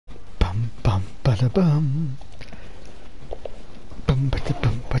bada bum. Bum bada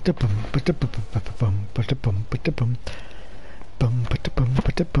bum bada bum bada bum bada bum bada bum. Bum bada bum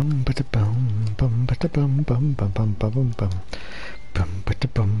bada bum bada bum bum bada bum bum bum bum bum bum. Bum bada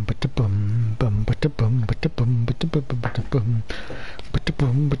bum bada bum bum bada bum bada bum bada bum bada bum bada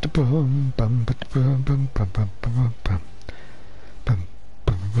bum bada bum bum bada bum bum bum bum bum bum bum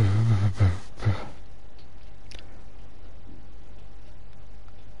bum.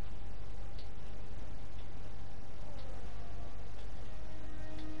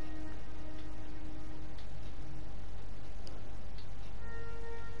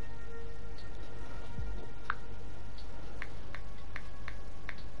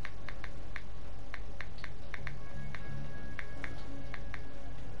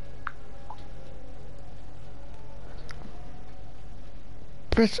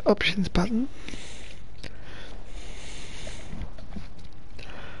 Press options button.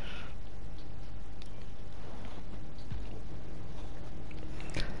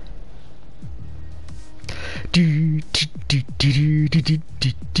 Do do do do do do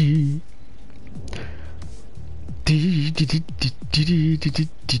do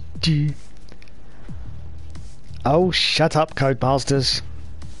do. Oh, shut up, Codemasters.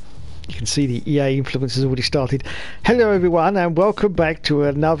 You can see the EA influence has already started. Hello everyone and welcome back to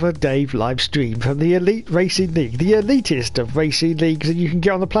another Dave live stream from the Elite Racing League, the elitist of racing leagues that you can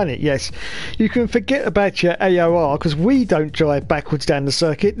get on the planet. Yes, you can forget about your AOR because we don't drive backwards down the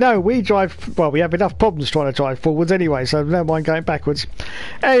circuit. No, we drive, well, we have enough problems trying to drive forwards anyway, so no mind going backwards.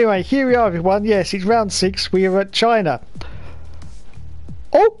 Anyway, here we are everyone. Yes, it's round 6. We are at China.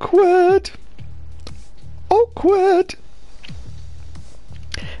 Awkward. Awkward.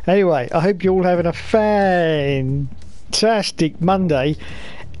 Anyway, I hope you're all having a fantastic Monday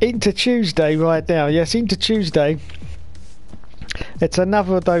into Tuesday right now. Yes, into Tuesday. It's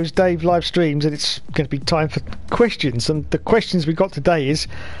another of those Dave live streams and it's going to be time for questions. And the questions we got today is,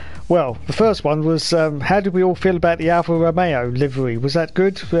 well, the first one was, how did we all feel about the Alfa Romeo livery? Was that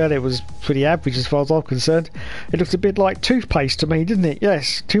good? Well, it was pretty average as far as I'm concerned. It looked a bit like toothpaste to me, didn't it?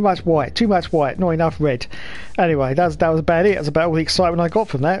 Yes, too much white, not enough red. Anyway, that was about it. That's about all the excitement I got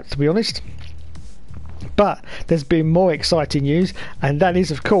from that, to be honest. But there's been more exciting news, and that is,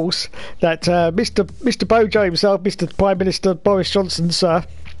 of course, that Mr. Bojo himself, Mr. Prime Minister Boris Johnson, sir,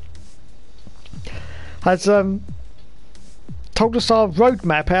 has told us our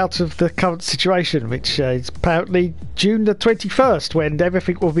roadmap out of the current situation, which is apparently June the 21st, when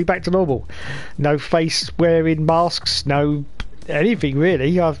everything will be back to normal. No face wearing masks, no anything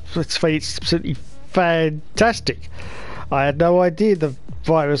really. It's absolutely fantastic. I had no idea the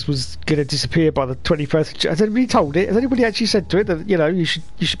virus was going to disappear by the 21st of June. Has anybody told it? Has anybody actually said to it that, you know, you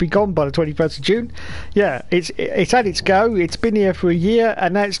should be gone by the 21st of June? Yeah, it's had its go. It's been here for a year,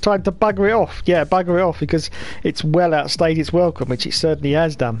 and now it's time to bugger it off. Yeah, bugger it off, because it's well outstayed its welcome, which it certainly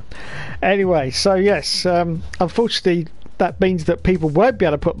has done. Anyway, so yes, unfortunately, that means that people won't be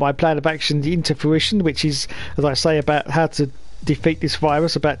able to put my plan of action into fruition, which is, as I say, about how to defeat this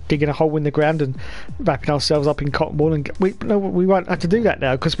virus, about digging a hole in the ground and wrapping ourselves up in cotton wool. And we won't have to do that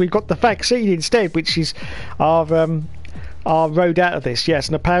now, because we've got the vaccine instead, which is our road out of this. Yes,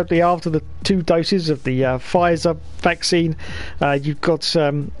 and apparently after the 2 doses of the Pfizer vaccine, you've got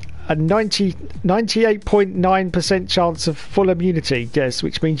a 98.9% chance of full immunity. Yes,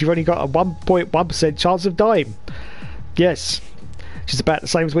 which means you've only got a 1.1% chance of dying. Yes, which is about the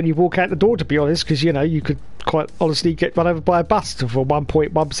same as when you walk out the door, to be honest, because, you know, you could quite honestly get run over by a bus for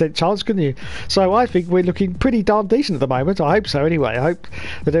 1.1% chance, couldn't you? So I think we're looking pretty darn decent at the moment. I hope so anyway. I hope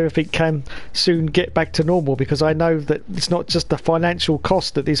that everything can soon get back to normal, because I know that it's not just the financial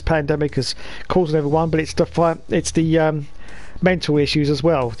cost that this pandemic has caused on everyone, but it's the mental issues as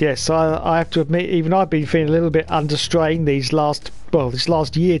well. Yes, I have to admit, even I've been feeling a little bit under strain this last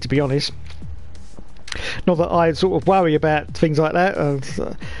year, to be honest. Not that I sort of worry about things like that.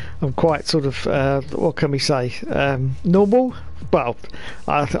 I'm quite sort of, what can we say, normal? Well,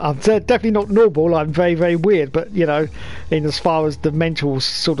 I'm definitely not normal. I'm very, very weird. But, you know, in as far as the mental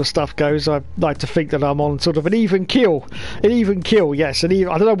sort of stuff goes, I like to think that I'm on sort of an even keel. Yes. I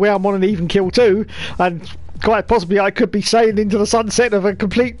don't know where I'm on an even keel too. And quite possibly I could be sailing into the sunset of a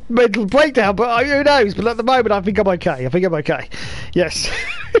complete mental breakdown, but who knows? But at the moment, I think I'm okay. Yes.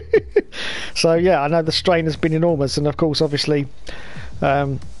 So yeah, I know the strain has been enormous, and of course, obviously,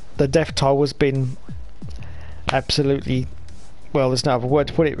 the death toll has been absolutely, well, there's no other word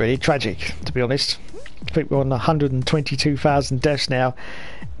to put it, really tragic, to be honest. I think we're on 122,000 deaths now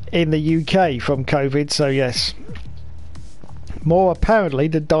in the UK from COVID. So yes, more apparently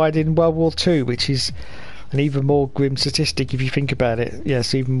than died in World War II, which is an even more grim statistic if you think about it.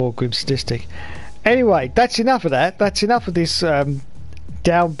 Yes, even more grim statistic. Anyway, that's enough of that. That's enough of this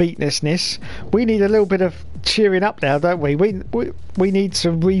downbeatness. We need a little bit of cheering up now, don't we? We need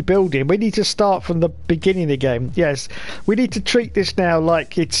some rebuilding. We need to start from the beginning again. Yes, we need to treat this now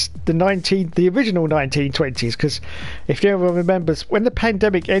like it's the original 1920s. Because if everyone remembers, when the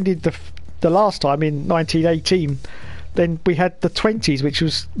pandemic ended the last time in 1918. Then we had the 20s, which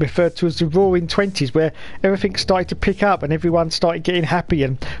was referred to as the Roaring Twenties, where everything started to pick up and everyone started getting happy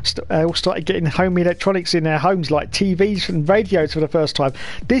and all started getting home electronics in their homes, like TVs and radios for the first time.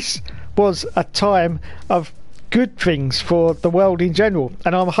 This was a time of good things for the world in general,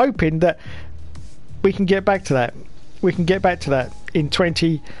 and I'm hoping that we can get back to that. We can get back to that in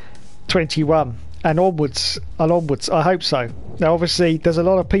 2021 and onwards. I hope so. Now, obviously, there's a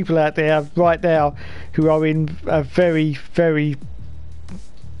lot of people out there right now who are in a very, very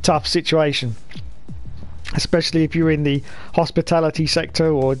tough situation, especially if you're in the hospitality sector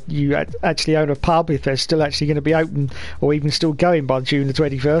or you actually own a pub, if they're still actually going to be open or even still going by June the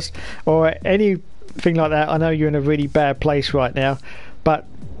 21st, or anything like that. I know you're in a really bad place right now, but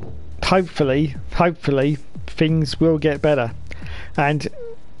hopefully things will get better. And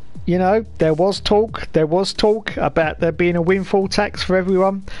you know, there was talk about there being a windfall tax for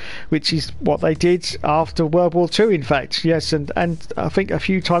everyone, which is what they did after World War II, in fact. Yes, and I think a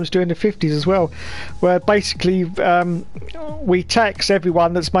few times during the 50s as well, where basically we tax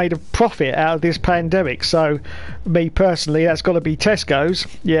everyone that's made a profit out of this pandemic. So, me personally, that's got to be Tesco's.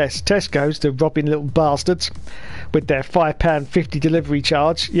 Yes, Tesco's, the robbing little bastards, with their £5.50 delivery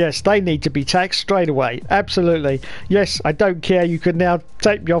charge. Yes, they need to be taxed straight away. Absolutely. Yes, I don't care. You can now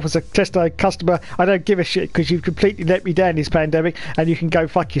take me off as a Tesco customer. I don't give a shit because you've completely let me down this pandemic, and you can go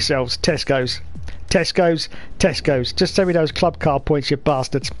fuck yourselves. Tesco's. Just send me those club card points, you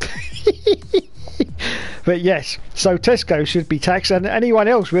bastards. But yes, so Tesco should be taxed, and anyone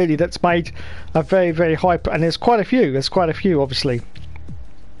else really that's made a very, very high, and there's quite a few obviously.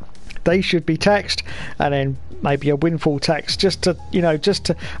 They should be taxed, and then maybe a windfall tax just to, and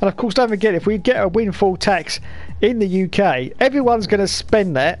of course don't forget, if we get a windfall tax in the UK, everyone's going to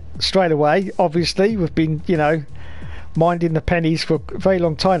spend that straight away. Obviously, we've been, minding the pennies for a very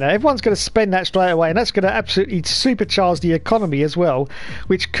long time now. Everyone's going to spend that straight away, and that's going to absolutely supercharge the economy as well,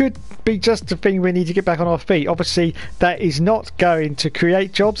 which could be just the thing we need to get back on our feet. Obviously, that is not going to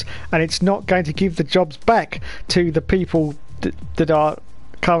create jobs, and it's not going to give the jobs back to the people that are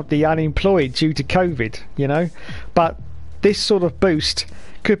currently unemployed due to COVID, but this sort of boost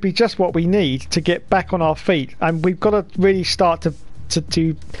could be just what we need to get back on our feet, and we've got to really start to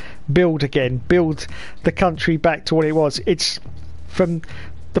build the country back to what it was. It's from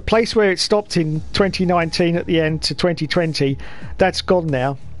the place where it stopped in 2019 at the end to 2020. That's gone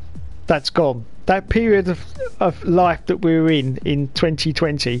now. That's gone. That period of life that we were in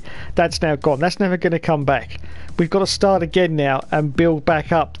 2020, that's now gone. That's never going to come back. We've got to start again now and build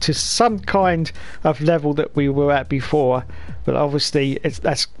back up to some kind of level that we were at before. But obviously,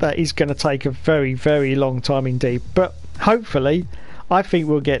 that is going to take a very, very long time indeed. But hopefully, I think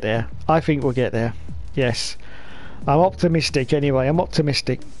we'll get there. Yes, I'm optimistic. Anyway, I'm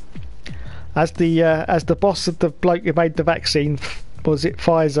optimistic. As the boss of the bloke who made the vaccine, was it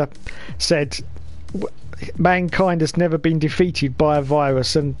Pfizer, said, mankind has never been defeated by a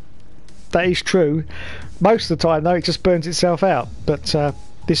virus, and that is true. Most of the time, though, it just burns itself out. But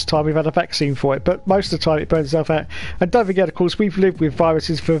this time we've had a vaccine for it. But most of the time, it burns itself out. And don't forget, of course, we've lived with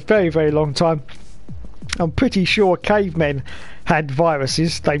viruses for a very, very long time. I'm pretty sure cavemen had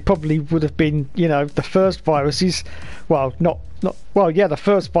viruses. They probably would have been, the first viruses. Well, the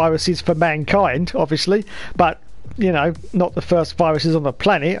first viruses for mankind, obviously, but not the first viruses on the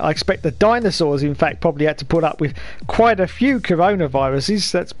planet. I expect the dinosaurs, in fact, probably had to put up with quite a few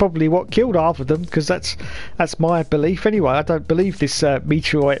coronaviruses. That's probably what killed half of them, because that's my belief anyway. I don't believe this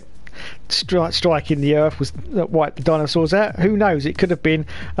meteorite striking the earth was that wiped the dinosaurs out. Who knows? It could have been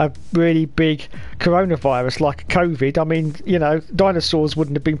a really big coronavirus like COVID. I mean, dinosaurs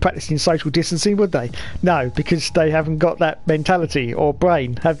wouldn't have been practicing social distancing, would they? No, because they haven't got that mentality or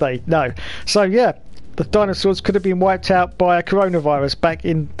brain, have they? No. So yeah, the dinosaurs could have been wiped out by a coronavirus back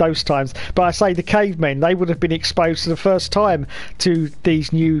in those times. But I say the cavemen, they would have been exposed for the first time to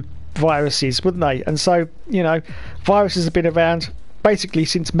these new viruses, wouldn't they? And so, viruses have been around basically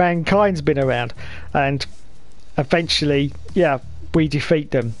since mankind's been around, and eventually, we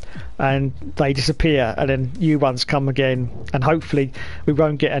defeat them and they disappear, and then new ones come again, and hopefully we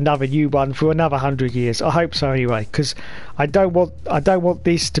won't get another new one for another 100 years. I hope so anyway, because I don't want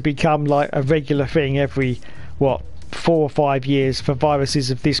this to become like a regular thing every 4 or 5 years for viruses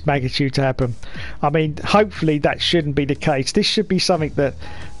of this magnitude to happen. I mean, hopefully that shouldn't be the case. This should be something that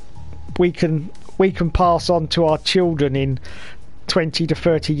we can we can pass on to our children in 20 to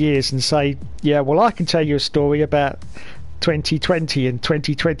 30 years and say, yeah, well, I can tell you a story about 2020 and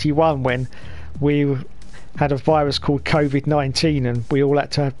 2021 when we had a virus called COVID-19 and we all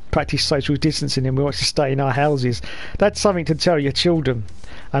had to practice social distancing and we wanted to stay in our houses. That's something to tell your children,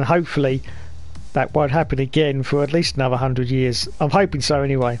 and hopefully that won't happen again for at least another 100 years. I'm hoping so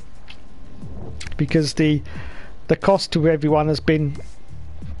anyway, because the cost to everyone has been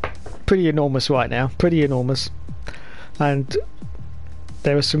pretty enormous right now, pretty enormous, and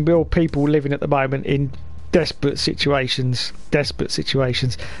there are some real people living at the moment in desperate situations,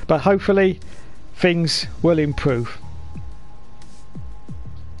 but hopefully things will improve.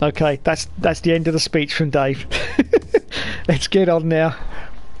 Okay, that's the end of the speech from Dave. Let's get on now.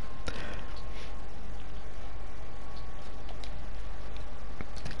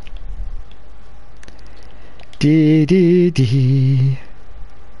 Dee dee dee.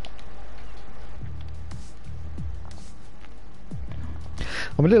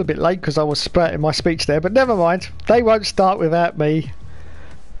 I'm a little bit late because I was spouting my speech there, but never mind. They won't start without me.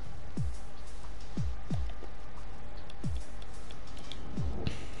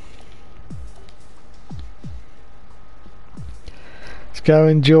 Let's go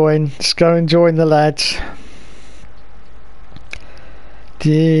and join the lads.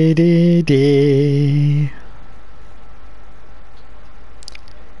 Dee dee dee.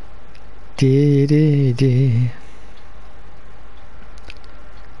 Dee dee dee.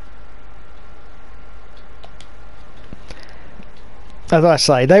 As I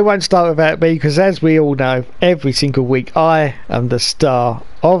say, they won't start without me because, as we all know, every single week I am the star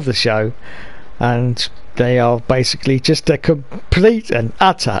of the show, and they are basically just a complete and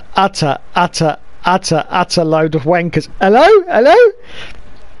utter load of wankers. Hello?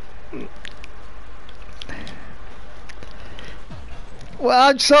 Well,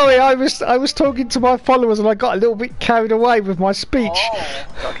 I'm sorry, I was talking to my followers and I got a little bit carried away with my speech. Oh,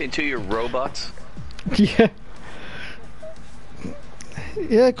 talking to your robots? Yeah.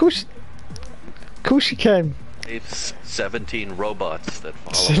 Yeah, of course you can. It's 17 robots that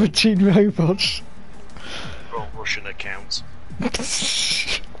follow. 17 robots. All Russian accounts.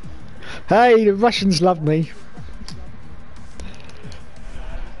 Hey, the Russians love me.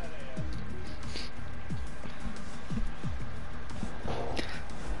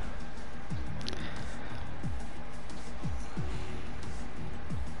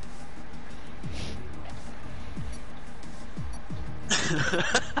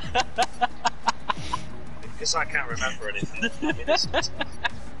 Because I can't remember anything.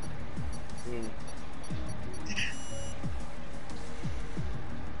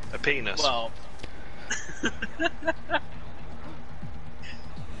 A penis. Well,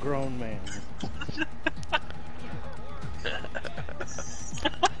 Grown man.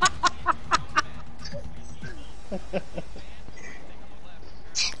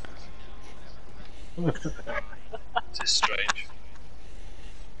 This is strange.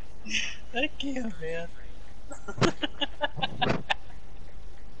 I can't, man.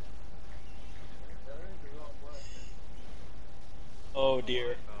 Oh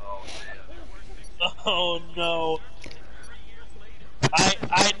dear. Oh no.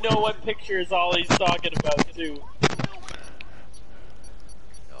 I know what picture is all he's talking about too.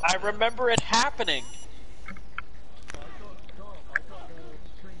 I remember it happening.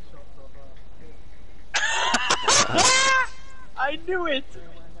 I knew it.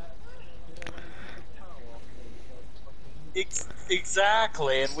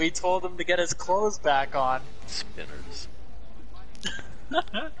 Exactly, and we told him to get his clothes back on. Spinners.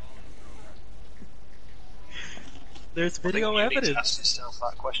 There's video I think you evidence. need to ask yourself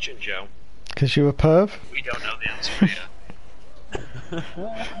that question, Joe. Because you're a perv? We don't know the answer yet.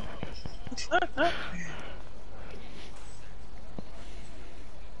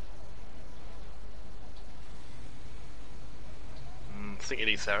 I think you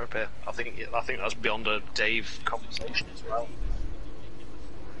need therapy. I think that's beyond a Dave conversation as well.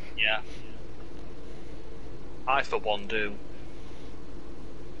 Yeah. I, for one, do.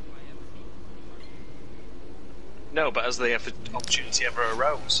 No, but has the opportunity ever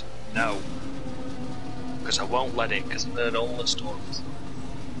arose? No. Because I won't let it, because I've heard all the stories.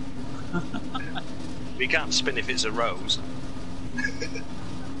 We can't spin if it's a rose.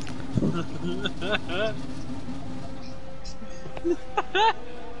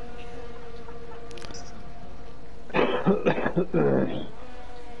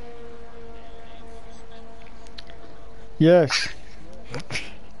 Yes.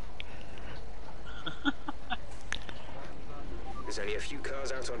 There's only a few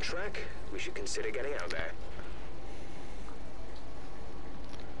cars out on track. We should consider getting out there.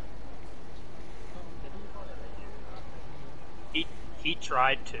 He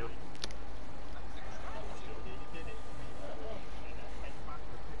tried to.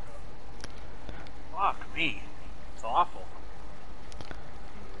 Fuck me. It's awful.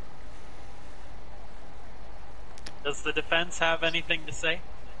 Does the defense have anything to say?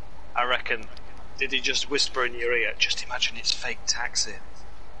 I reckon. Did he just whisper in your ear? Just imagine it's fake taxi.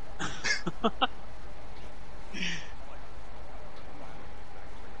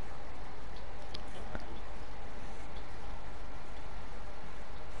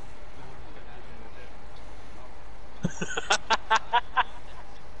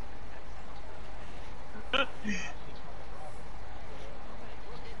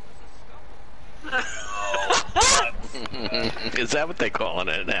 Is that what they're calling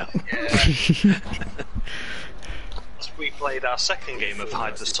it now? We played our second game of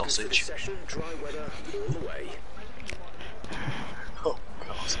Hide the Sausage. Session, dry weather, all the way. Oh,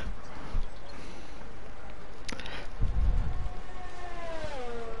 God.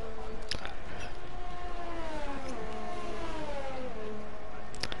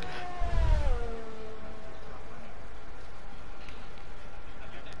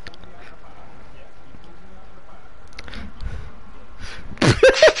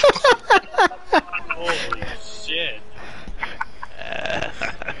 Holy shit.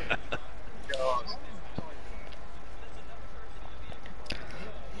 God.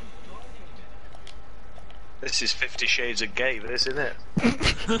 This is 50 Shades of Gay, this, isn't it?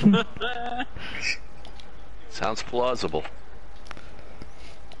 Sounds plausible.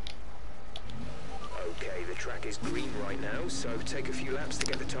 Okay, the track is green right now, so take a few laps to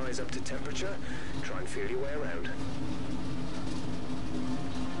get the tyres up to temperature. Try and feel your way around.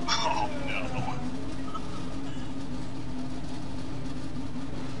 Oh, no.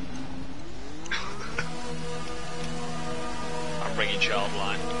 I'm bringing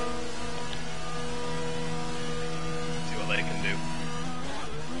Childline. See what they can do.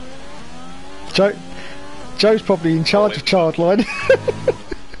 Joe's probably in charge of Childline.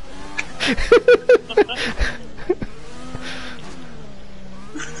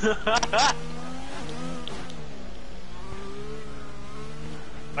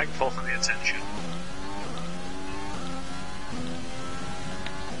 Thankful for the attention.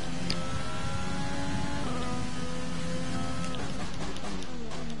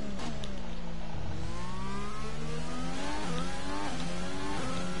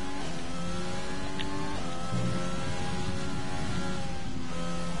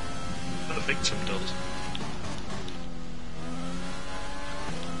 The victim does.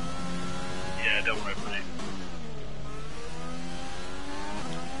 Yeah, don't worry about it.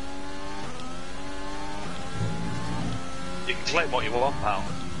 You can claim what you want, pal.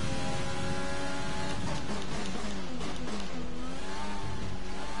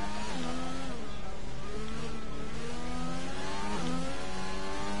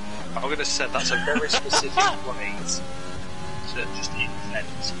 I'm going to say that's a very specific phrase. So just intent.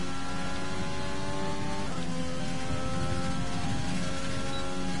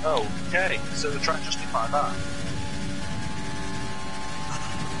 Okay, so the track justified that.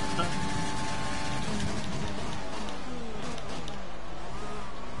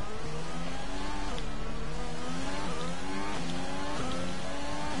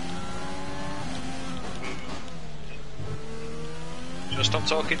 Just stop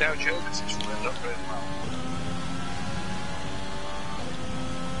talking down, Joe, because it's turned up really well.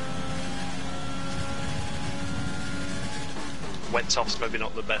 Went off's maybe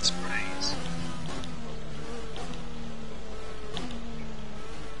not the best phrase.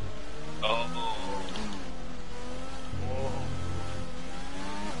 Oh. Oh.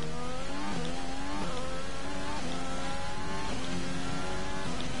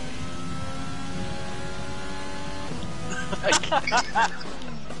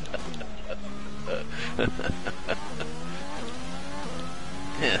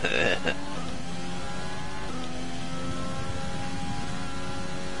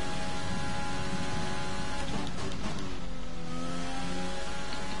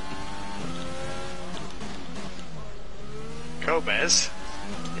 Gomez?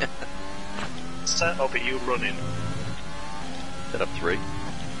 Set up, are you running? Set up 3.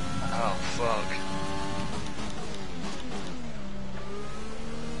 Oh, fuck.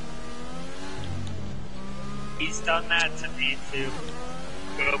 He's done that to me too.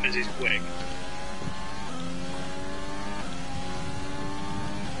 Gomez is quick.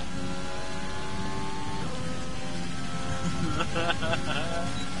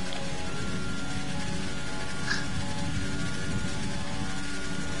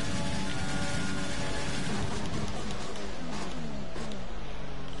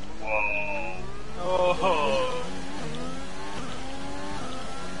 Whoa. Oh.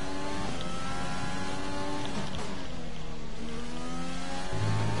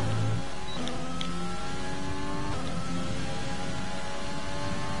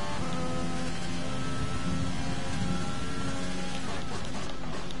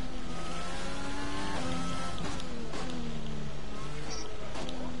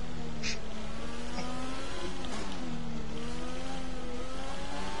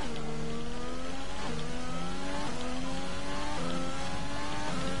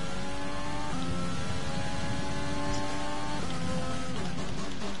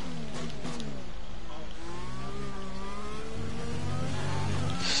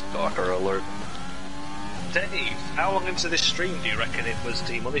 Stalker alert. Dave, how long into this stream do you reckon it was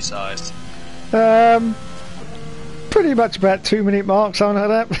demonetized? Pretty much about 2-minute mark, something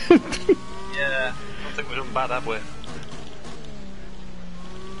like that. Yeah, I don't think we've done bad, have we?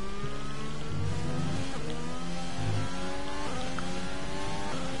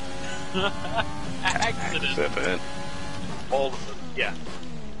 Accident. All of them, yeah.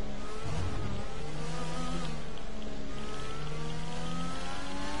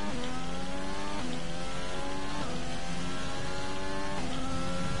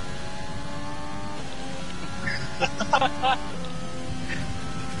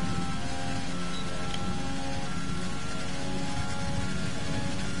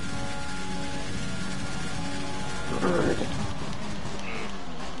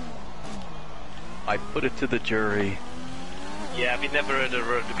 I put it to the jury. Yeah, have you never had an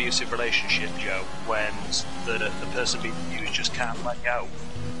abusive relationship, Joe, when the person being abused just can't let go?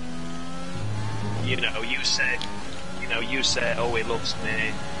 You know, you say, oh, he loves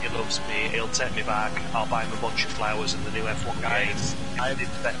me, he'll take me back, I'll buy him a bunch of flowers in the new F1 Guys, game. I've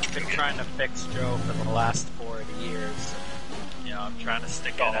been trying to fix Joe for the last 40 years. You know, I'm trying to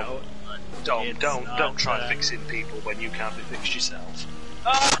stick it out. but it's Don't not, try fixing people when you can't be fixed yourself.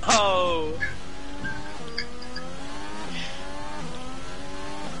 Oh!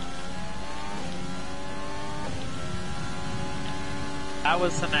 That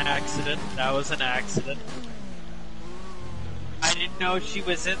was an accident. That was an accident. I didn't know she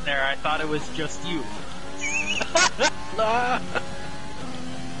was in there. I thought it was just you. No.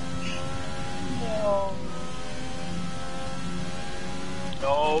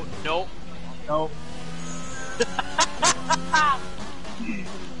 No. No.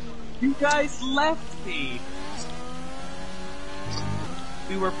 You guys left me.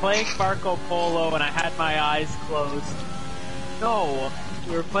 We were playing Marco Polo and I had my eyes closed. No,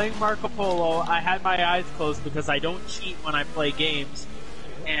 we were playing Marco Polo. I had my eyes closed because I don't cheat when I play games.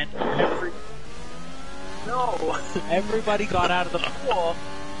 And everybody got out of the pool.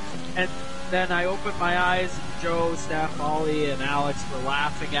 And then I opened my eyes and Joe, Steph, Ollie, and Alex were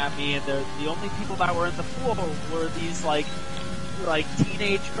laughing at me. And the only people that were in the pool were these like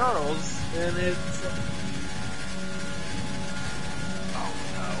teenage girls. And it's...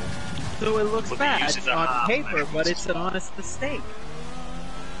 So it looks bad on paper, but it's an honest mistake.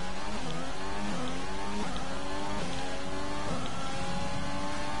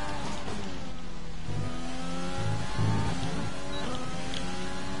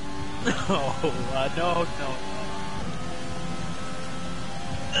 No.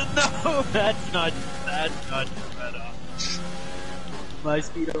 No, that's not true at all. My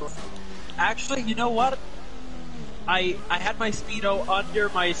Speedo. Actually, you know what? I had my Speedo under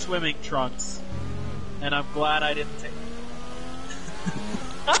my swimming trunks, and I'm glad I didn't take it.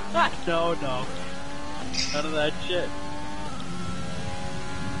 No. None of that shit.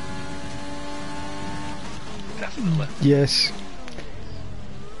 Definitely. Yes.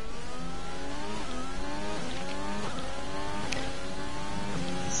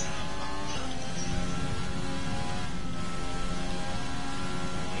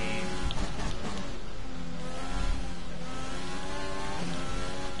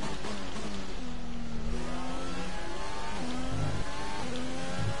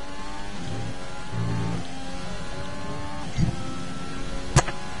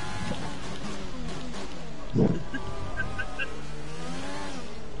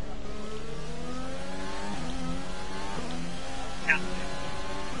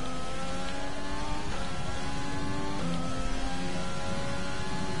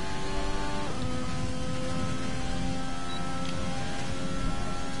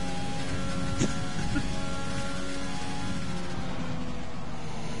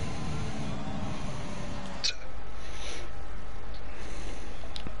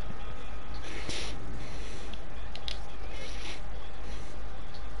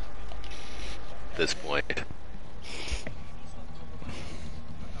 This point.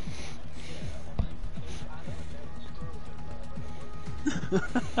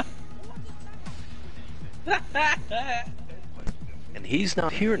 And he's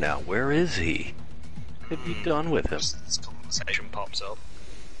not here now. Where is he? What have you done with him? This conversation pops up.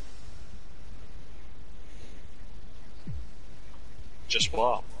 Just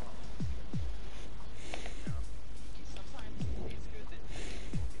what?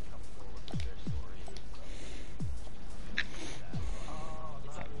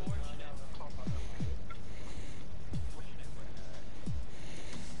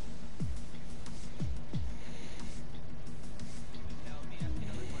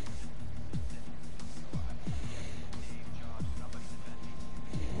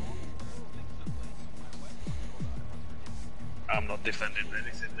 I'm not defending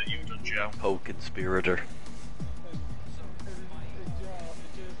anything that you've done, Joe. Oh, conspirator.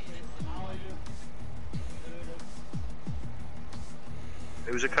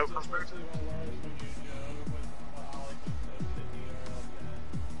 Who's a co-conspirator?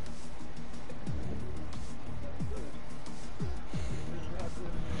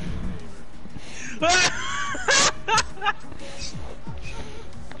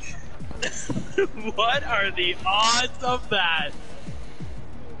 What are the odds of that?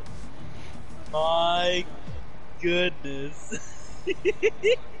 My goodness.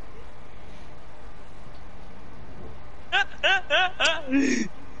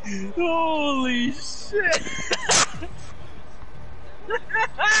 Holy shit.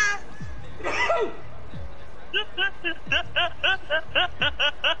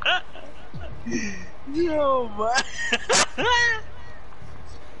 Yo, man.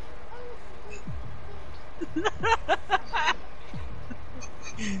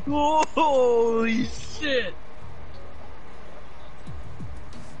 Holy shit!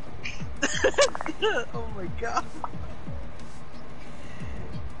 Oh my god!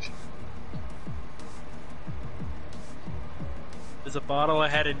 There's a bottle of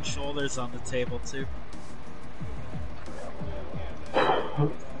Head and Shoulders on the table too.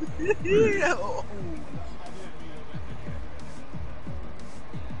 Oh.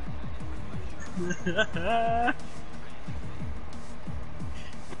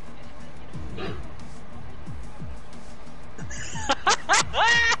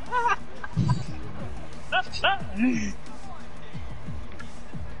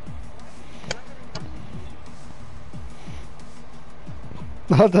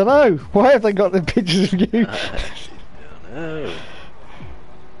 I don't know. Why have they got the pictures of you? I don't know.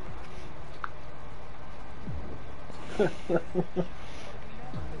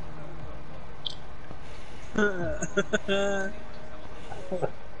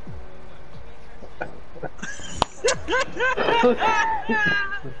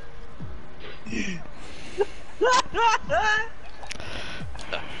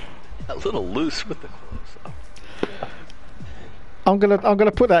 A little loose with the close-up. I'm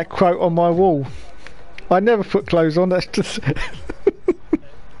gonna put that quote on my wall. I never put clothes on. That's just.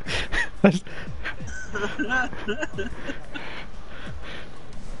 That's...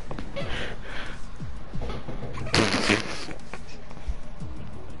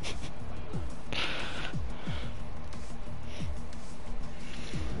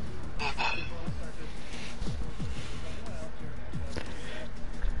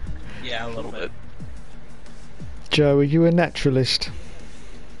 Yeah, a little bit. Joe, are you a naturalist?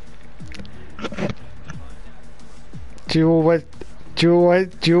 Do you always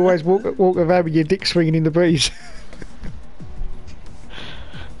walk around with your dick swinging in the breeze?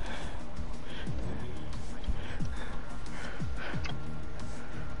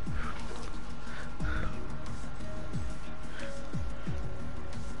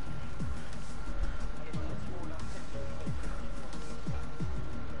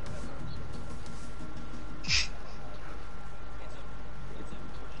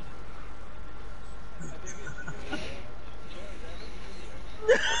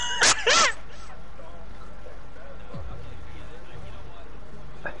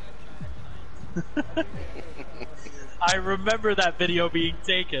 I remember that video being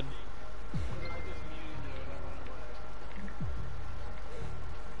taken.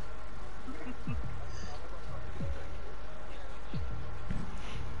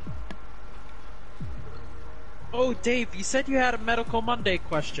 Oh, Dave, you said you had a Medical Monday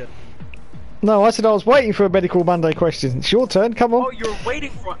question. No, I said I was waiting for a Medical Monday question. It's your turn, come on. Oh, you're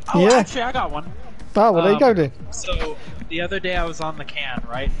waiting for... Oh, Yeah. actually, I got one. Oh, well, there you go then. So, the other day I was on the can,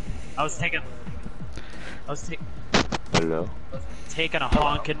 right? I was taking Hello. a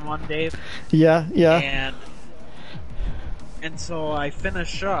honkin' one, Dave. Yeah, yeah. And so I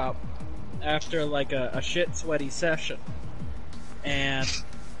finish up after like a shit sweaty session. And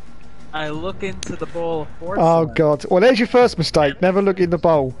I look into the bowl of porcelain. Oh, God. Well, there's your first mistake. Never look in the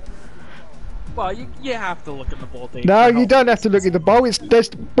bowl. Well, you have to look in the bowl, Dave. No, you don't have to look in the bowl.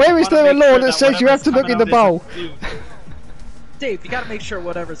 Where is there a law that says you have to look in the bowl? Dave, you gotta make sure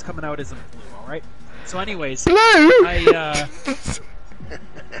whatever's coming out isn't blue, alright? So anyways... Blue?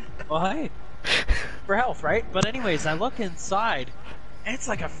 Well, hey. For health, right? But anyways, I look inside, and it's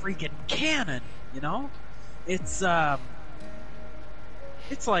like a freaking cannon, you know? It's like...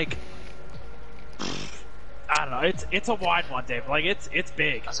 I don't know, it's a wide one, Dave. Like, it's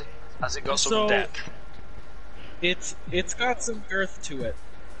big. Has it got some depth? It's got some girth to it.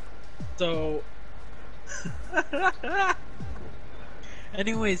 So...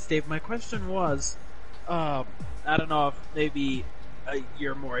 Anyways, Dave, my question was, I don't know if maybe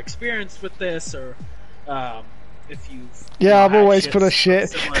you're more experienced with this, or if you've Yeah, I'm had always shits full of shit.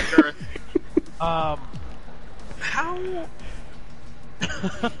 similar girth. How?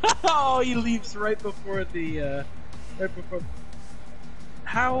 Oh, he leaves right before the right before.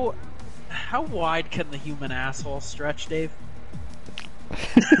 How wide can the human asshole stretch, Dave?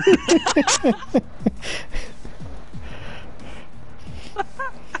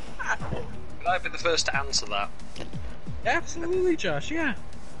 Could I be the first to answer that? Absolutely, Josh. Yeah.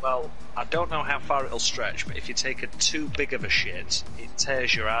 Well, I don't know how far it'll stretch, but if you take a too big of a shit, it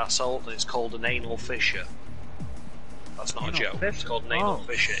tears your arsehole, and it's called an anal fissure. That's not a joke. Fissure? It's called an anal Oh,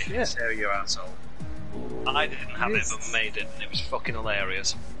 fissure. It can shit. tear your arsehole. I didn't have it, Jesus. but made it, and it was fucking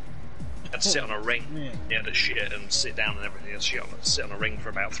hilarious. I had to sit on a ring man. near the shit and sit down and everything else. You had to sit on a ring for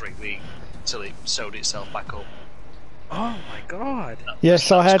about 3 weeks until it sewed itself back up. Oh my god. Yes,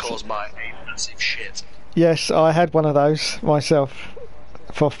 That I was had. caused by a massive shit. Yes, I had one of those myself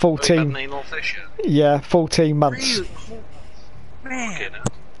for Oh, you had an 14. anal fissure? Yeah, 14 months, Really? Man. Fucking hell.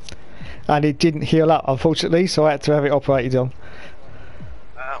 and it didn't heal up, unfortunately. So I had to have it operated on.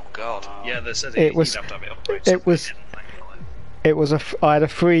 Oh god. Yeah, they said It was- you'd have to have it operated. it was- It was I had a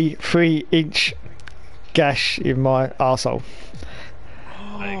 3-inch gash in my arsehole.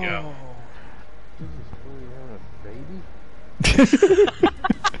 There you go.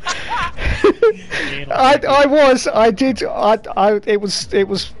 It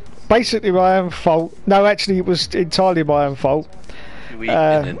was basically my own fault. No, actually, it was entirely my own fault. You eat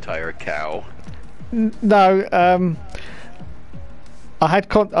an entire cow. No, I had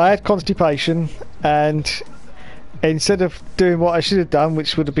constipation, and instead of doing what I should have done,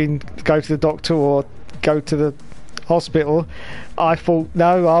 which would have been go to the doctor or go to the hospital, I thought,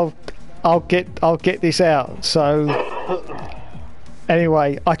 no, I'll get this out. So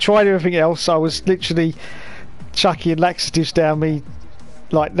anyway, I tried everything else. I was literally chucking laxatives down me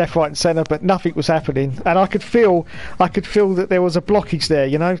like left, right and centre, but nothing was happening, and I could feel that there was a blockage there,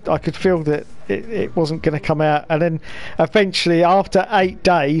 you know. I could feel that it wasn't going to come out, and then eventually after 8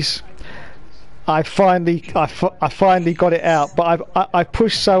 days I finally got it out, but I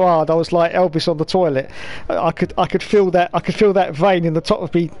pushed so hard I was like Elvis on the toilet. I could feel that vein in the top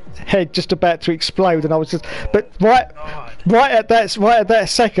of my head just about to explode, and I was just, but right at that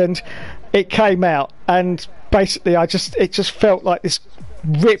second it came out, and basically it just felt like this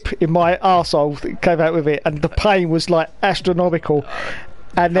rip in my arsehole that came out with it, and the pain was like astronomical.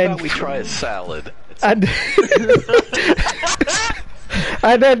 And How then about we try a salad? and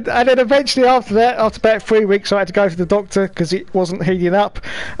and then eventually after that, after about 3 weeks, I had to go to the doctor because it wasn't healing up,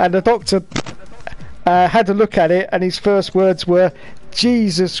 and the doctor had a look at it, and his first words were,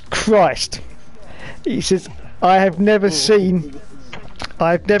 "Jesus Christ," he says, I've never seen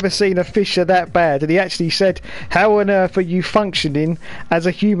a fissure that bad. And he actually said, "How on earth are you functioning as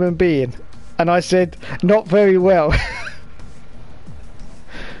a human being?" And I said, "Not very well."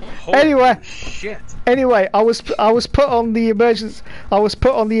 Shit. Anyway, I was put on the emergency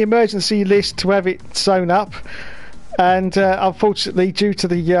list to have it sewn up, and unfortunately, due to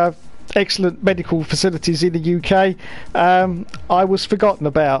the excellent medical facilities in the UK, I was forgotten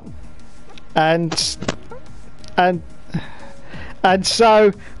about, and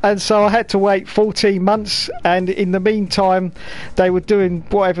so I had to wait 14 months, and in the meantime they were doing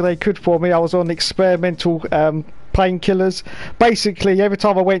whatever they could for me. I was on experimental painkillers. Basically, every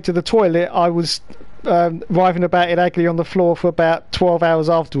time I went to the toilet, I was writhing about in agony on the floor for about 12 hours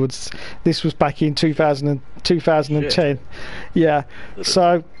afterwards. This was back in 2010. Shit. Yeah.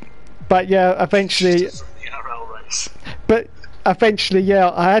 So, but yeah, eventually. But eventually, yeah,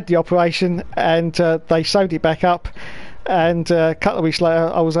 I had the operation, and they sewed it back up, and a couple of weeks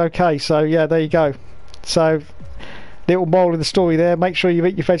later I was okay. So yeah, there you go. So, little moral of the story there: make sure you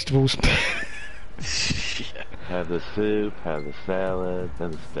eat your vegetables. Have the soup, have the salad,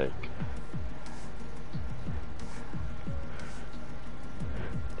 and the steak.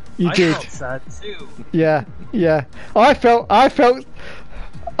 You I did. felt sad too. Yeah. I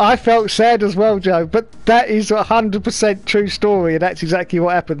felt sad as well, Joe. But that is 100% true story, and that's exactly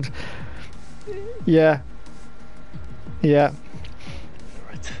what happened. Yeah. Right.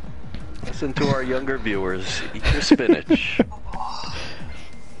 Listen to our younger viewers. Eat your spinach.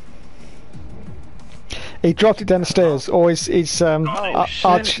 He dropped it down the stairs, or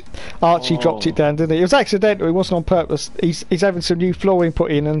Archie dropped it down, didn't he? It was accidental. It wasn't on purpose. He's having some new flooring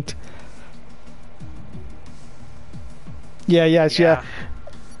put in, and yeah.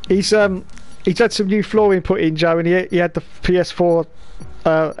 He's had some new flooring put in, Joe, and he had the PS4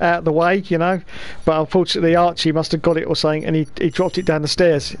 out of the way, you know. But unfortunately, Archie must have got it or something, and he dropped it down the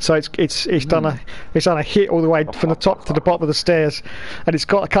stairs. So it's done a hit all the way from the top to the bottom of the stairs, and it's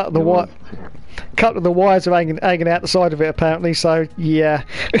got a cut of the wires are hanging out the side of it apparently. So yeah.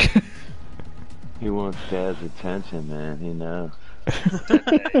 He wants Dad's attention, man. He knows.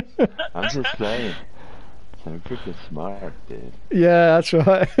 I'm just saying. I'm freaking smart, dude. Yeah, that's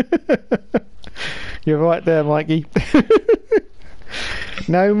right. You're right there, Mikey.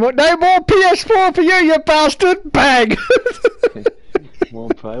 No more PS4 for you, you bastard! Bang!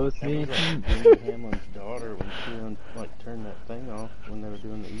 Won't play with me? Jimmy Hamlin's daughter when she turned that thing off when they were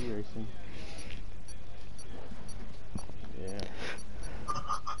doing the e-racing. Yeah.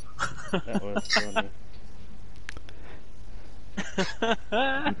 That was funny.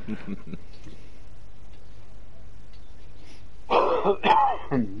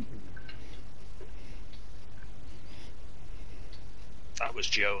 That was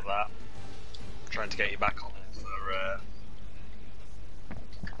Joe, that. Trying to get you back on it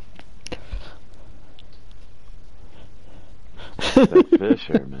for, That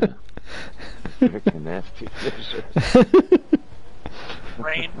Fisher, man. Freaking nasty Fisher.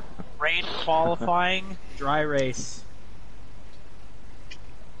 Rain qualifying, dry race.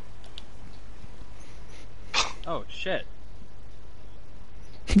 Oh shit.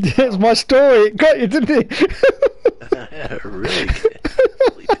 There's my story. It got you, didn't it? Yeah, really good.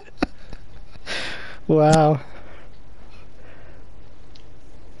 Wow.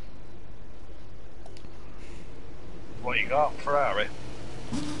 what you got, Ferrari?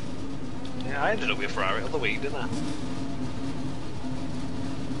 Yeah, I ended up with Ferrari the other week, didn't I?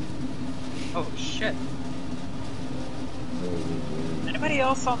 Oh shit. Anybody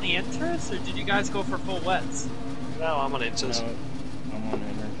else on the inters, or did you guys go for full wets? No, I'm on Inters. No, I'm on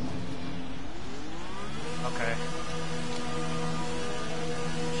Enter. Okay.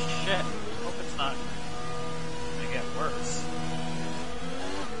 Shit. Hope it's not gonna get worse.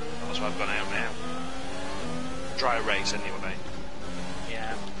 That's why I've gone out now. Dry race anyway.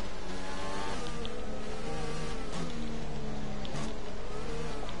 Yeah.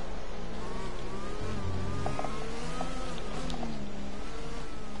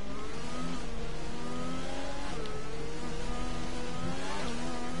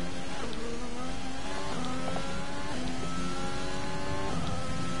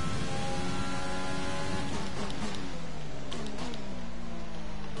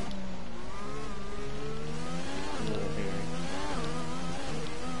 Little hairy.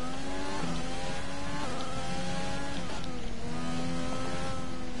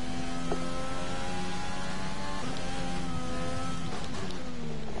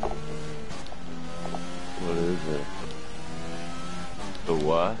 What is it? The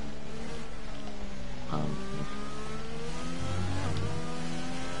what?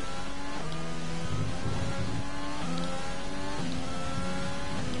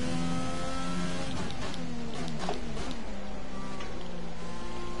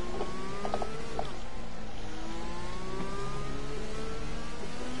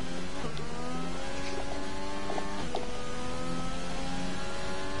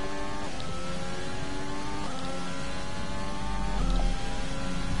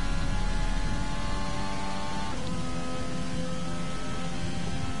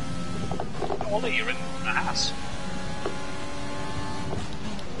 Ollie, you're in the ass.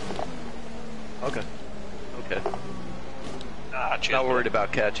 Okay. Okay. Ah, cheers. Not worried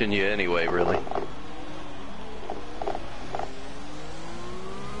about catching you anyway, really.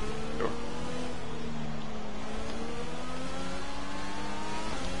 Sure.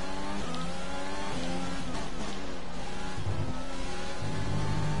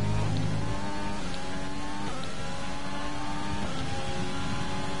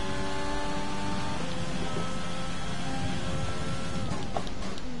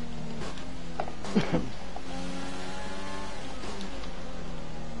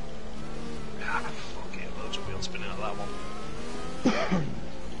 Ah, fuck it, loads of wheel spinning on that one.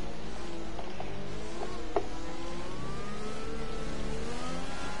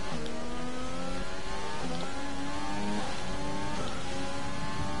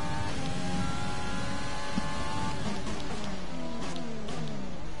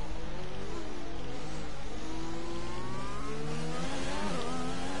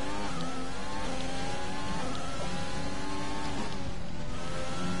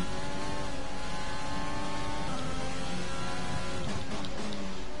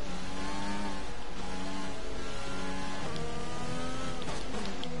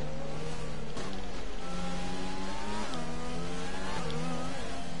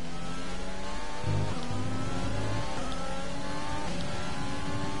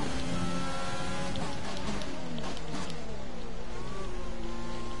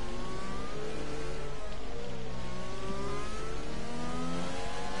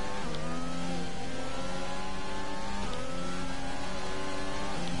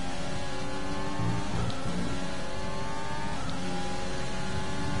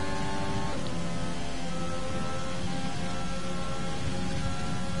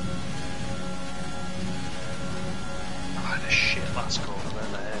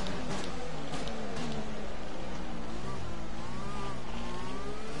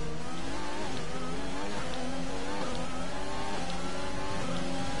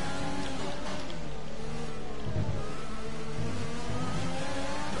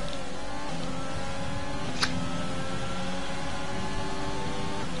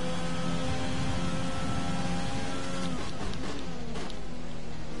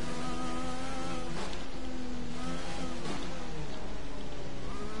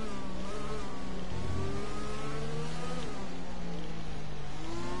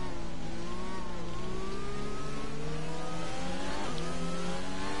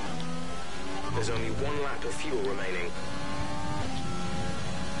 There's only 1 lap of fuel remaining.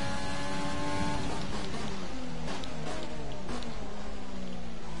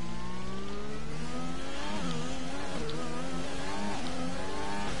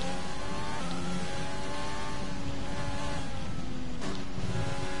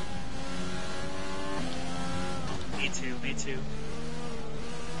 Me too.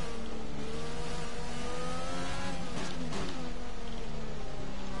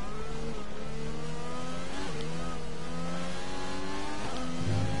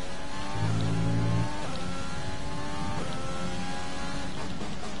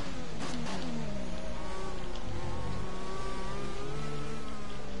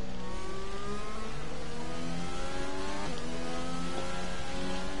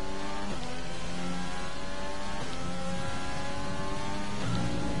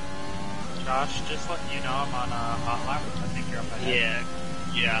 Josh, just letting you know I'm on a hot lap. I think you're up ahead.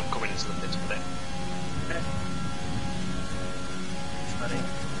 Yeah, I'm coming into the pits with it. Okay. Thanks, buddy.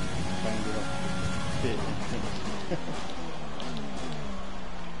 Trying to get off the pit.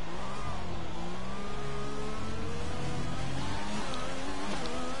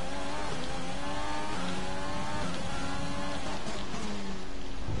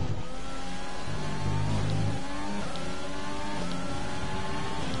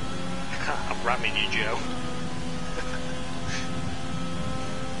 I'm ramming you, Joe.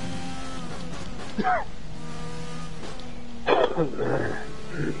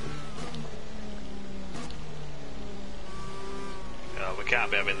 Oh, we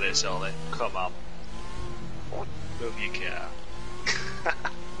can't be having this, Ollie. Come on. Move your car.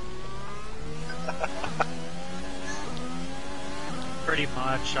 Pretty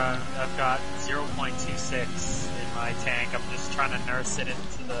much. I've got 0.26 in my tank. I'm just trying to nurse it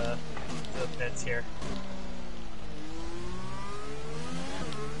into the pits here.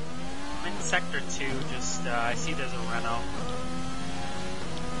 I'm in sector 2. Just I see there's a Renault.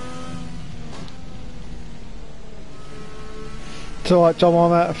 It's alright, John,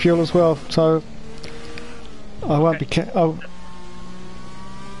 I'm out of fuel as well, so I won't be.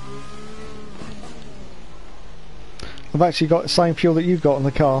 I've actually got the same fuel that you've got on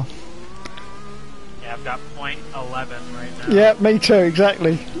the car. Yeah, I've got .11 right now. Yeah, me too,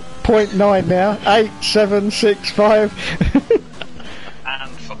 exactly. 0.9 now. 8765.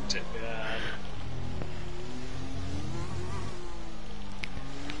 And fucked it.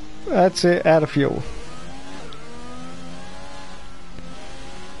 That's it, out of fuel.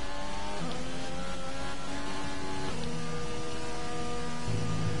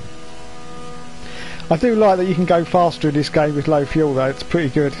 I do like that you can go faster in this game with low fuel though, it's pretty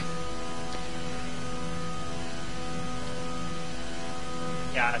good.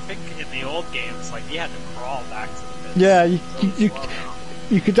 Yeah, I think in the old games, like, you had to crawl back to the pits. Yeah,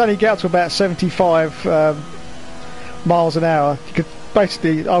 you could only get up to about 75 miles an hour. You could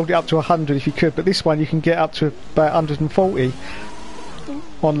basically hold it up to 100 if you could, but this one you can get up to about 140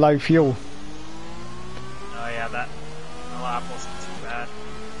 on low fuel. Oh yeah, that lap wasn't too bad.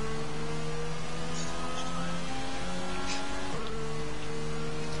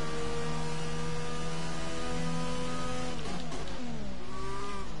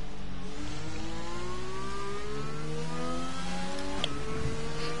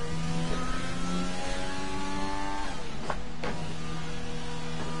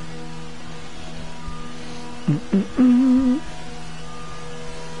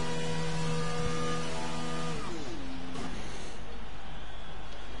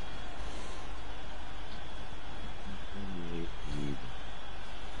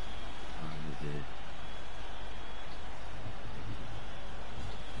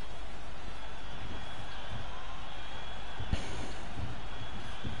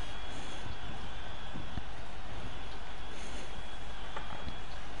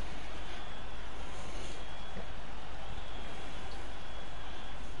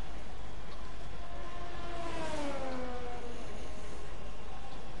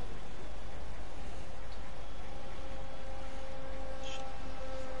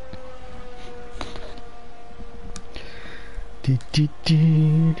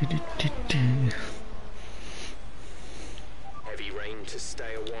 Heavy rain to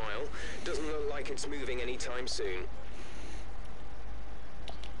stay a while. Doesn't look like it's moving anytime soon.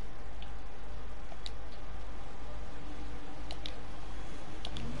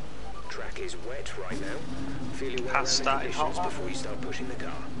 Track is wet right now. Feel your way around the started hot conditions lap. before you start pushing the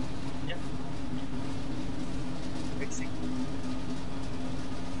car. Yep. Fixing.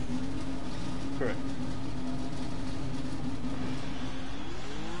 Correct.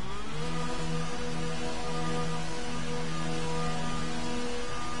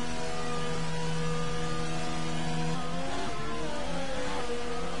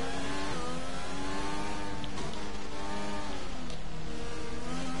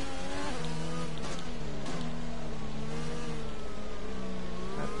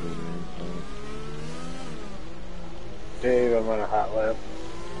 gonna run a hot lap.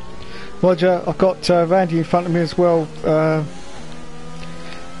 Roger, I've got Randy in front of me as well.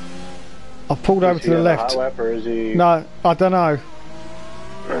 I've pulled over Is to he the on a left. hot lap or is he? No, I don't know.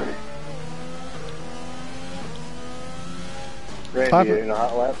 Randy in a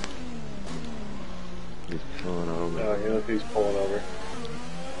hot lap? He's pulling over. No, he looks he's pulling over.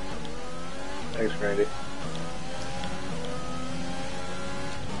 Thanks, Randy.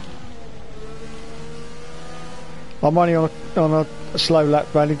 I'm only on a slow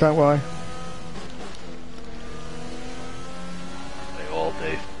lap, Randy, don't worry. They all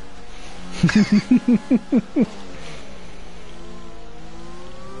do.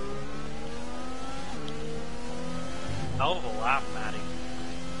 Hell of a lap, Matty.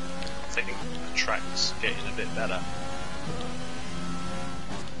 I think the track's getting a bit better.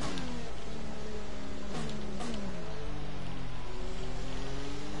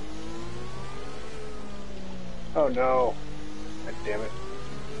 Oh no. God damn it.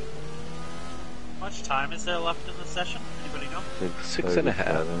 How much time is there left in the session? Anybody know?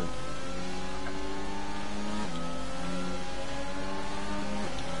 6.5.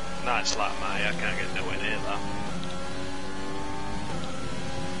 Nice lap, Matty. I can't get nowhere near that.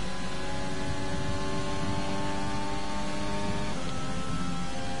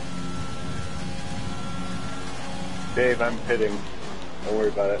 Dave, I'm pitting. Don't worry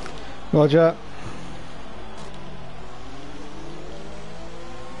about it. Roger.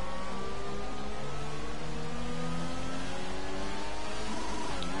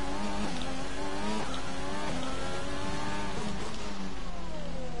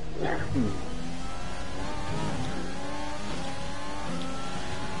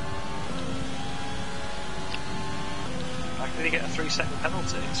 How can he get a 3-second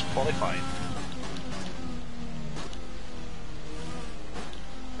penalty? It's qualifying.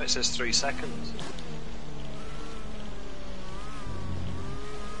 It says 3 seconds.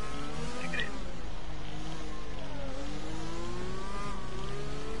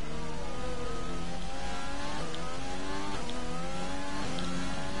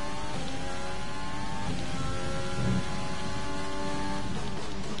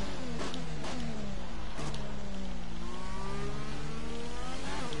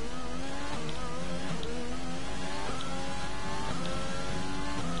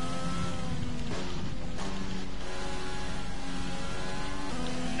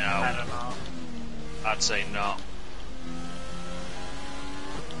 I don't know. I'd say no.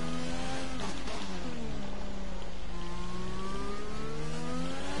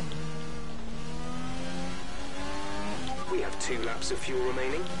 We have 2 laps of fuel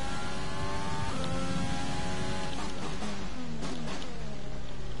remaining.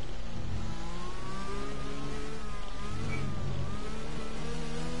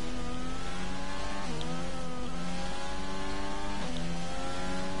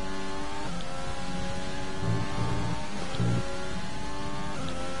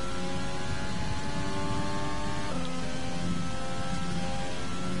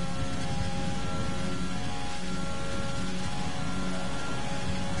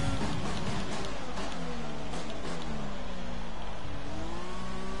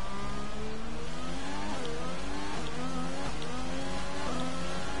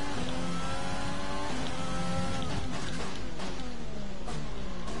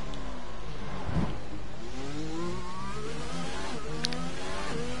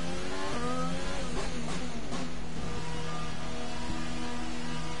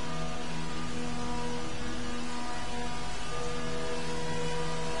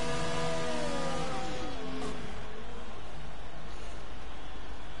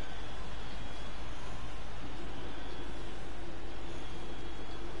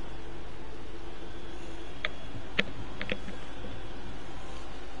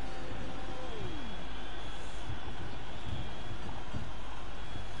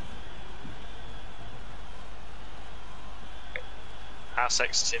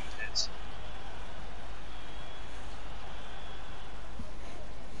 Parsecs in pits.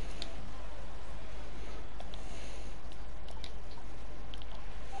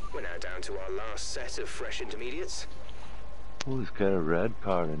 We're now down to our last set of fresh intermediates. Oh, he's got a red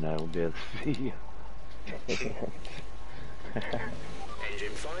car tonight. We'll be able to see you.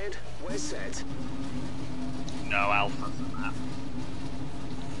 Engine fired. We're set. No alpha for that.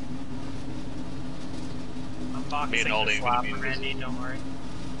 I'm boxing Me and Ollie this are gonna lap, be in Randy, don't worry.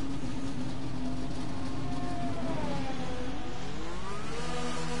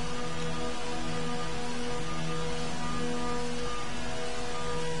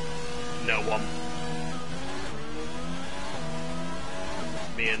 No one.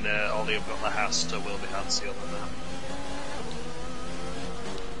 Me and Ollie have got the house, so we'll be handsy on that.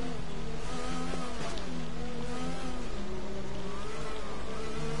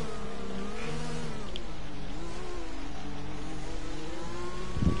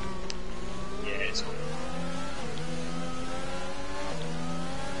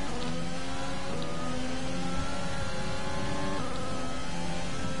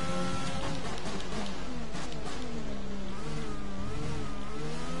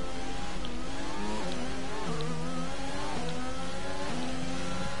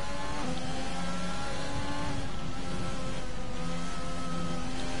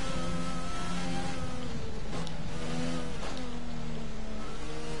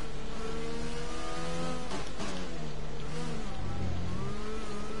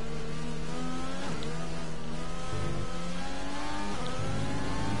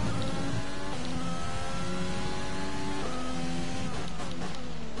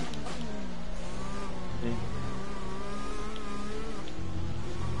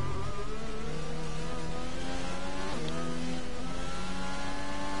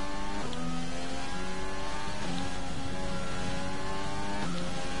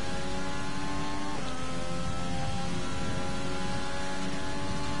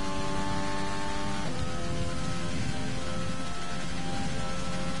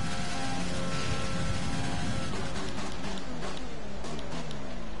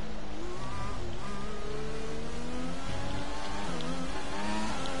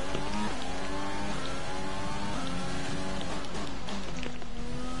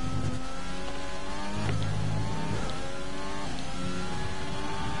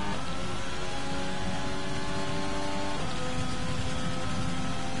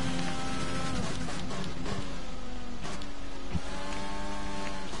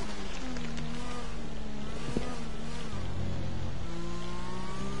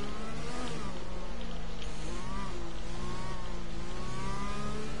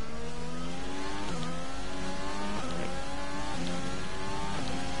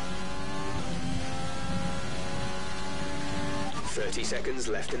 30 seconds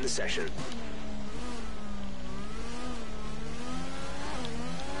left in the session. Is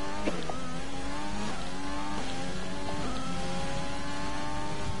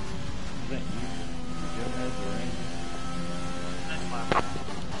that you? Joe has the ring. Next lap.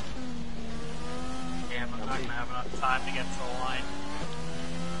 Damn, I'm not gonna have enough time to get to the line.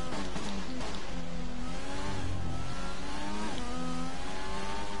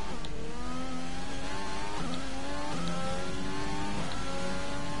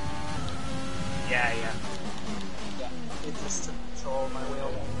 Yeah. It just took control of my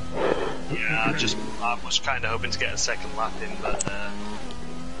wheel. Yeah, I was kind of hoping to get a second lap in, but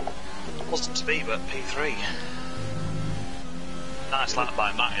wasn't to be. But P3. Nice lap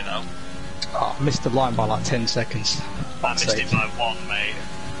by Matty though. Oh, I missed the line by like 10 seconds. I missed it by 1, mate.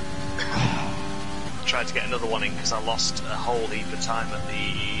 Tried to get another one in because I lost a whole heap of time at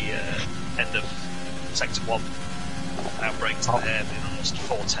the end of sector 1. Outbreak to the hairpin, I lost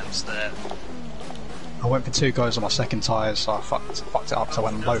 4/10 there. I went for 2 goes on my second tyre, so I fucked it up. So I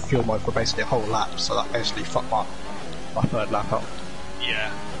went on low fuel mode for basically a whole lap, so that basically fucked my third lap up.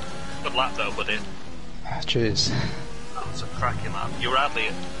 Yeah. Good lap though, buddy. Cheers. That was a cracking lap. You were hardly...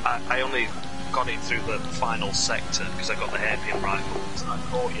 I only got it through the final sector because I got the hairpin rifle, so I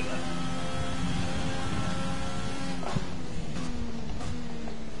caught you there.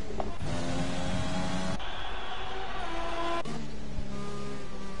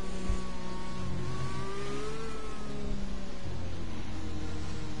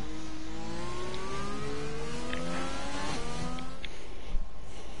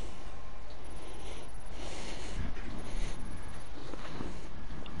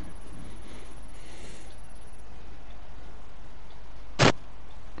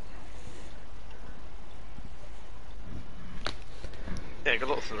 Yeah, good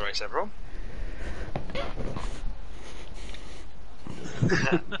luck for the race, everyone.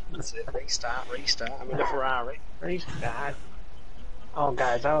 That's it, restart. I'm in a Ferrari. Restart. Oh,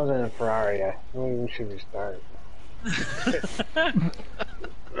 guys, I was in a Ferrari. I don't even should restart.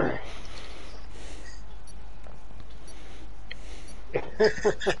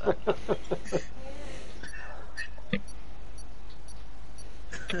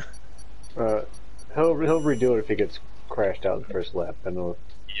 He'll redo it if he gets crashed out in the first lap. I know.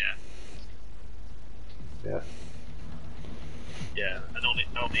 Yeah. Yeah. Yeah, and only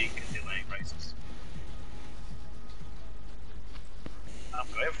can delay races. I'm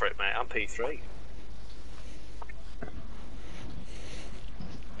going for it, mate. I'm P3.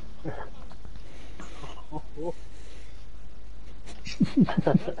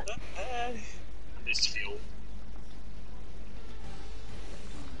 This fuel.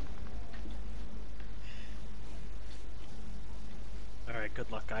 Alright,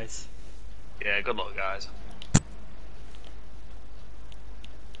 good luck, guys. Yeah, good luck, guys.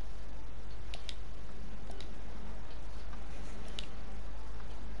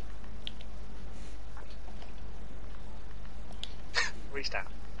 Restart.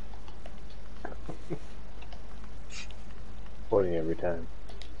 Pointing every time.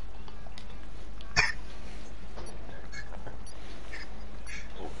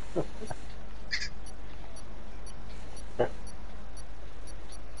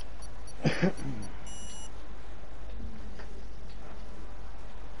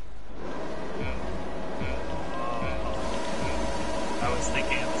 I was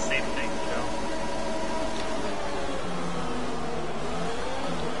thinking of the same thing, Joe.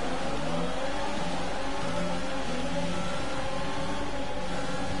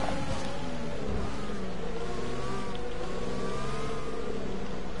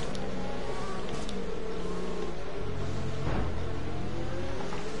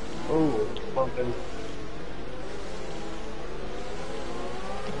 Oh, it's bumping.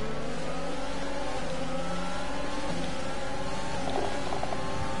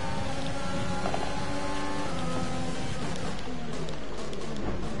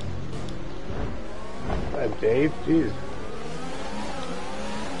 Dave, jeez.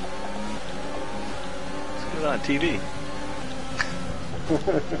 Let's get it on TV.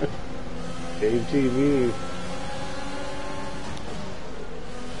 Dave TV.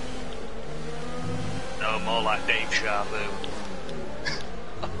 No, more like Dave Sharpoo.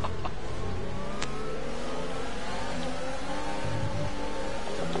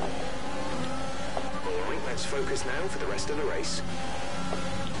 Alright, let's focus now for the rest of the race.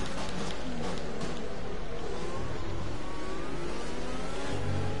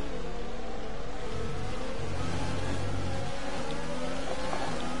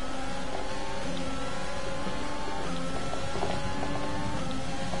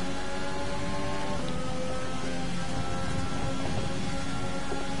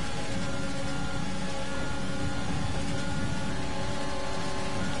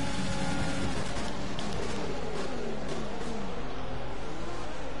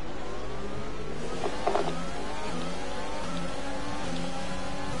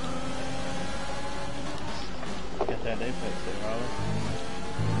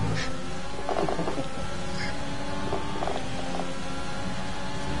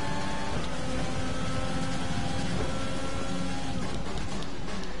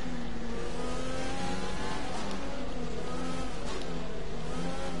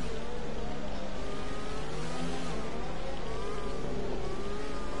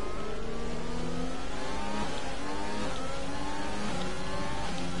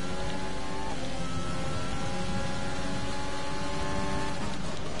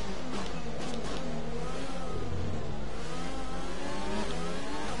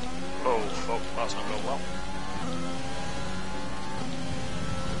 Oh, fuck, that's not going well.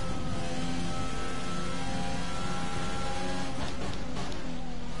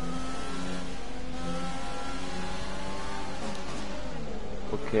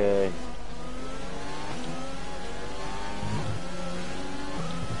 Okay.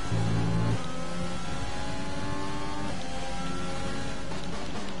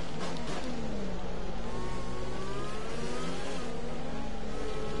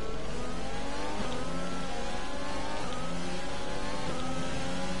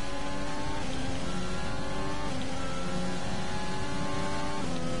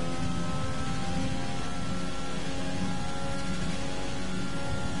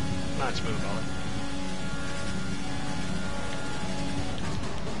 Nice move, Ollie.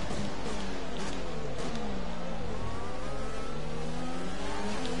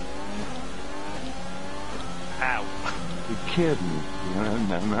 Ow. You're kidding me. You know,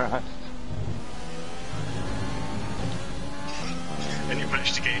 memorized. And you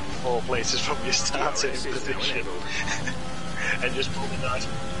managed to gain 4 places from your starting position. And just pulled it nice.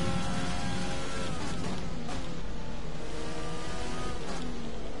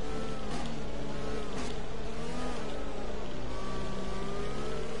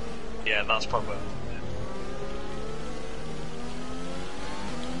 Yeah, that's probably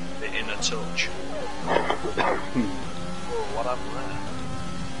the inner touch. Oh, what happened there?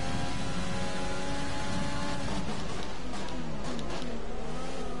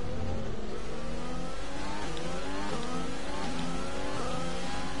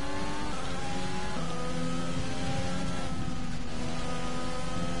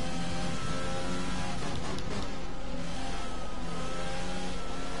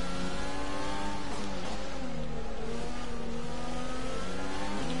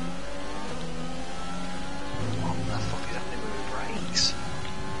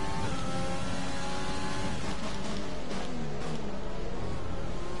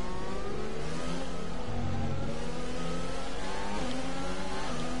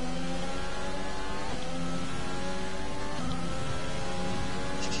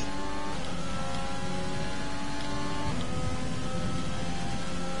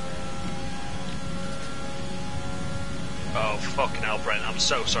 Oh, fucking hell, Brent. I'm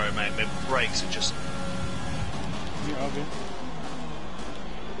so sorry, mate. My brakes are just... You're all good.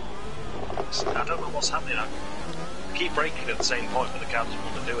 I don't know what's happening. I keep braking at the same point, but the car doesn't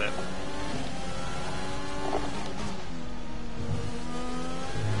want to do it.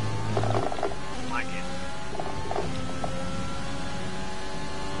 Lagging.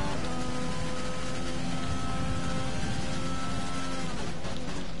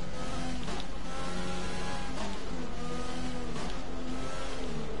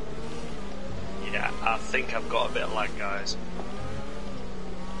 Yeah, I think I've got a bit of lag, guys.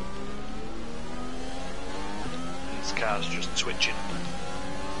 This car's just twitching.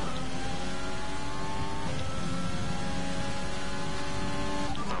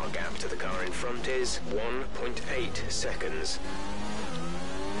 Our gap to the car in front is 1.8 seconds.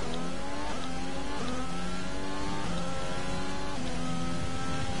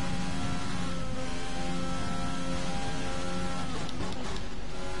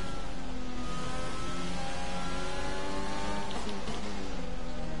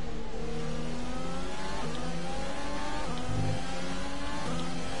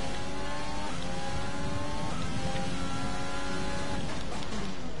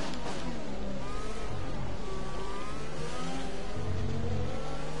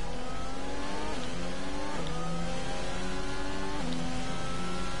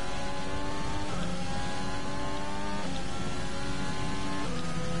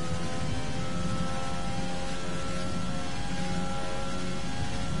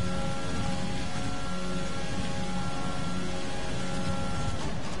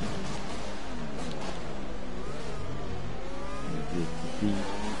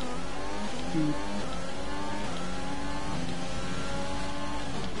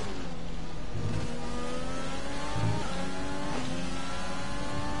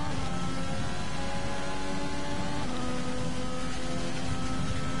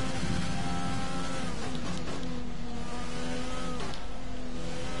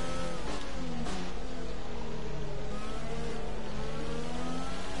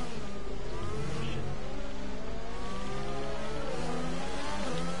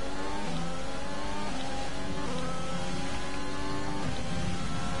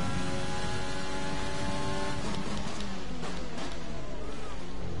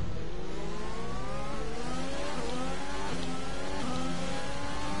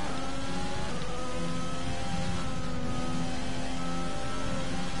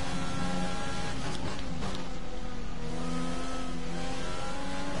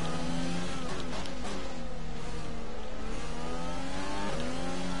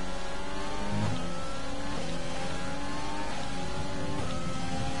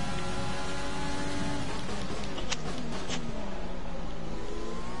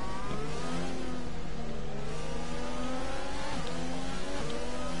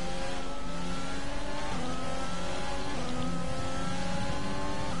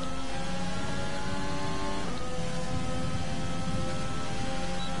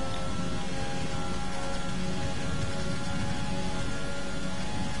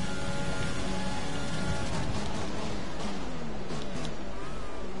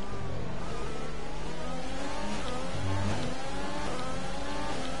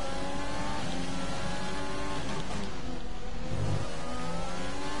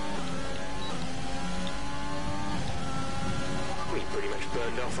 pretty much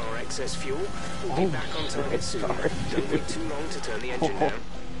burned off our excess fuel. We'll be back on target soon. Don't wait too long to turn the engine down.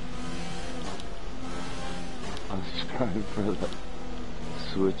 I was trying for the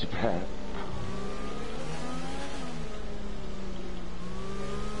switchback.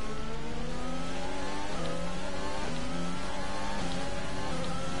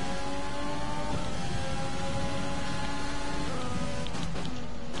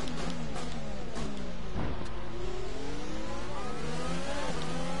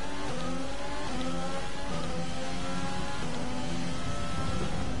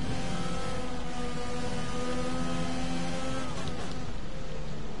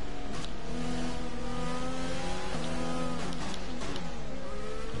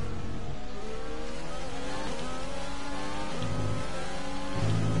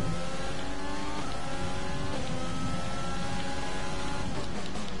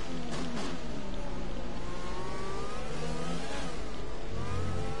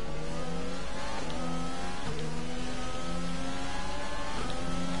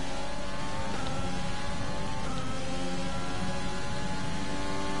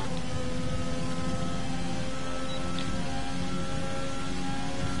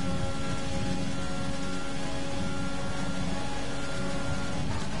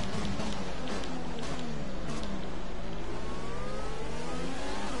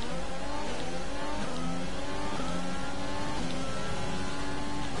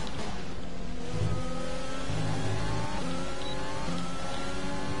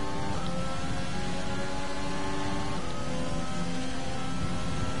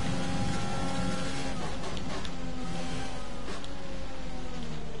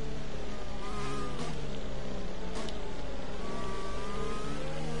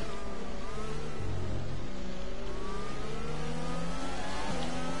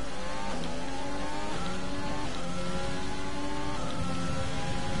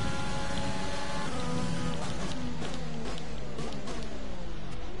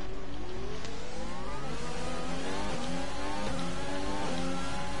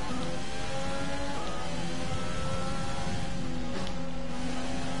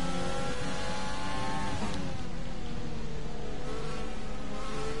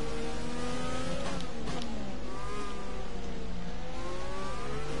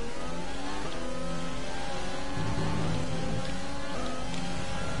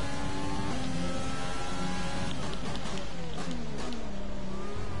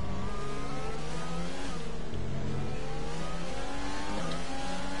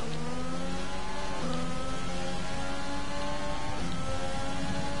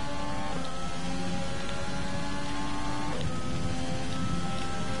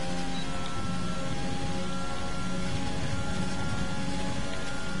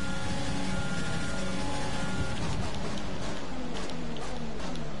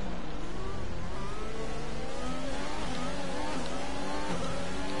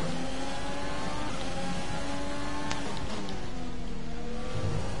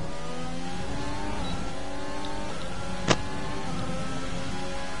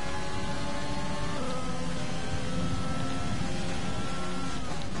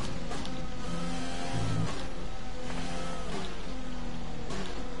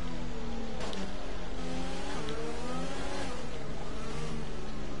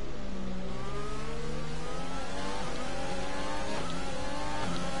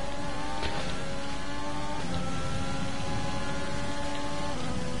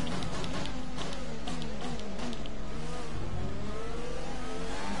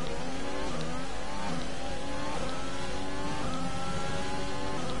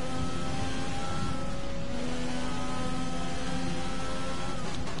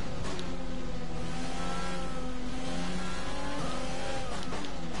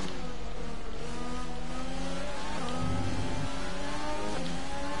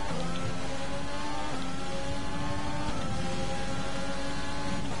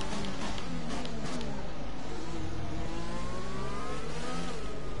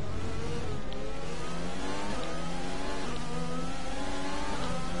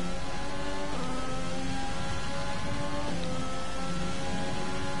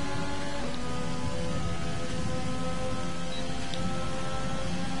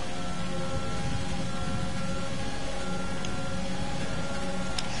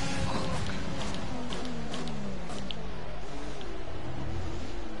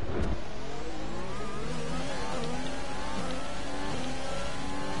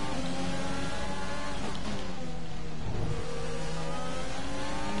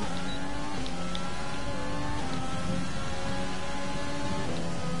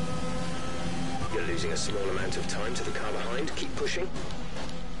 losing a small amount of time to the car behind. Keep pushing.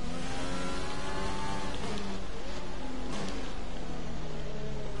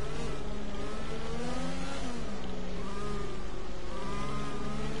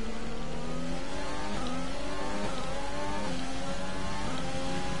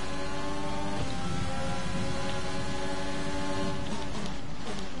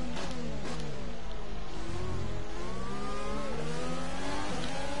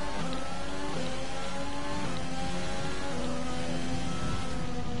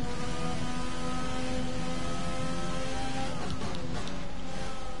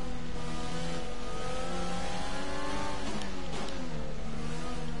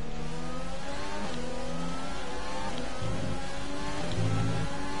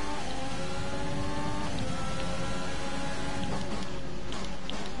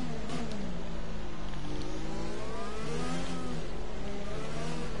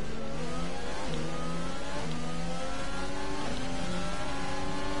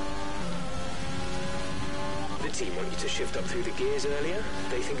 The team want you to shift up through the gears earlier.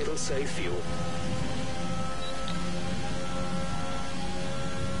 They think it'll save fuel.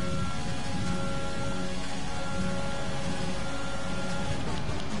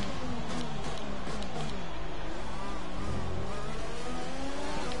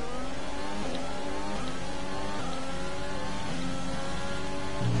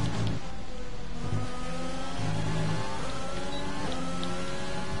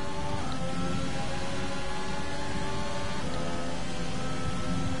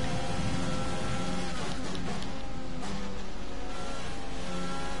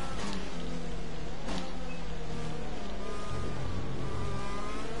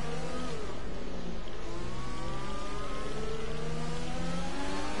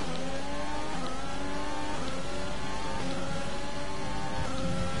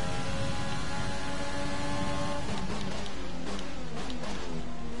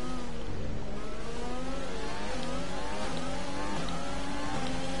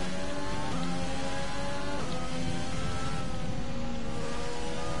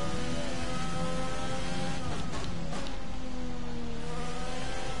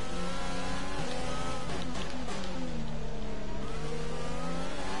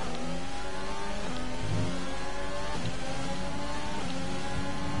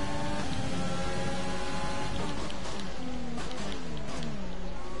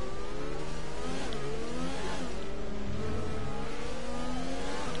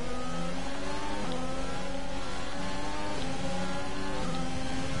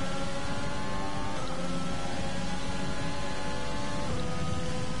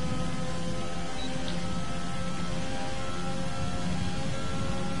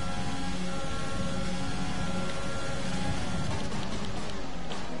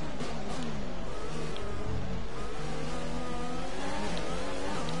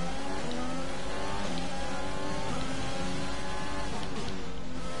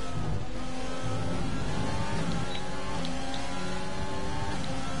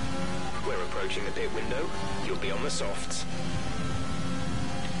 Approaching the pit window, you'll be on the softs.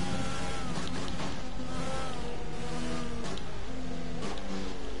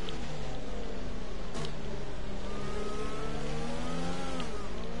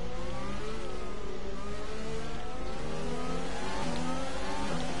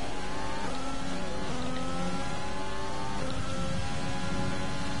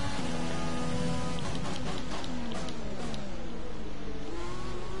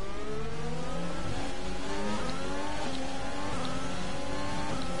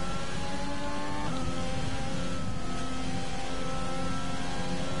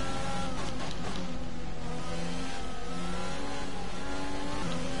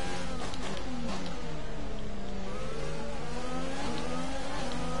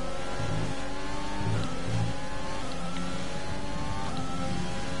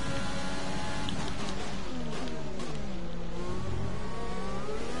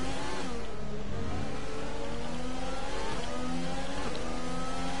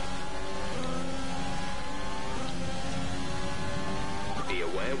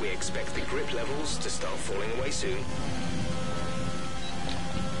 We expect the grip levels to start falling away soon.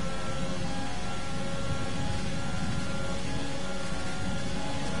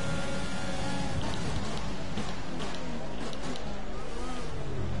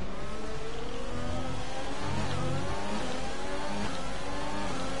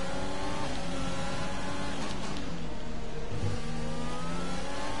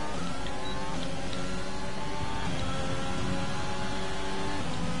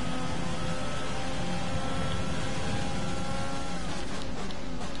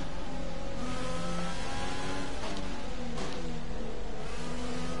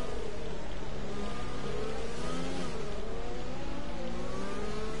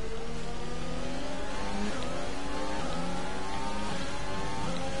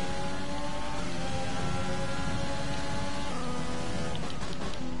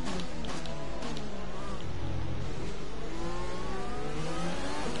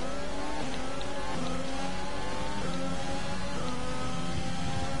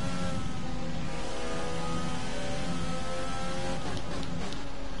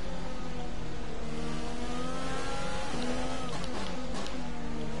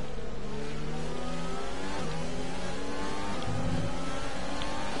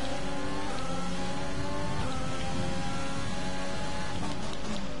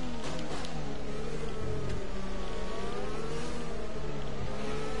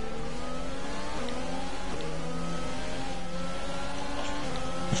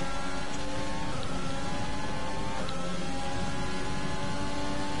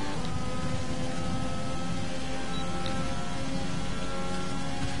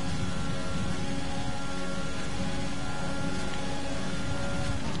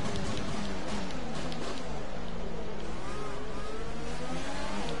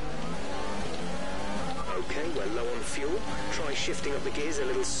 we're low on fuel. Try shifting up the gears a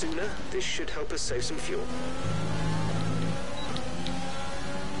little sooner. This should help us save some fuel.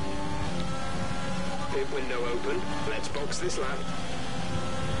 Pit window open. Let's box this lap.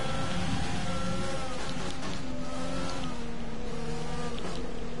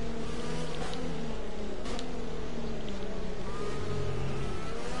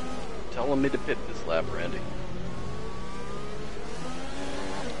 Telling me to pit this lap, Randy.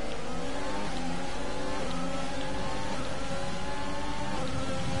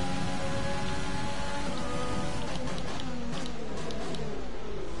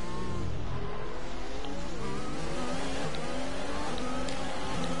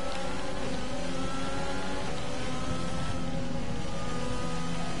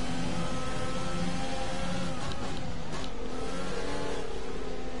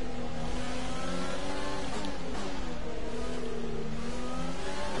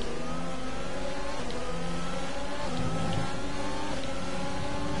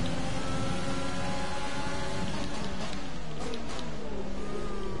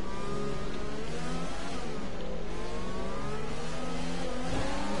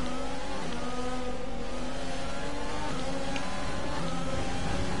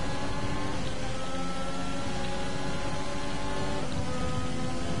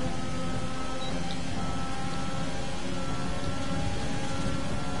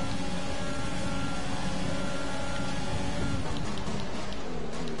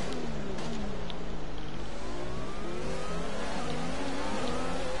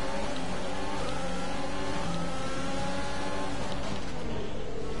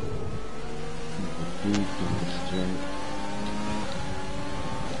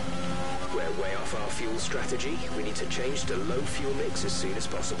 We're way off our fuel strategy. We need to change to low fuel mix as soon as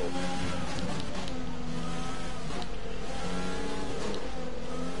possible.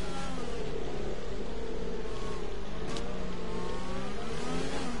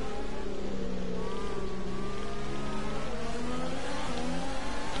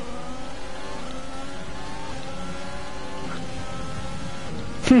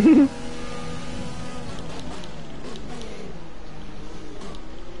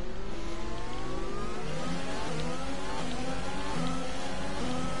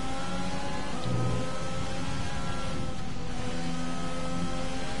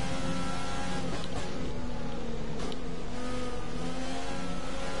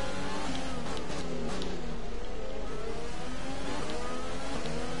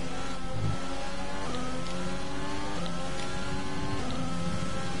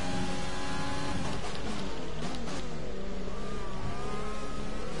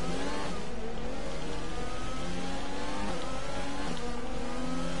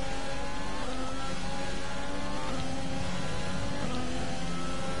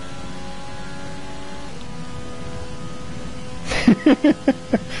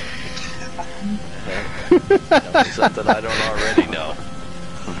 Tell me something I don't already know.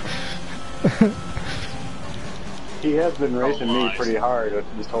 He has been racing me pretty hard with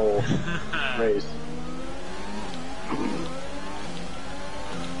this whole race.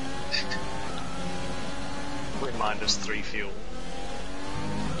 Remind us 3 fuel.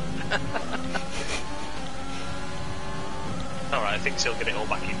 Alright, I think he'll get it all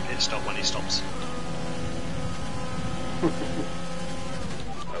back in pit stop when he stops.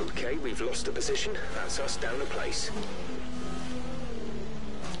 Okay, we've lost a position. That's us down a place.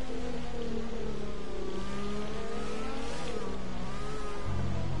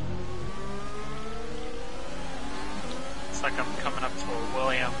 It's like I'm coming up for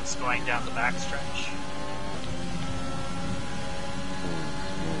Williams going down the backstretch.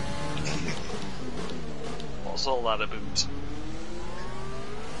 What's all that about?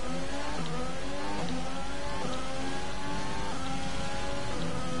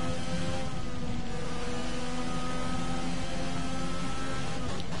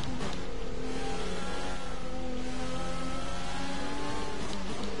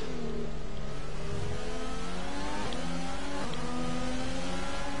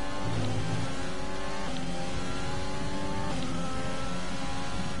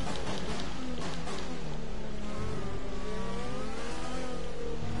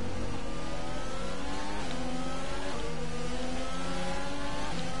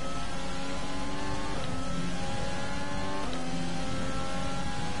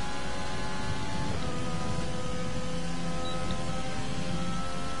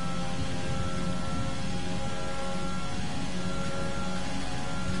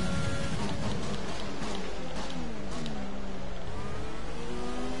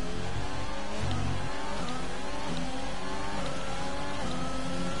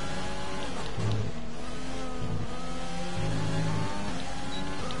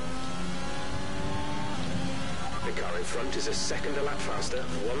 in front is a second a lap faster.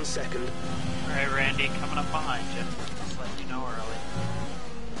 1 second. Alright, Randy, coming up behind you. Just let you know early.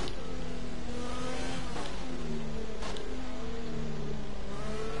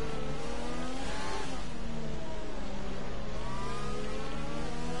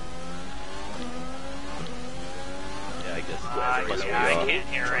 Yeah, I guess. I can't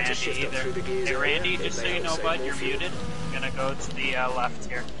hear Randy either. Hey, Randy, just so you know, bud, you're muted. I'm gonna go to the left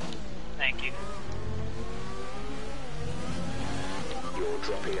here. Thank you. You're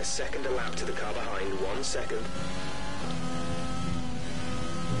dropping a second a lap to the car behind. 1 second.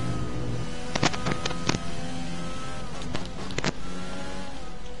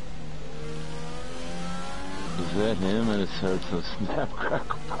 Is that him and it's heard some snap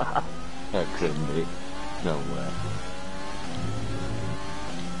crackle pop? That couldn't be. No way.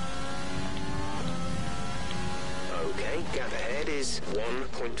 Okay, gap ahead is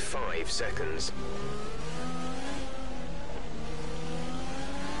 1.5 seconds.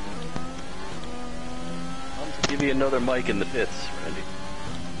 I'll give you another mic in the pits, Randy.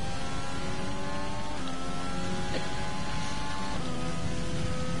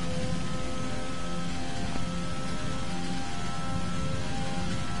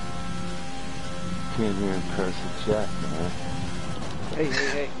 Can't hear him curse at Jack, man. Hey,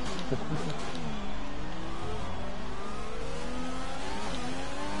 hey, hey.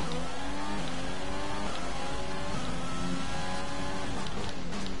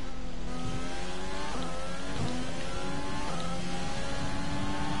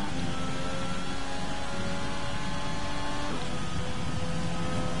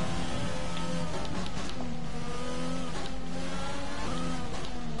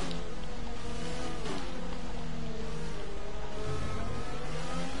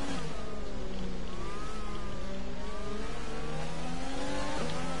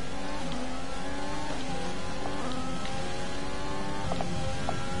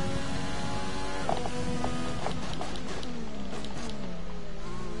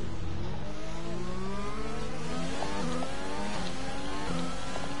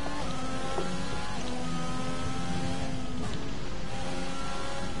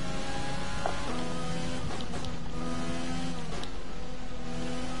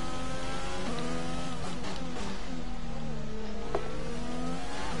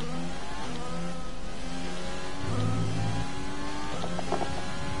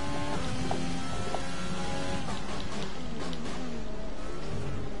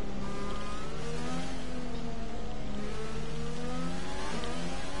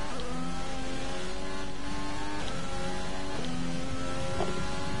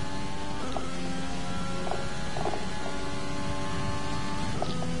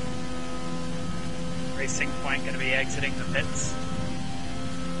 Racing Point going to be exiting the pits.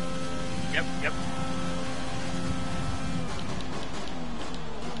 Yep.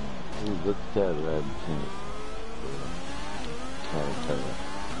 Ooh, look at that red paint. Caterpillar.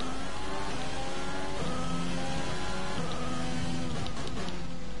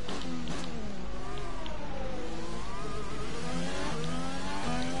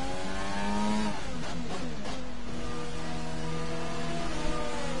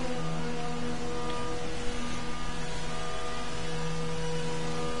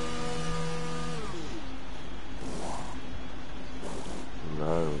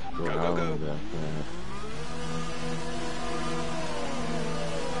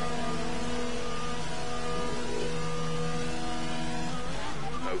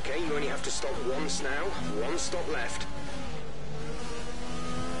 Okay, you only have to stop once now. 1 stop left.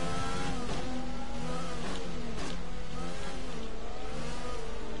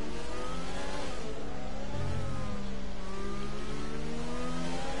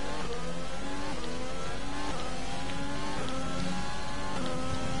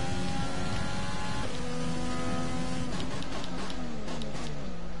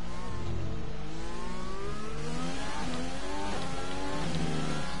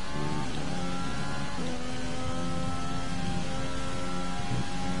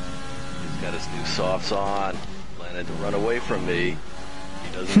 Got his new softs on, planning to run away from me.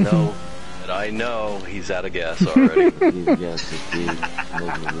 He doesn't know that I know he's out of gas already.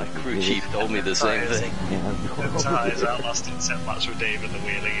 My crew chief told me the same thing. Ties out last in 10 laps with Dave and the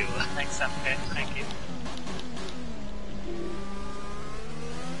wheelie either. Thanks, MK. Thank you.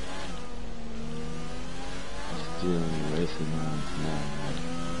 Stealing racing rounds now,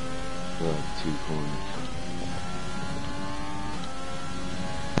 right? Like 2 corners.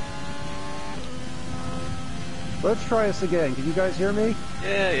 Let's try this again. Can you guys hear me?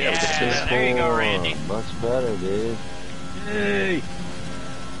 Yeah, there you go, Randy. Much better, dude. Yay!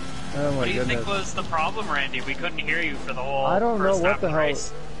 Oh my What do you goodness. think was the problem, Randy? We couldn't hear you for the whole I don't know first what half the of hell.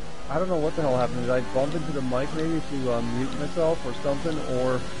 race. I don't know what the hell happened. Did I bump into the mic maybe to mute myself or something?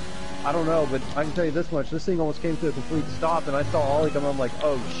 Or I don't know. But I can tell you this much: this thing almost came to a complete stop, and I saw Ollie come. I'm like,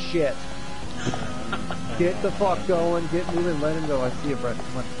 oh shit! Get the fuck going, get moving, let him go. I see it, Brett.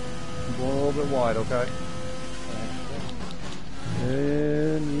 Come on. I'm going a little bit wide, okay?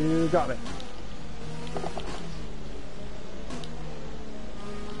 And you got me.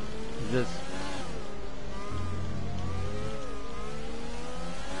 Just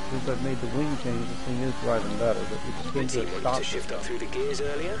since I've made the wing change, this thing is driving better, but it just The came to team a wanted stop. to shift up through the gears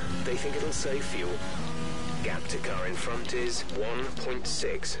earlier. They think it'll save fuel. Gap to car in front is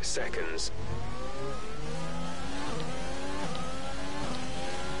 1.6 seconds.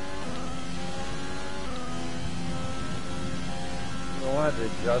 I'll have to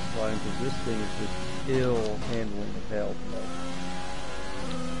adjust mine because this thing is just ill handling the tail today.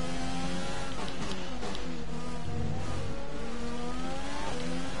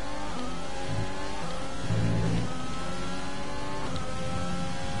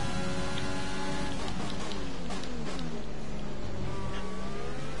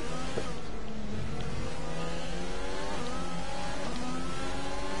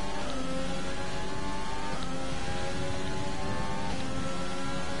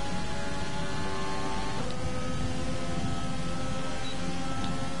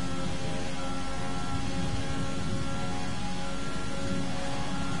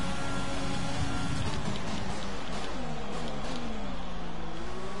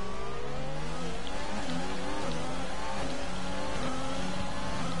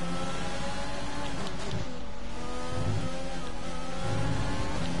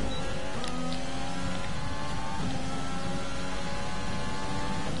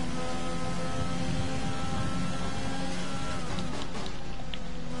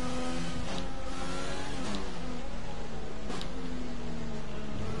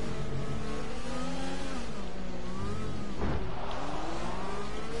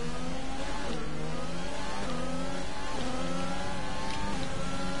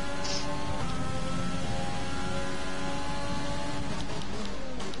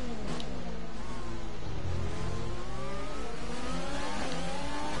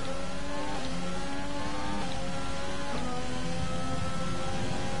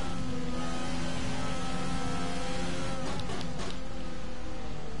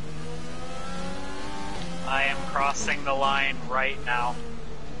 I am crossing the line right now.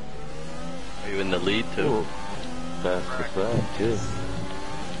 Are you in the lead too? Ooh, fast to fast, too.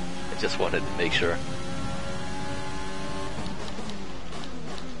 I just wanted to make sure.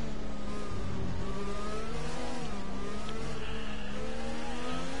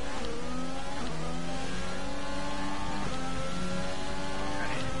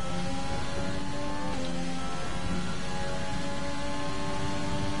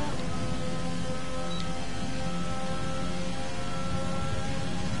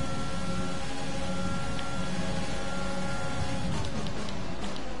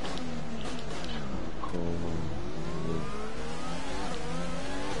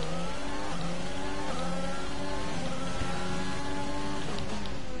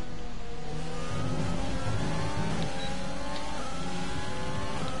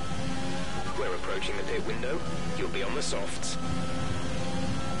 We're approaching the pit window. You'll be on the softs.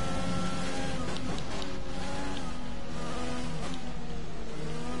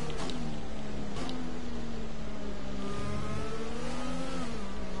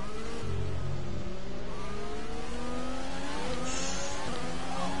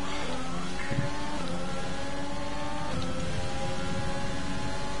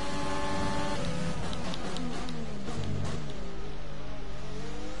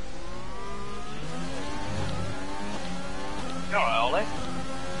 You alright, Ollie?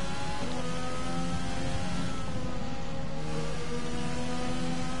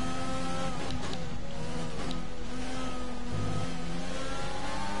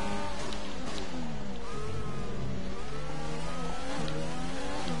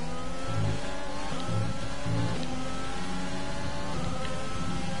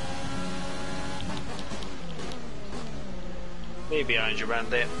 Way behind you,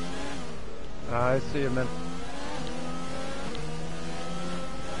 Randy. I see him, man.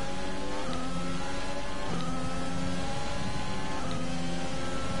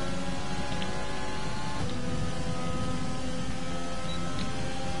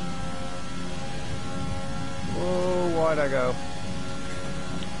 Whoa, why'd I go?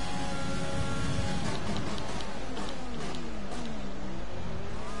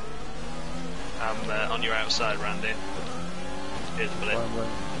 I'm on your outside, Randy. Cheers, buddy.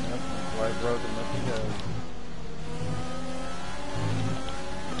 Why I broke and let you go.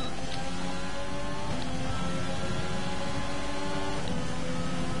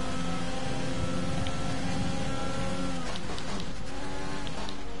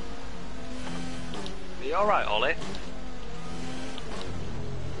 Are you alright, Ollie?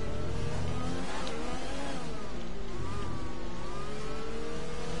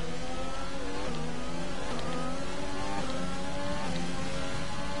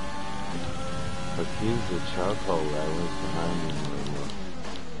 But he's the charcoal that was behind me.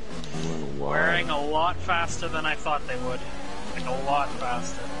 Wearing a lot faster than I thought they would. Like a lot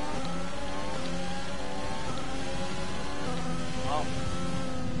faster. Well,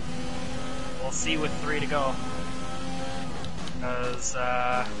 we'll see with 3 to go. Because,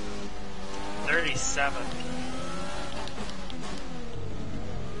 37.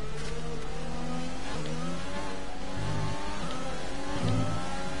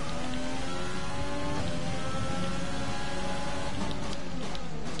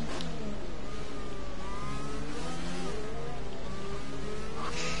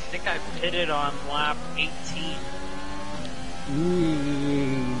 I think I pitted on lap 18.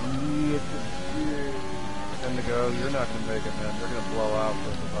 Time to go. You're not going to make it, man. They're going to blow out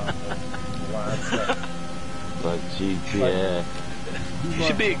for about the last second. Like GTA. You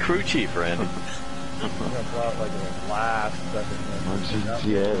should be a crew chief, Randy. They're going to blow out like the last second. On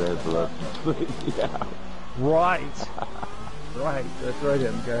GTA, that's left completely out. Right. Right. That's right,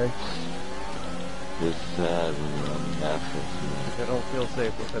 MK. It's sad when you're on the assets, I don't feel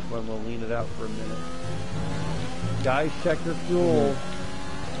safe with it when we'll lean it out for a minute. Guys, check your fuel.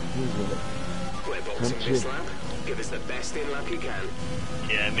 We're boxing this lap. Give us the best in lap you can.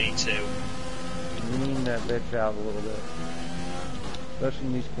 Yeah, me too. Lean that bitch out a little bit. Especially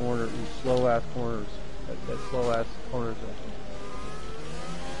in these corners, these slow ass corners. That slow ass corner section.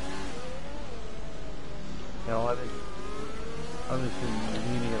 You know, I'm just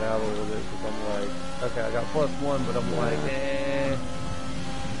leaning it out a little bit because I'm like, okay, I got +1, but I'm like,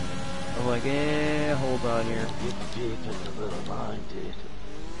 hold on here. Get deep into the little line, dude.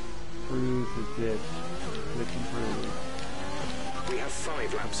 Cruise the ditch. Ditch and cruise. We have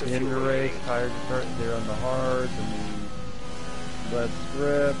 5 laps of In fuel the race, remaining. tires are starting there on the hards, and the let's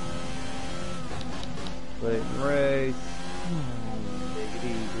strip. Late race. Take it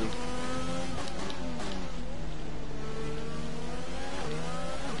easy.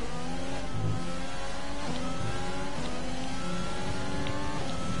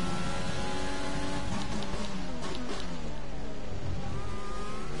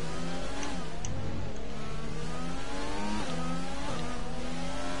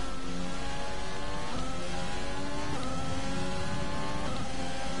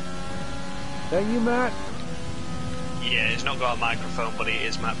 Thank you, Matt. Yeah, he's not got a microphone, but he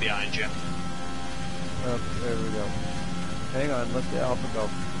is Matt behind you. Oh, there we go. Hang on, let the Alpha go.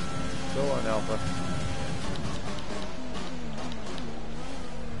 Go on, Alpha.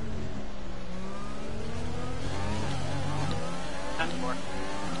 And more.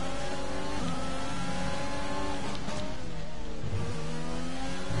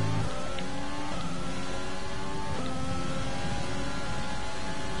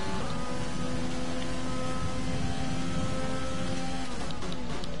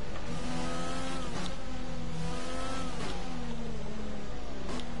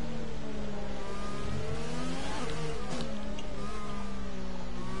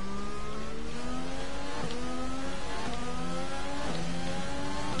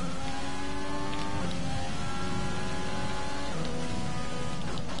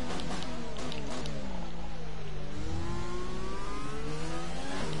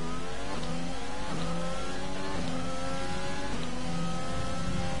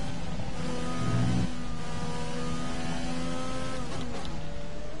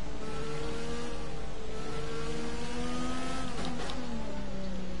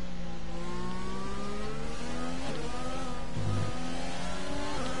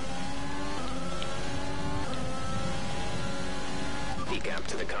 The gap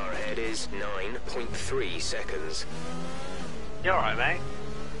to the car ahead is 9.3 seconds. You alright, mate?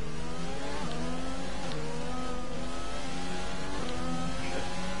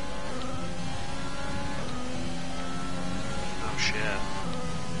 Oh shit.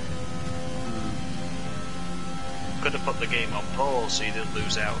 Could have put the game on pause so you didn't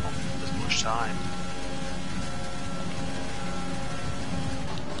lose out on as much time.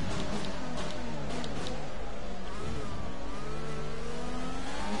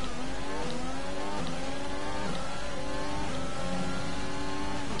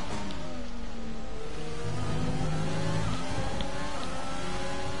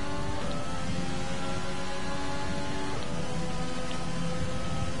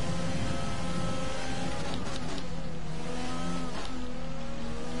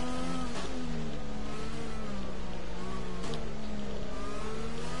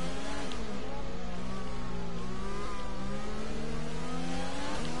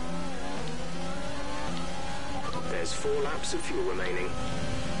 laps of fuel remaining.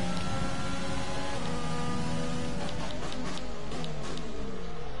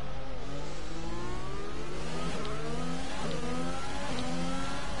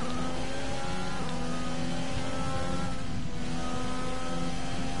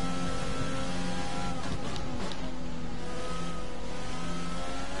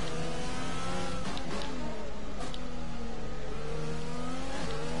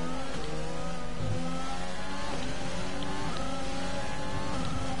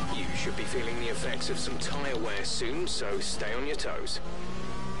 Should be feeling the effects of some tyre wear soon, so stay on your toes.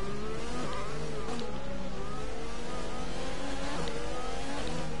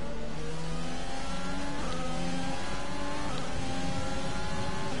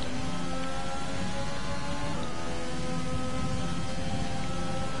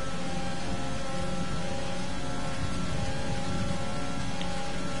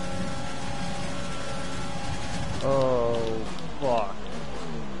 Oh, fuck.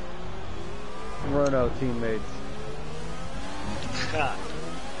 Renault teammates.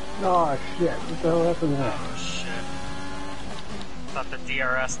 Oh shit, what the hell happened there? Oh shit. Thought the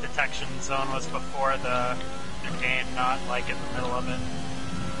DRS detection zone was before the game, not like in the middle of it.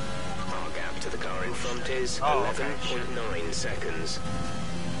 Our gap to the car in front is 11.9 seconds.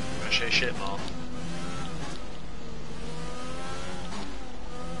 I say shit more.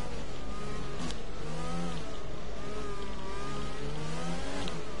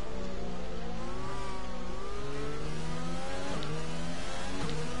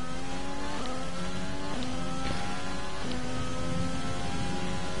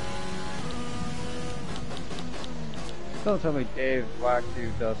 Don't tell me Dave whacked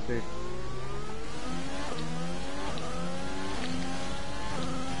you, Dusty.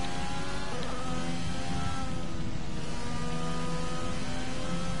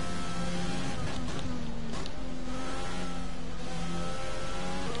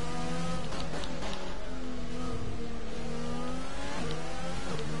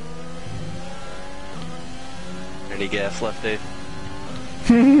 Any gas left, Dave?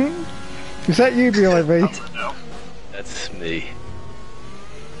 Is that you behind me? No. That's me.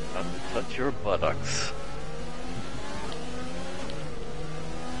 About to touch your buttocks.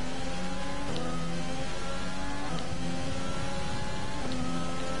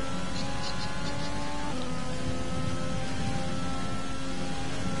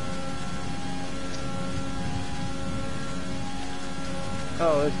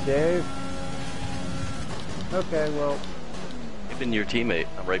 Oh, it's Dave? Okay, well... Even your teammate.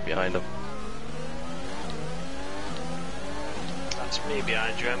 I'm right behind him. That's me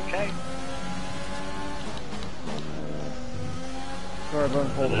behind you, MK. Sorry, I'm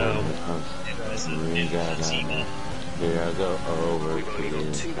holding on. Here I go over We've to only the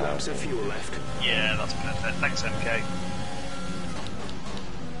got 2 laps of fuel left. Yeah, that's perfect. Thanks, MK.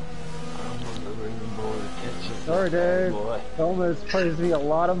 Sorry, Dave. Boy. Tell him this pays me a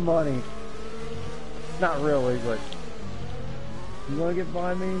lot of money. Not really, but... You wanna get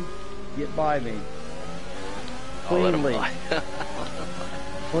by me? Get by me. I'll let him Cleanly. fly.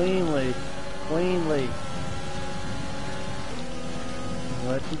 Cleanly. Cleanly.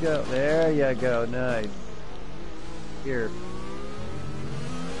 Let you go. There you go. Nice. Here.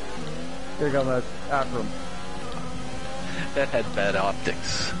 Here you go, Matt. After him. That had bad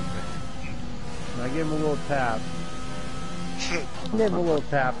optics. I give him a little tap. Give him a little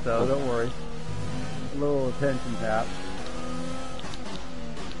tap, though. Don't worry. A little attention tap.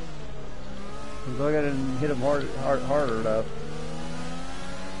 As long as I didn't hit him harder enough.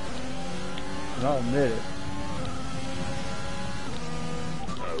 And I'll admit it.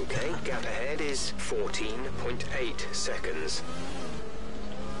 Okay, gap ahead is 14.8 seconds.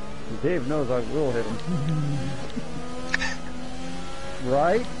 Dave knows I will hit him.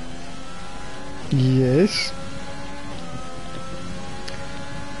 Right? Yes.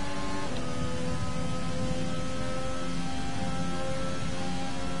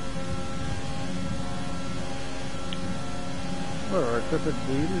 Or our equipment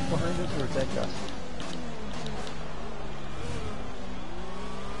lead is behind us, or is that Gus?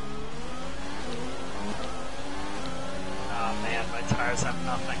 Oh man, my tires have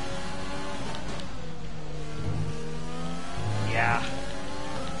nothing. Yeah.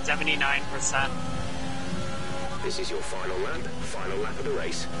 79%. This is your final lap of the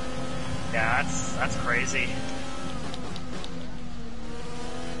race. Yeah, that's crazy.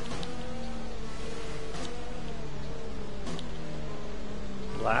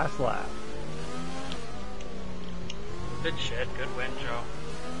 Last lap. Good shit, good win, Joe.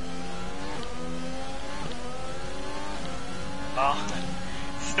 Oh,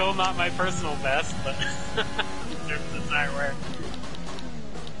 still not my personal best, but the tire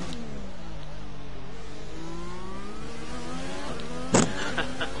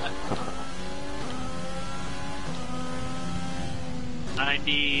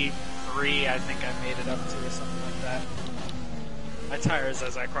 '93, I think I made it up to, or something like that. My tires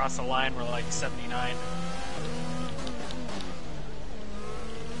as I crossed the line were like 79.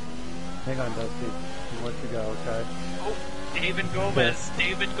 Hang on, Dusty. I'll let you go, okay? Oh, David Gomez.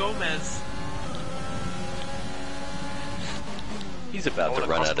 David Gomez. He's about to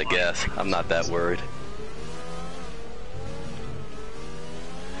run out of gas. I'm not that worried.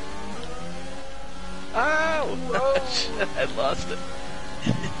 Oh! Shit, I lost it.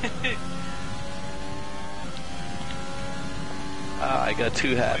 I got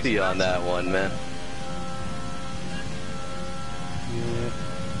too happy on that one, man. Yeah.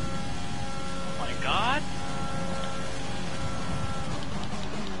 Oh my god.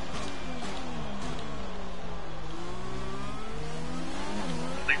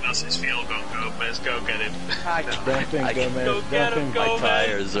 I think that's his field goal, Gomez. Go get him. Don't think, Gomez. Go get him, My Gomez.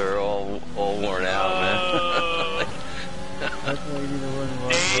 tires are all worn out, man. That's why you need to run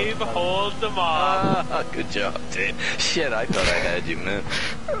Dave, hold them off. Ah, good job, Dave. Shit, I thought I had you, man.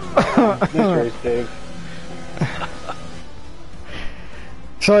 Nice race, Dave.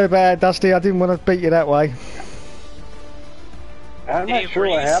 Sorry about it, Dusty. I didn't want to beat you that way. I'm not Dave, sure were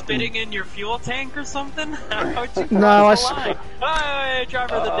what you happened. spitting in your fuel tank or something? How'd you cross No, I the line? Hey,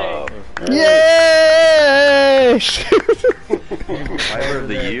 driver of the day. Yes! Driver of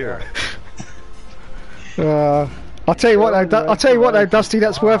the year. I'll tell you what, though, Dusty.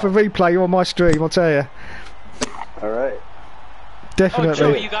 That's worth a replay on my stream. I'll tell you. All right. Definitely. Oh,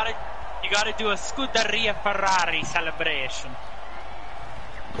 Joe, you gotta do a Scuderia Ferrari celebration.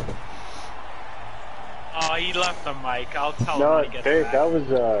 Oh, he left the mic. I'll tell him No, when he gets Dave, back. that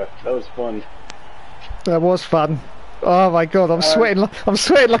was fun. That was fun. Oh my god, I'm sweating. I'm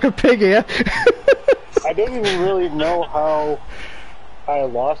sweating like a pig here. I don't even really know how I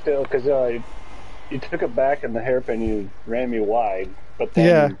lost it because you took it back in the hairpin. You ran me wide, but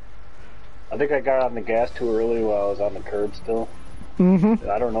then Yeah. I think I got on the gas too early while I was on the curb still. Mm-hmm.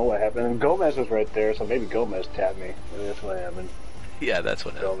 I don't know what happened. And Gomez was right there, so maybe Gomez tapped me. Maybe that's what happened. Yeah, that's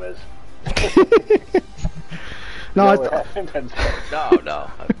what happened. Gomez. No, What happened? No.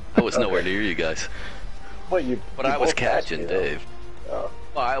 I was nowhere near you guys. What you? But you I was both passed catching me, though. Dave. Oh.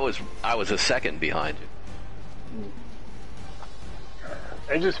 Well, I was a second behind you.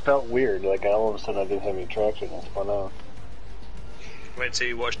 It just felt weird. Like all of a sudden I didn't have any traction. It spun out. Wait till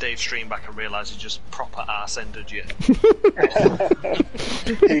you watch Dave's stream back and realise he just proper arse-ended you.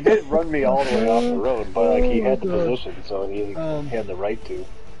 He did run me all the way off the road, but like he had the position, so he had the right to.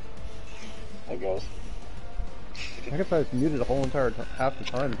 I guess. I guess I was muted the whole entire half the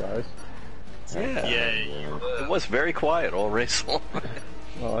time, guys. Yeah. Yeah, It was very quiet all race long.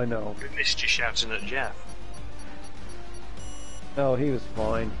 Oh, I know. we missed you shouting at Jeff. No, he was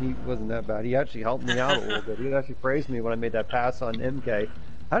fine. He wasn't that bad. He actually helped me out a little bit. He actually praised me when I made that pass on MK.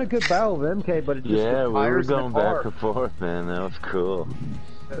 I had a good battle with MK, but it just Yeah, the we were tires in going the car. back and forth, man. That was cool.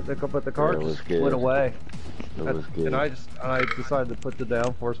 But the car Yeah, it was just good. went away. It was good. And I decided to put the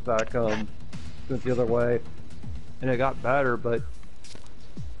downforce back went the other way, and it got better. But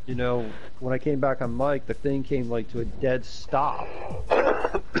you know, when I came back on mic, the thing came like to a dead stop.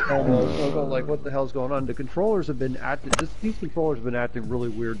 Almost. I was going like, what the hell's going on? The controllers have been acting. These controllers have been acting really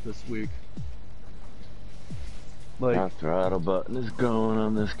weird this week. Like, Our throttle button is going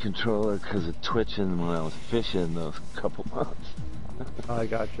on this controller because of twitching when I was fishing those couple months. I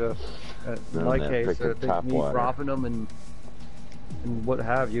gotcha. In No, my man, case, pick the I top think me water. dropping them and what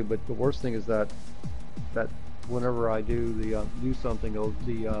have you. But the worst thing is that whenever I do do something,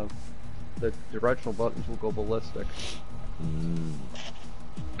 the directional buttons will go ballistic. Mm.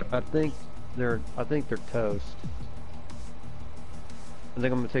 I think they're toast. I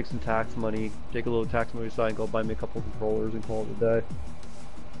think I'm gonna take some tax money, take a little tax money aside, and go buy me a couple of controllers and call it a day.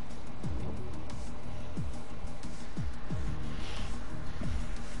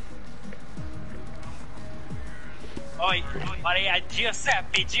 Oi, Maria,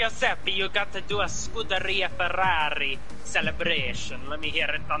 Giuseppe, you got to do a Scuderia Ferrari celebration. Let me hear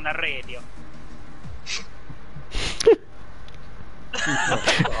it on the radio.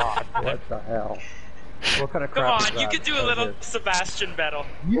 God, what the hell? What kind of Come crap on, is you that? could do a little Sebastian Vettel.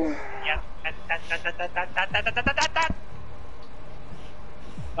 Yeah.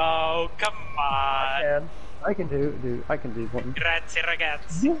 Oh, come on. I can do one. Grazie,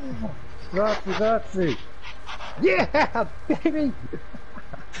 ragazzi. Grazie. Yeah, baby.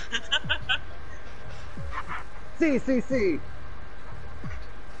 See.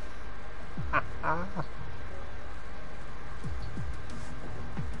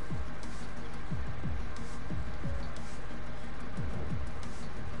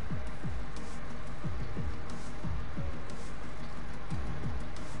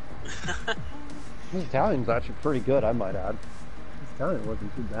 This Italian's actually pretty good, I might add. This Italian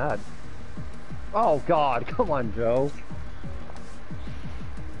wasn't too bad. Oh God, come on, Joe.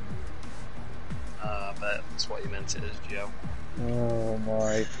 But that's what you meant it is, Joe. Oh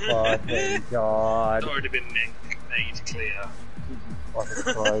my fucking God. It's already been made clear. Fucking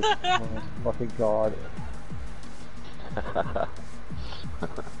Christ. Oh my fucking God.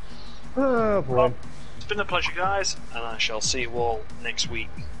 Oh boy. Well, it's been a pleasure, guys, and I shall see you all next week.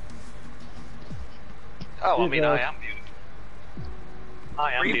 Oh, I mean, I am beautiful.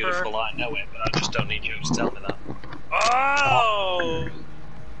 I am beautiful, I know it, but I just don't need you to tell me that. Oh!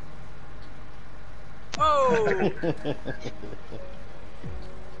 Oh!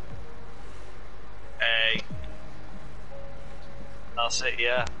 Hey. That's it,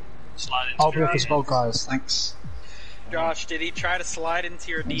 yeah. Slide into I'll be your up as well, DMs. guys. Thanks. Josh, did he try to slide into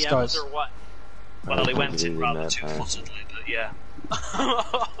your Thanks, DMs guys. or what? Well, he went in Reading rather that, two-footedly, but yeah.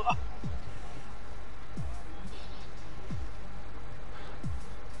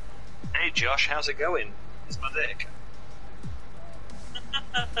 Hey Josh, how's it going? It's my dick.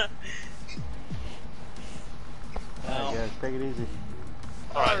 Alright, guys, take it easy.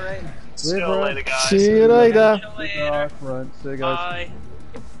 Alright. See Live you right. later, guys. See you later. Front. See you guys. Bye.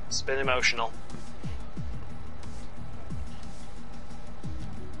 It's been emotional.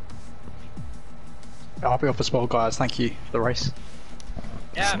 I'll be up as well, guys. Thank you for the race.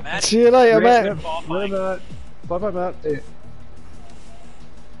 Yeah, Matt. See you later, Yep. mate. Bye, Matt. Bye, Matt.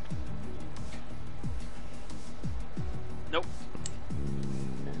 Nope.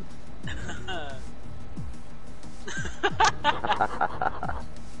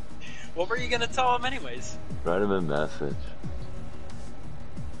 What were you gonna tell him anyways? Write him a message.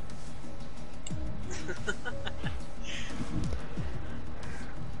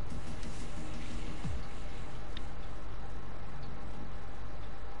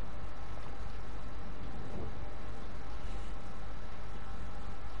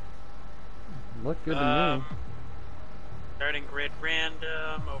 Look good to me. Starting grid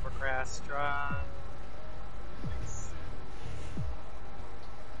random, overcast drive.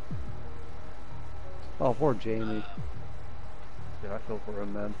 Oh, poor Jamie. Dude, I feel for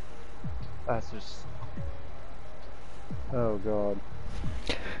him, man. That's just... Oh, God.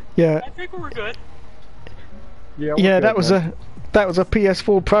 Yeah, I think we're good. Yeah, yeah, that was a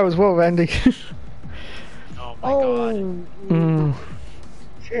PS4 Pro as well, Randy. Oh my god. Mm.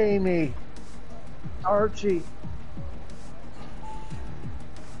 Jamie. Archie.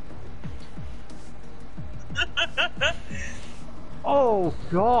 Oh,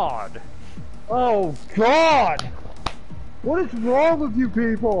 God. Oh, God. What is wrong with you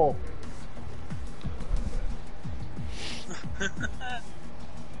people?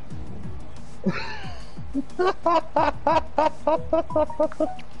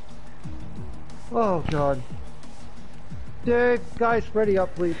 Oh, God. Dave, guys, ready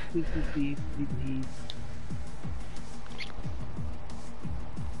up, please. Please, please, please, please.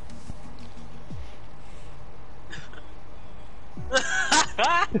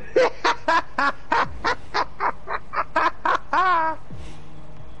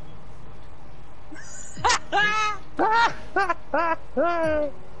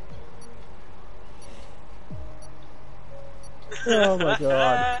 Oh my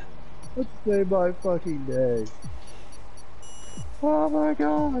god. Let's save my fucking day. Oh my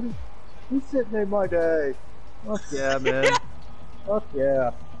god. This shit made my day. Fuck yeah, man. Fuck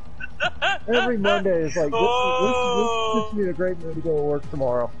yeah. Every Monday is like, this puts me in a great mood to go to work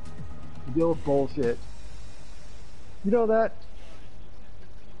tomorrow. To deal with bullshit. You know that?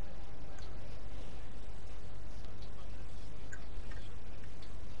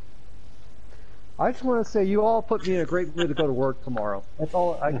 I just want to say you all put me in a great mood to go to work tomorrow. That's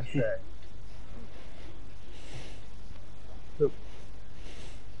all I can say. So,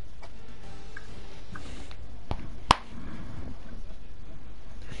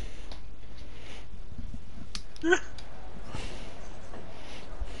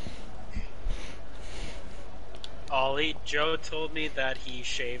 Ollie, Joe told me that he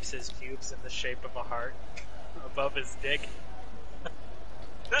shaves his pubes in the shape of a heart above his dick.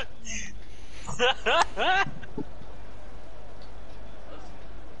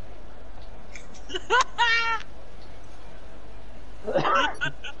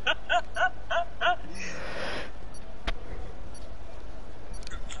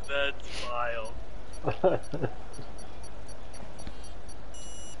 That's vile.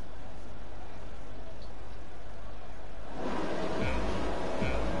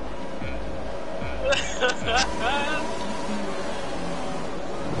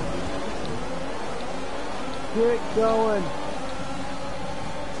 get going.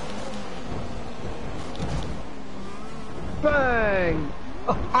 Bang!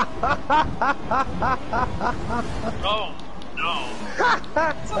 Oh no!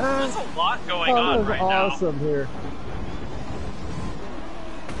 There's a lot going on That was right awesome here.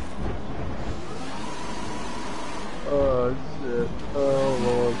 Oh shit! Oh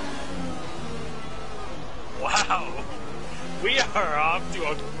lord! now. Wow, we are off to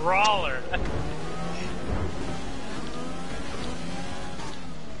a crawler.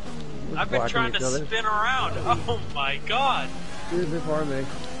 I've been trying to spin around. Oh my god! Dude, before me.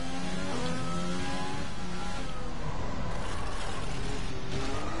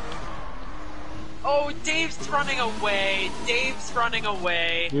 Oh, Dave's running away. Dave's running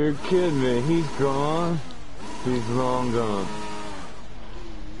away. You're kidding me. He's gone. He's long gone.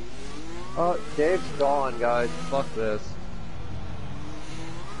 Oh, Dave's gone, guys. Fuck this.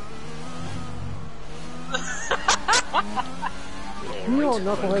 You know,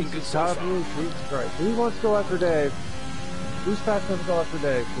 knuckleheads just tired of me. Jesus Christ. Who wants to go after Dave? Who's fast enough to go after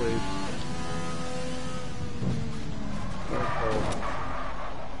Dave, please? Okay.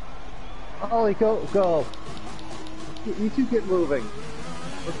 Ollie, go. You two get moving.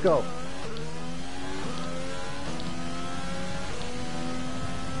 Let's go.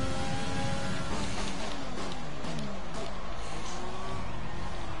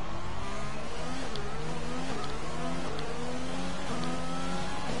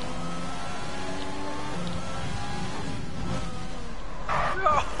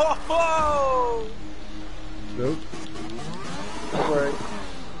 Oh! Nope. Right.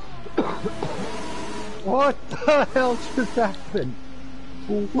 What the hell just happened?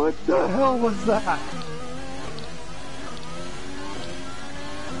 What the hell was that?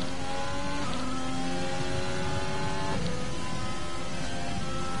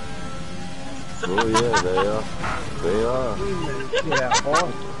 Oh yeah, they are. They are. Yeah,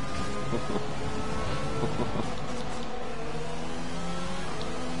 boss.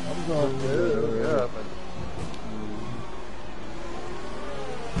 I'm going to. Yeah, but.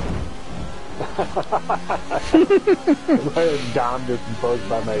 Dom just buzzed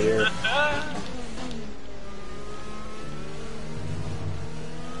by my ear.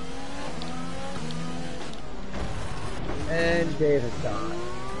 And David died.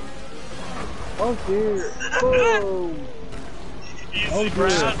 Oh dear. Oh. Easy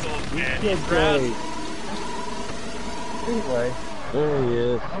frazzles, man. He's frazzled. Anyway. There he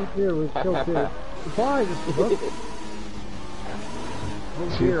is. Oh dear, we've killed Dave. Goodbye, Mr. Hook. Oh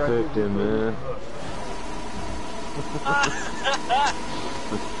Too dear, thick him, man.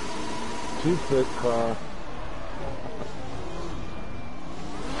 Too thick, car.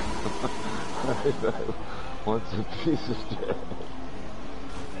 Wants a piece of shit.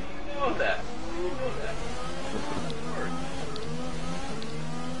 You know that. You know that.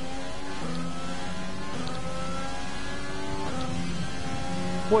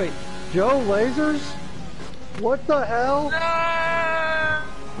 Wait, Joe Lasers? What the hell?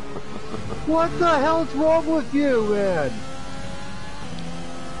 What the hell's wrong with you, man?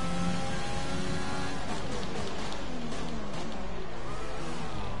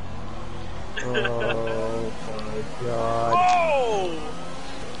 Oh my god. Oh!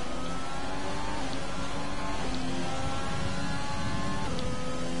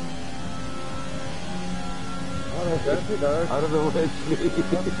 Out of the way, please.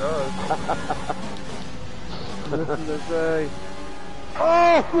 Listen to say.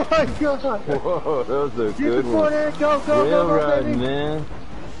 Oh my god! Whoa, that was a Keep good it one. in. Go, Rail ride, baby. man.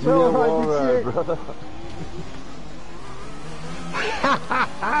 Rail ride, Rail ride, shit. brother.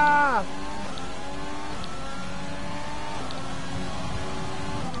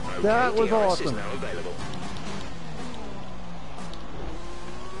 That was DRS awesome. Is now available.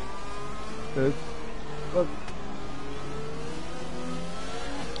 Look.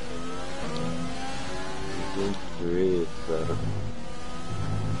 Three, so.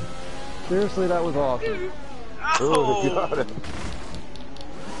 Seriously, that was awesome. Oh, got it.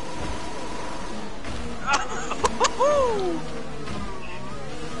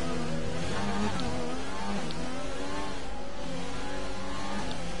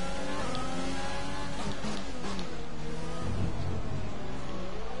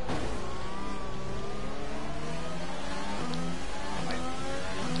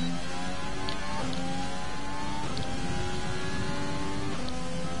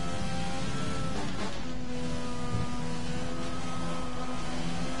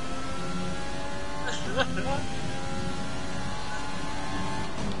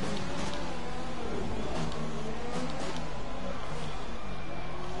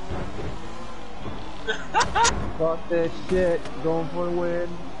 Fuck this shit. Going for the win.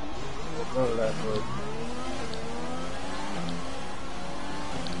 We'll go to that, bro.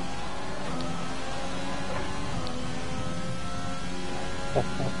 Oh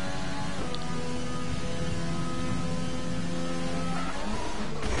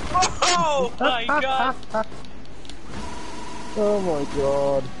my god! Oh my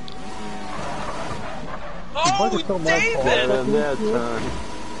god. Oh, It's still my fault. David! Let him that turn.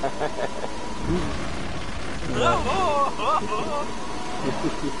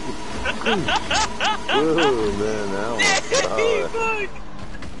 Ooh, man, that was solid.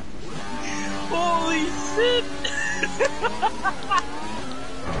 Holy shit!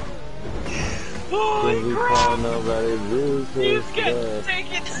 Holy Can we crap! call nobody losers? He's getting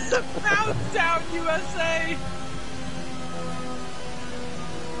taken to the pound down, USA!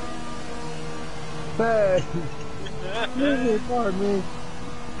 Hey! Pardon me.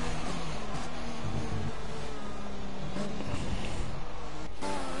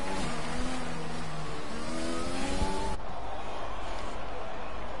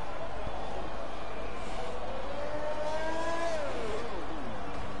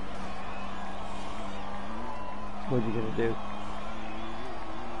 What are you gonna do?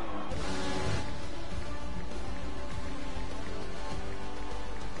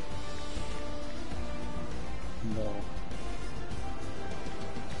 No.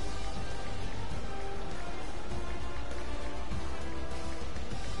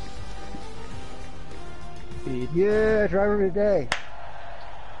 Speed. Yeah, driver of the day.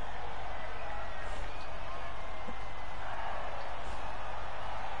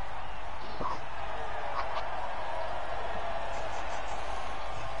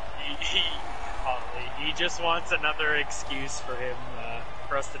 He just wants another excuse for him,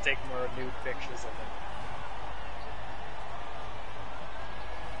 for us to take more nude pictures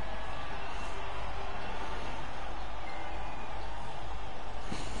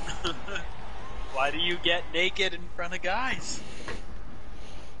of him. Why do you get naked in front of guys?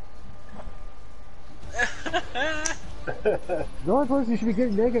 The only person you should be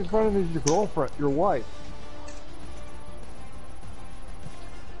getting naked in front of is your girlfriend, your wife.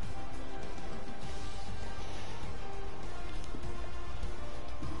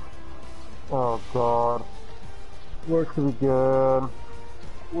 Oh god. Where to begin?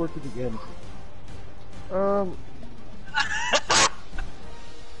 Where to begin? I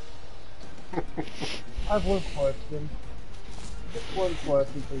have one question. Just one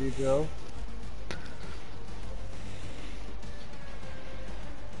question for you, Joe.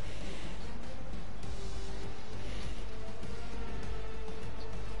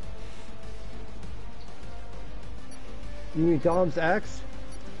 You mean Dom's ex?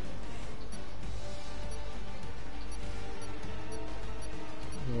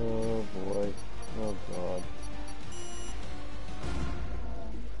 Oh boy. Oh god.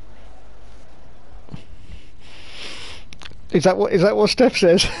 Is that what Steph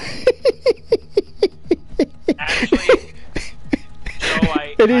says? Actually, Joe,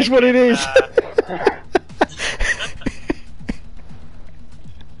 it is what it is.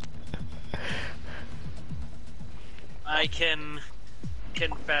 I can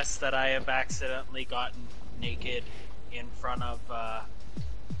confess that I have accidentally gotten naked in front of a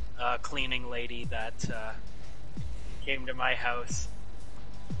cleaning lady that came to my house.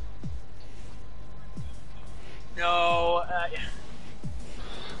 No,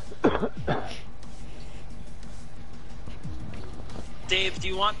 Dave, do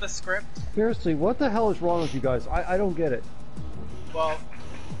you want the script? Seriously, what the hell is wrong with you guys? I don't get it. Well,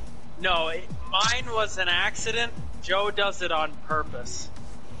 no, mine was an accident. Joe does it on purpose.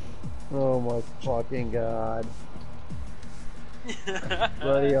 Oh my fucking god.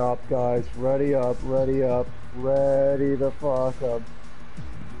 Ready up, guys. Ready up, ready up. Ready the fuck up.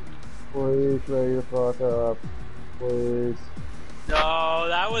 Please, ready the fuck up. Please. No,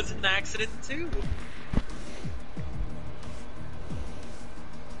 that was an accident too.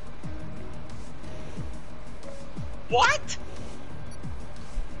 What?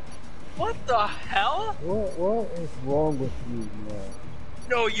 What the hell? What is wrong with you, man?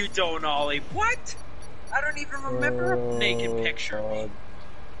 No, you don't, Ollie. What? I don't even remember a naked picture of me.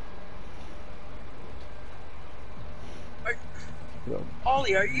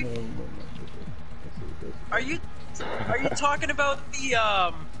 Ollie, are you talking about the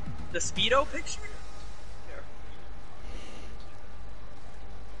Speedo picture? Here.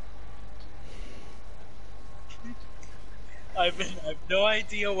 I've no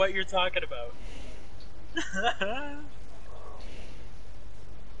idea what you're talking about.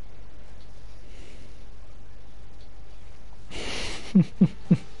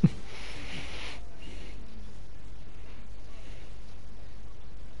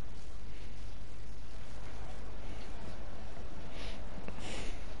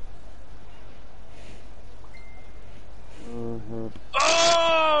 Oh!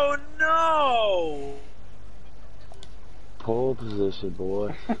 Gotcha,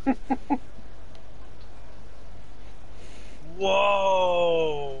 boy.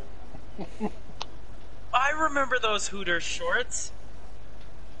 Whoa! I remember those Hooters shorts.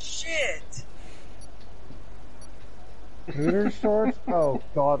 Shit! Hooters shorts? Oh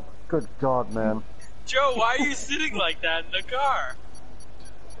God, good God, man. Joe, why are you sitting like that in the car?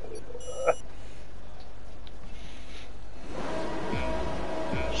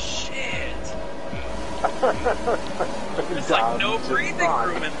 Shit! There's like no breathing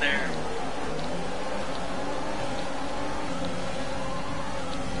room in there.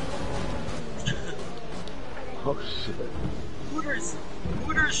 Oh shit.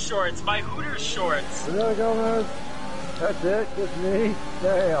 Hooters shorts, my Hooters shorts. There we go, man. That's it, just me.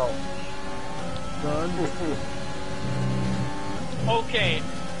 Dale. Son. Okay,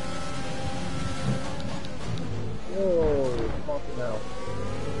 Whoa, fucking hell.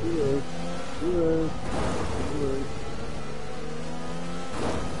 Hooters.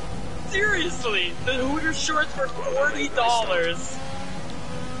 seriously, the Hooters shorts were $40.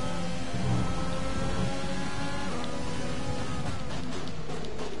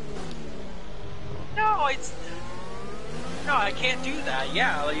 No, I can't do that.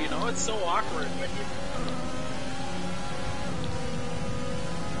 Yeah, you know, it's so awkward when you.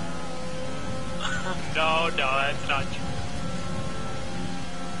 No, that's not true.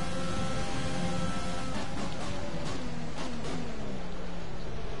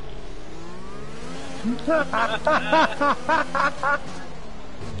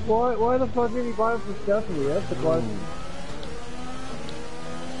 Why the fuck did he buy it for Stephanie? That's the question.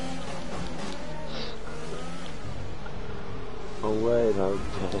 Oh wait,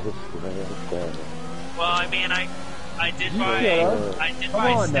 okay. Well, I mean, I did You buy get us. Come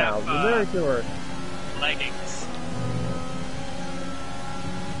buy on Steph now, you're married to her. leggings.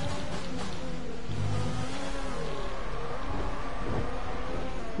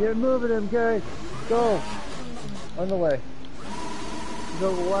 Get moving, MK. Go. On the way.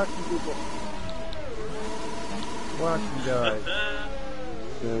 Go watch some people. Watch some guys.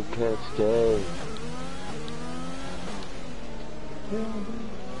 Gonna catch Dave.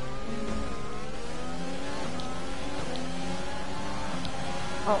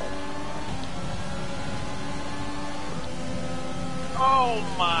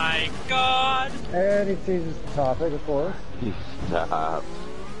 Oh my god! And he changes the topic, of course. He stopped.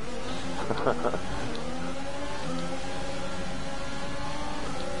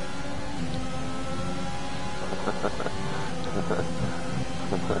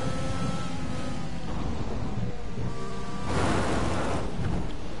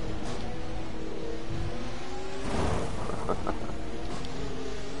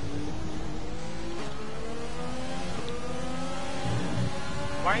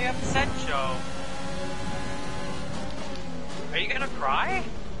 Why are you upset, Joe? Are you gonna cry?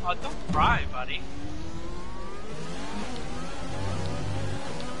 Oh, don't cry, buddy.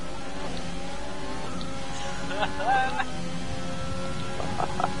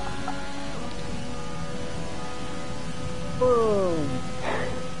 Boom.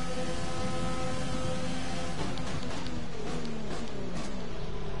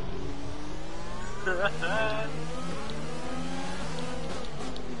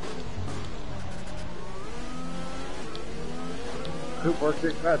 Who works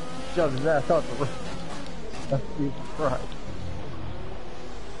it? That shoves his ass out the roof. That's Jesus Christ.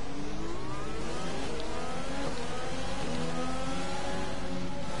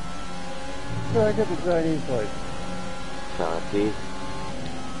 Back at the Chinese place. Santi.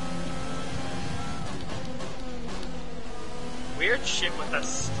 Weird shit with a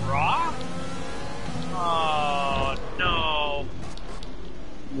straw? Oh, no.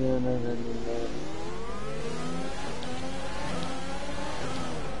 No.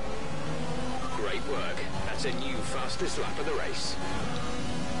 Great work. That's a new fastest lap of the race.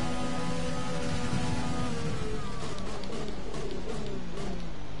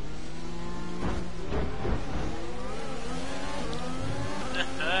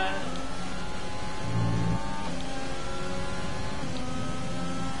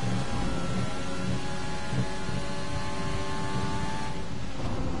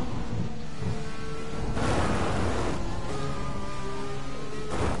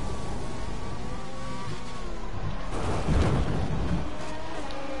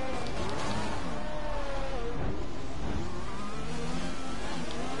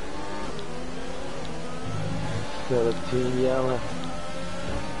 Instead of Team Yellow.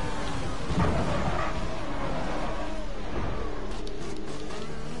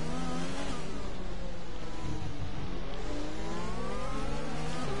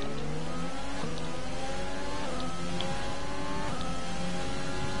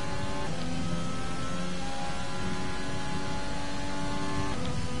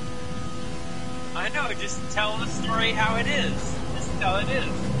 I know, just tell the story how it is. Just tell it is.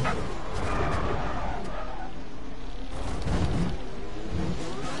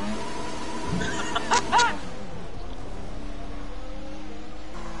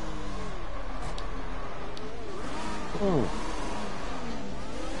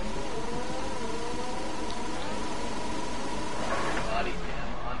 Body cam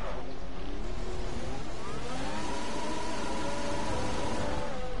on.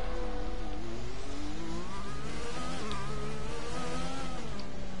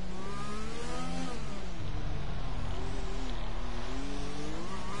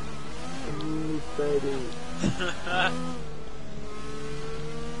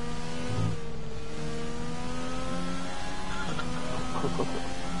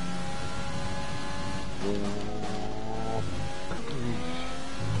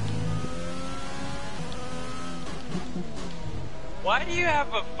 Why do you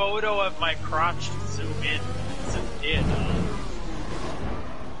have a photo of my crotch zoom in? Zoom in.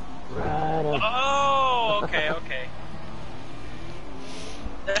 Oh, okay.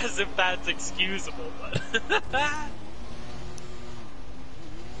 As if that's excusable, but.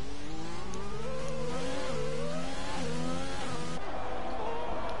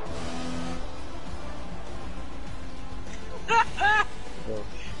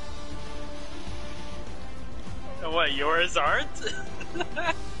 What, yours aren't?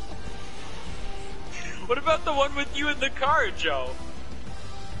 What about the one with you in the car, Joe?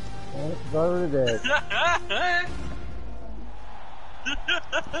 It's already dead.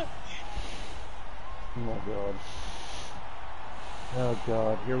 Oh my god. Oh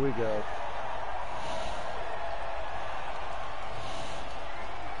god, here we go.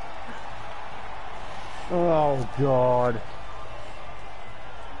 Oh god.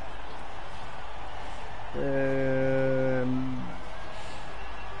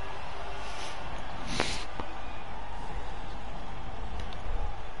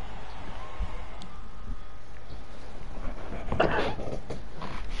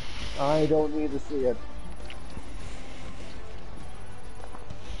 I don't need to see it.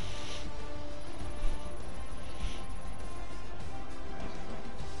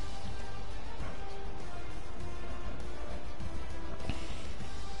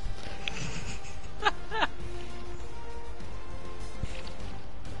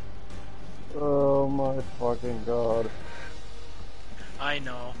 Oh my fucking god. I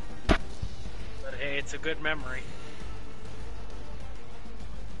know. But hey, it's a good memory.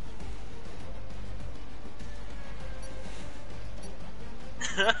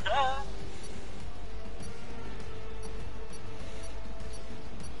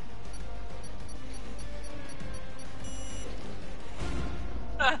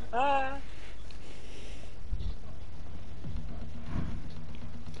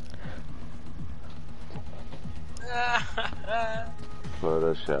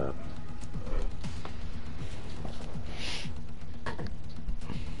 Photoshop.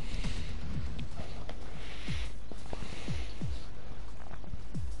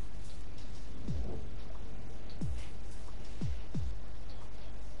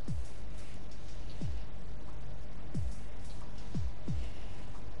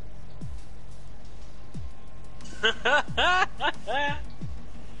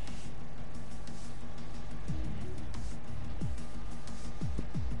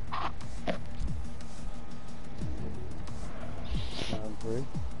 Round three.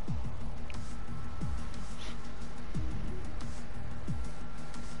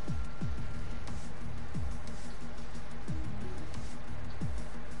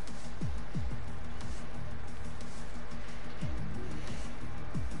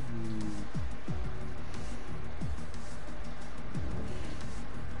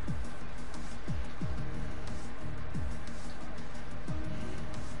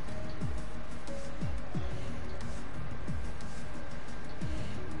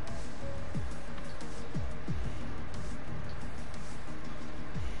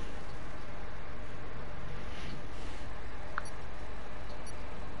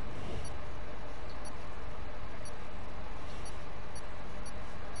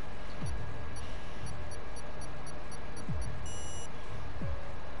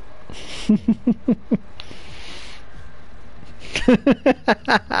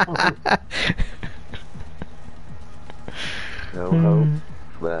 No hope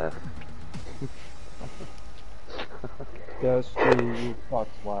left. Just you fucks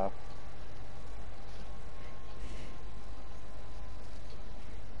laugh.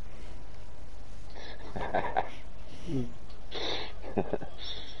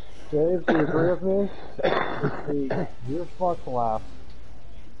 Dave, do you agree with me? You fucks laugh.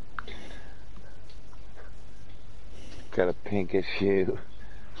 Got a pinkish hue.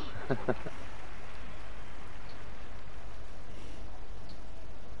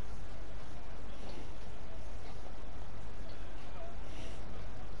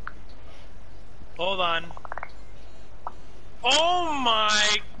 Hold on. Oh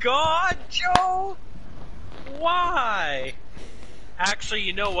my God, Joe! Why? Actually,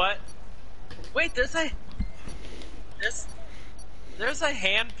 you know what? Wait, there's a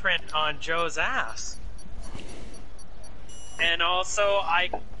handprint on Joe's ass. And also, I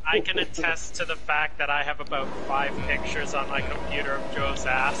can attest to the fact that I have about 5 pictures on my computer of Joe's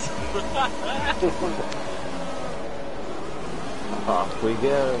ass. Off we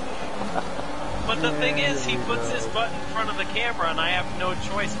go. But the thing is, he puts his butt in front of the camera, and I have no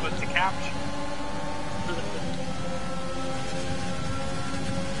choice but to capture.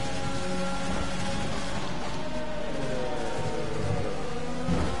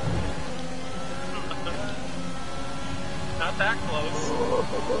 Not that close.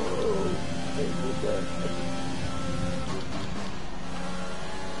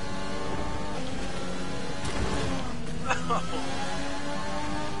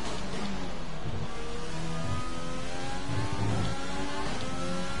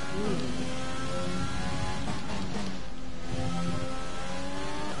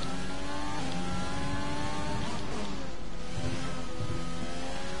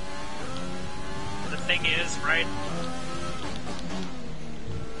 The thing is, right?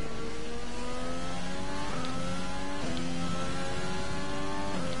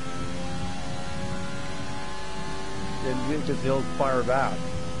 And because he'll fire back.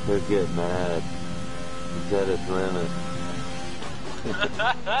 He'll get mad. He's at his limit.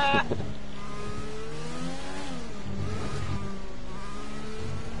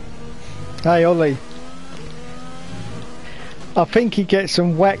 Hey, Ollie. I think he gets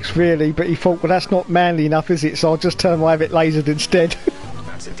some wax really, but he thought, well, that's not manly enough, is it? So I'll just tell him I have it lasered instead.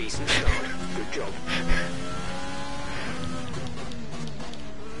 That's a decent start. Good job.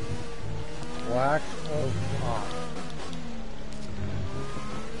 Wax? Oh, God.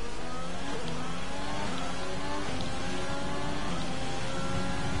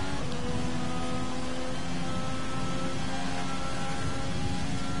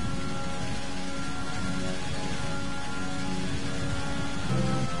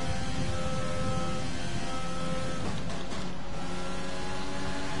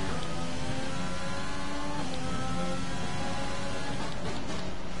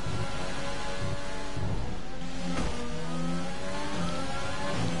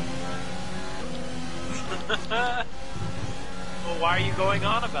 Well, why are you going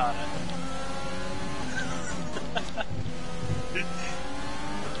on about it?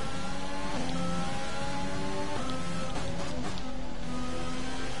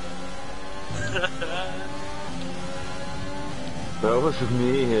 That was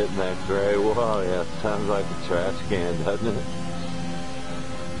me hitting that gray wall. Yeah, sounds like a trash can, doesn't it?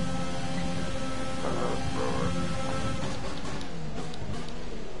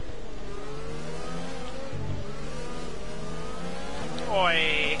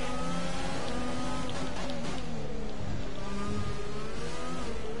 Oi.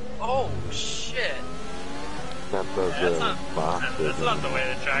 Oh, shit. Got those That's not boxes. the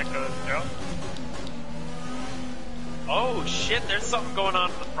way the track goes, Joe. Oh, shit, there's something going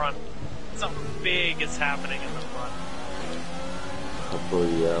on in the front. Something big is happening in the front. Couple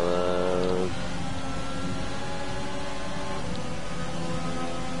of yellows.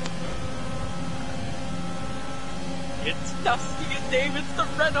 It's Dusty and David's the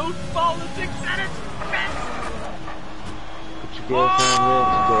Renault politics at its best! Put your gas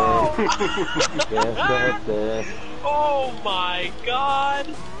on this, Gas back there. Oh my god!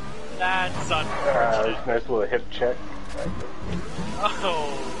 That's unfortunate. Nice little hip check.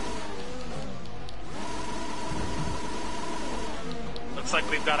 Oh. Looks like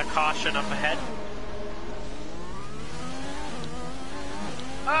we've got a caution up ahead.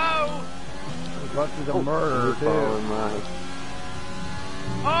 Oh! Rush is a murder, too.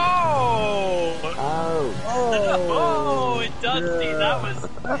 Oh! Oh! Oh, it does see. That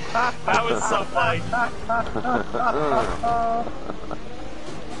was something like.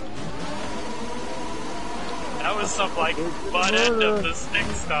 That was some like butt end of the stick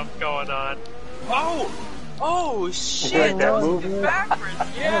stuff going on. Oh! Oh shit! That was movie?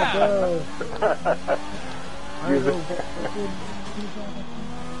 backwards. Yeah.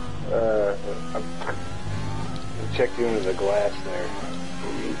 I checked you into the glass there.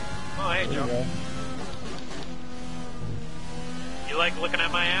 Oh hey Joe. You like looking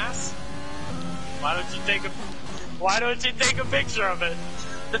at my ass? Why don't you take a picture of it?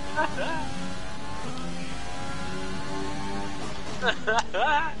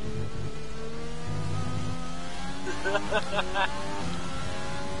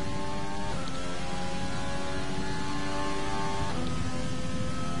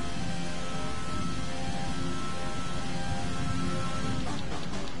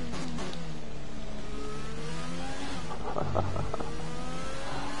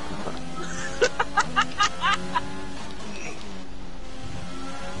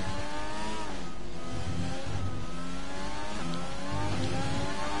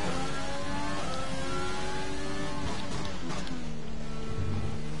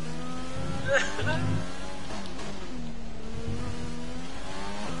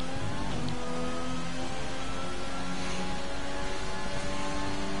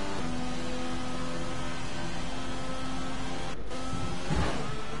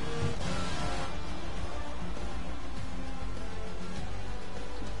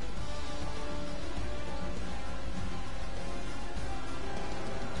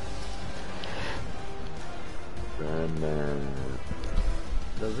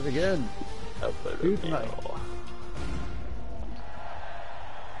 Does it again. Two tonight.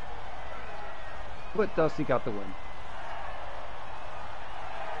 But Dusty got the win.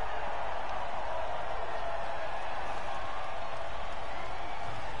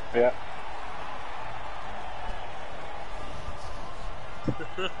 Yeah.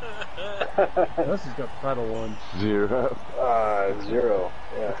 Dusty's got the title one. 0. 0.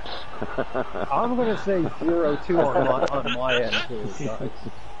 Yeah. I'm gonna say 0-2 on my end too, guys.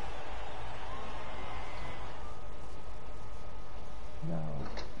 No.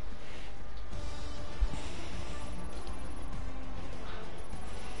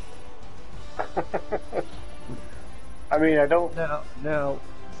 I mean, I don't. Now,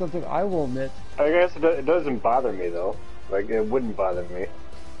 something I will admit. I guess it doesn't bother me though. Like it wouldn't bother me.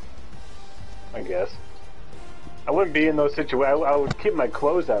 I guess. I wouldn't be in those situations. I would keep my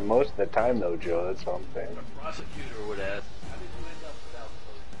clothes on most of the time, though, Joe. That's all I'm saying. The prosecutor would ask, how did you end up without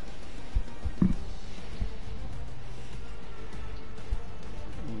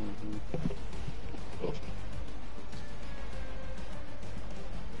clothes?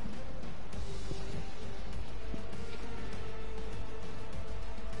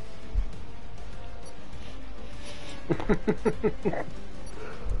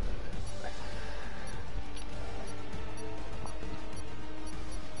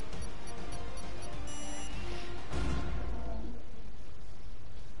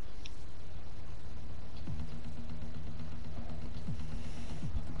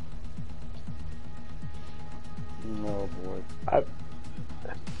 Oh boy.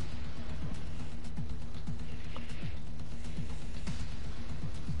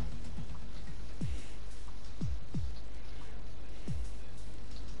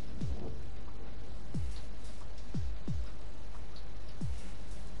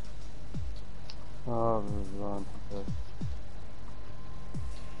 Oh, run. Okay.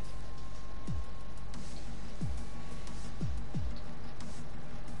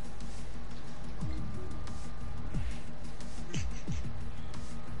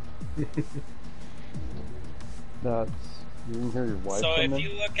 That's. You didn't hear your wife So come if in?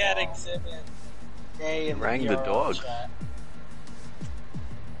 you look at Exhibit A in Rang the URL dog. chat,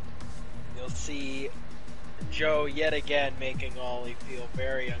 you'll see Joe yet again making Ollie feel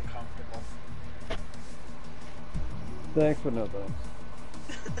very uncomfortable. Thanks, but no thanks.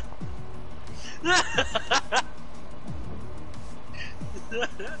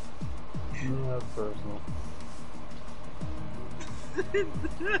 That's personal.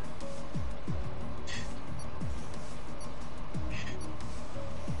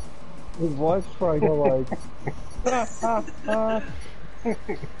 His wife's trying to like.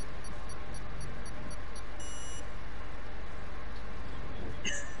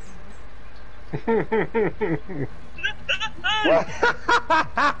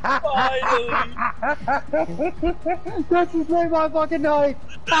 Finally! That's just made my fucking night!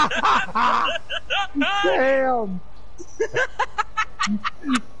 Damn!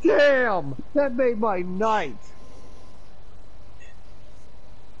 Damn! That made my night!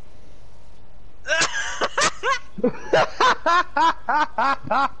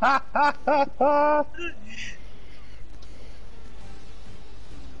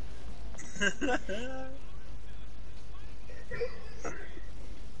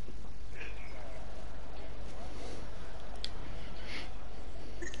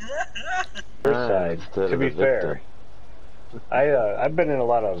 Side, to be fair, I've been in a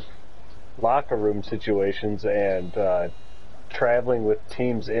lot of locker room situations and traveling with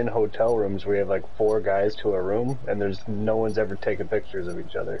teams in hotel rooms where you have like 4 guys to a room and there's no one's ever taken pictures of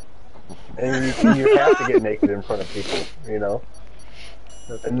each other. And you have to get naked in front of people, you know?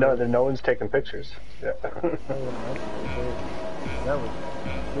 And no one's taking pictures. Yeah. That was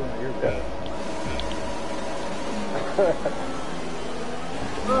doing my ear bad.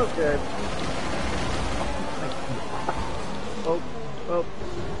 Okay. Oh,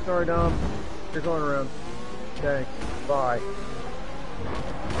 sorry, Dom. You're going around. Thanks. Bye.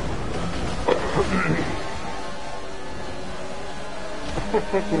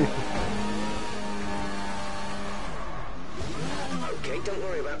 Okay, don't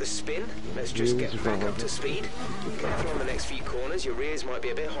worry about the spin. Let's just get back up to speed. Careful on the next few corners. Your rears might be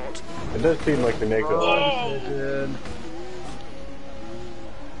a bit hot. It does seem like the naked. Decision.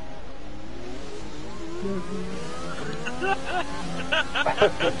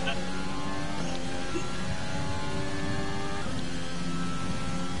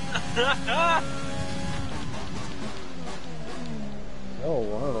 Oh, I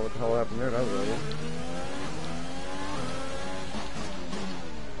don't know what the hell happened there. That was ugly.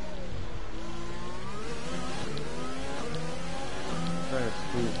 Trying to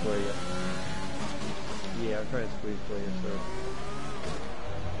squeeze for you. Yeah, I'm trying to squeeze for you, sir.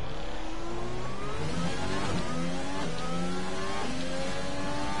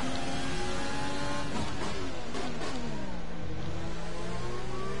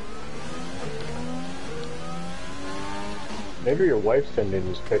 Maybe your wife's sending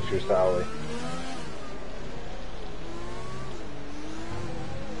these pictures, Sally.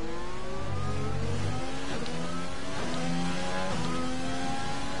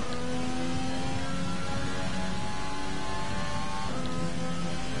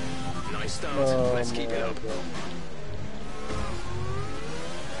 Nice start. Let's keep it up.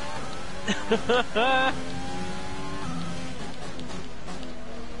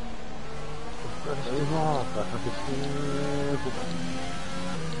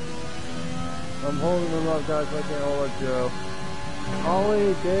 I'm holding them up, guys. I can't hold up, Joe.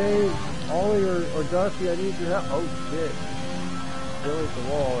 Ollie, Dave, Ollie, or Dusty, I need your help. Oh, shit. Really at the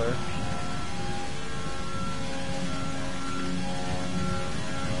wall there.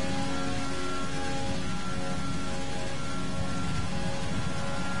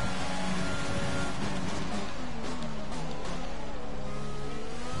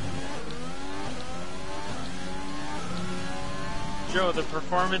 Joe, the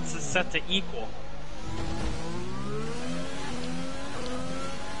performance is set to equal.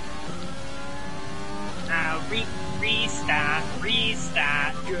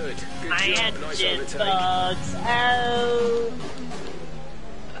 Restart. Good My job. Nice engine overtake. bugs out.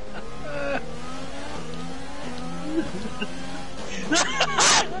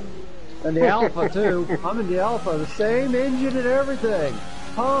 And the Alpha, too. I'm in the Alpha. The same engine and everything.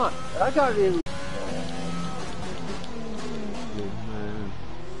 Huh. I got it in.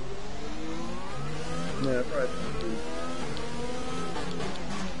 Yeah, that's right.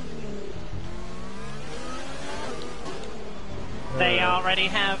 They already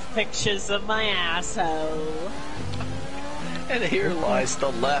have pictures of my asshole. And here lies the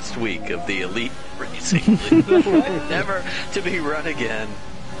last week of the Elite Racing League, never to be run again.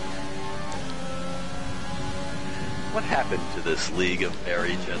 What happened to this League of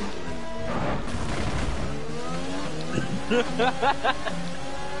Merry Gentlemen?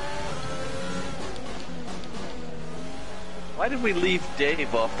 Why did we leave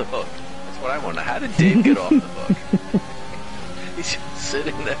Dave off the hook? That's what I want to know. How did Dave get off the hook? He's just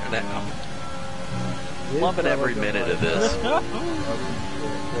sitting there now. Loving every minute of this.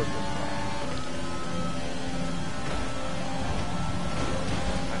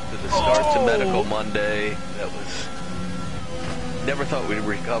 After the start to Medical Monday, that was... Never thought we'd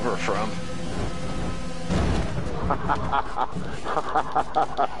recover from.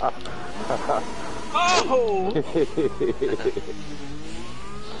 Oh!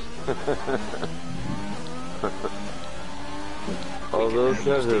 All those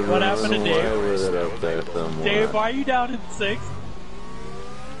guys are What happened to running away Dave? with it up there somewhere. Dave, why are you down in 6th?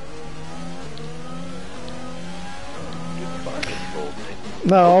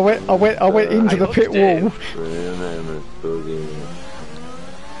 No, I went into the pit wall. Remember, Boogie.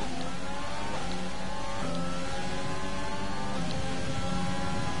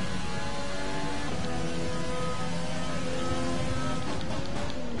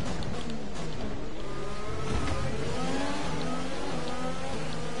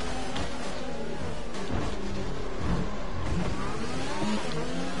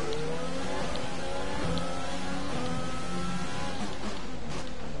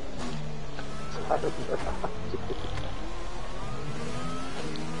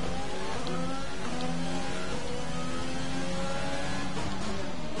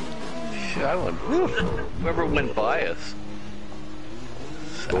 Whoever went by us.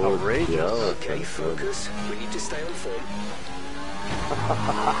 outrageous. Okay, focus. We need to stay on form.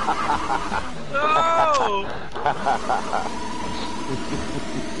 Oh!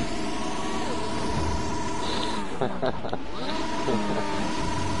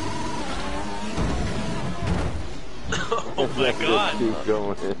 Oh my god! Keep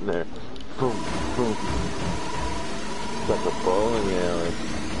going in there. Boom, boom. It's like a bowling alley.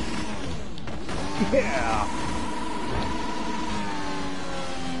 Yeah!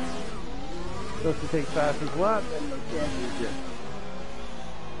 Supposed to take fastest lap, and you can't do shit.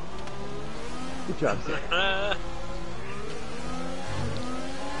 Good job, Sam.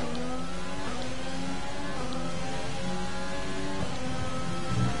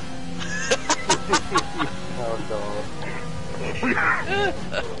 Oh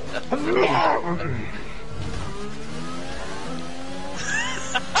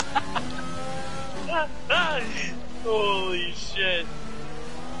Holy shit.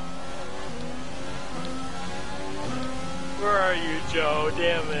 Where are you, Joe?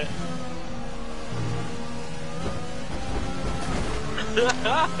 Damn it.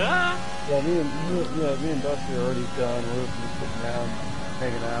 Yeah, me and Dusty are already done. We're just sitting down,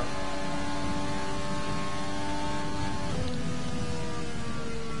 hanging out.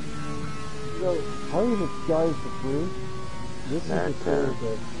 So, how do you disguise the truth? This is the scary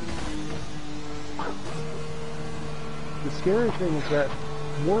thing. The scary thing is that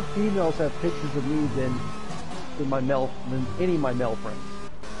more females have pictures of me than any of my male friends.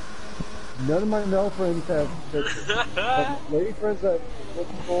 None of my male friends have lady friends that I went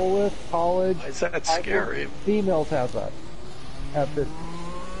to school with, college. Why is that scary? Females have that. Have this.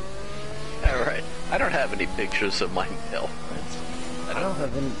 Alright. I don't have any pictures of my male friends. I don't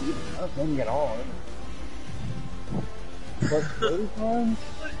have any either. I don't have any at all. But lady friends?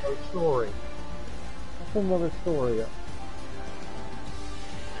 No story. That's another story.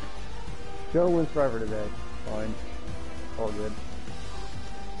 Joe wins forever today. Fine. All good.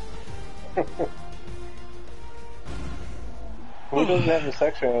 Who doesn't have a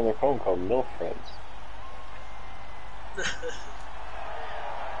section on their phone called MILF Friends?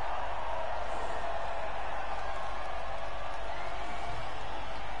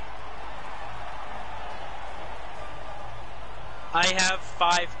 I have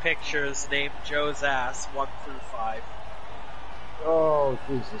 5 pictures named Joe's ass, 1 through 5. Oh,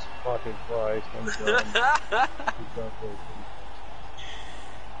 Jesus fucking Christ. I'm done.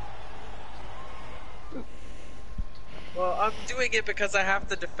 Well, I'm doing it because I have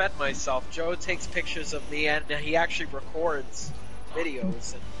to defend myself. Joe takes pictures of me and he actually records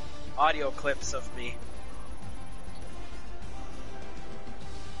videos and audio clips of me.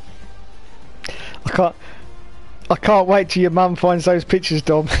 I can't wait till your mum finds those pictures,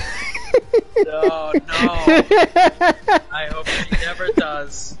 Dom. No. I hope she never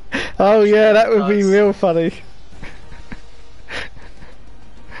does. Oh yeah, that would be real funny.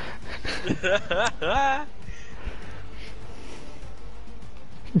 No,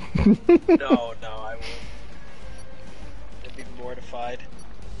 I wouldn't. I'd be mortified.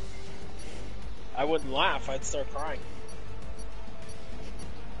 I wouldn't laugh, I'd start crying.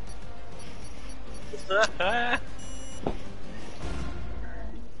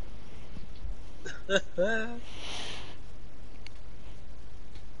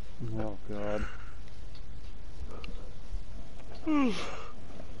 Oh, God.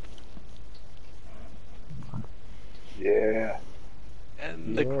 Yeah.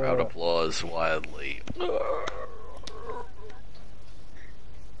 And the crowd applauds wildly.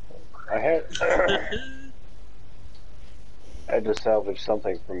 I had to salvage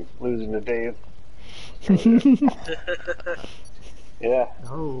something from losing to Dave. Yeah.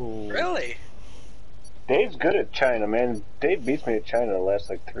 Oh. Really? Dave's good at China, man. Dave beats me at China the last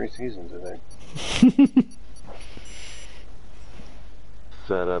like 3 seasons, I think.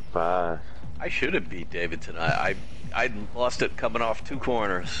 Set up by. I should have beat David tonight. I lost it coming off 2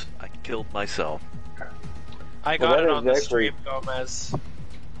 corners. I killed myself. I got it on the stream, Gomez.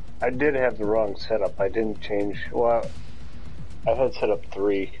 I did have the wrong setup. I didn't change. Well, I had set up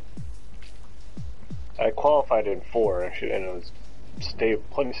 3. I qualified in 4, and it was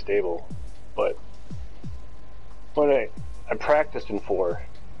plenty stable. But when I practiced in 4,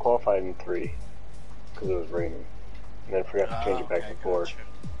 qualified in 3 because it was raining, and then forgot to change it back to 4. Gotcha.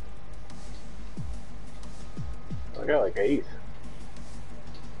 I got like 8th.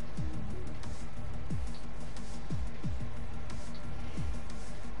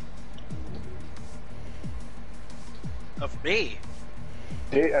 Of me?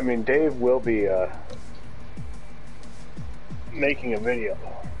 Dave will be making a video.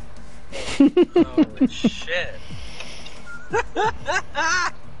 Holy shit.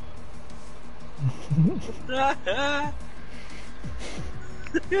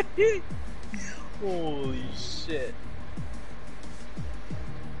 Holy shit.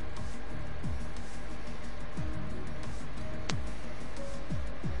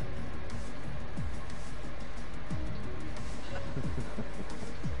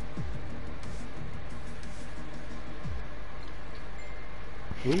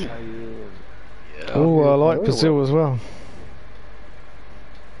 Oh, I like Brazil as well.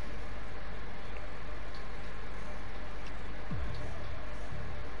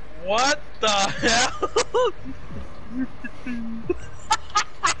 What the hell?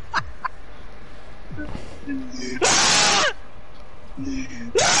 Oh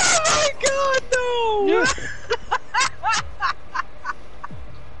my god, no!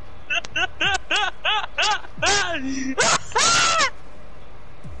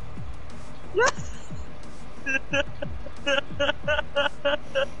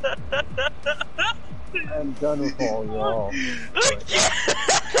 I'm done with all y'all.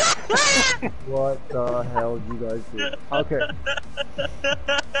 What the hell did you guys do? Okay.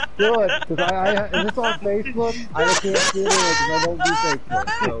 Do it, because if it's on Facebook, I can't see it because I don't do Facebook,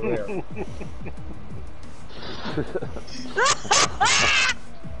 so there.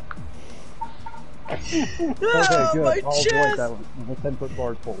 Okay, good. My I'll chest. avoid that with a 10-foot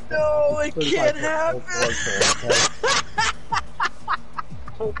guard pole. No, it can't 35-foot happen.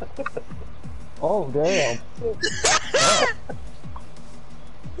 Guard pole, okay? Oh, damn.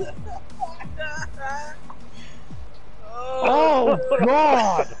 Oh,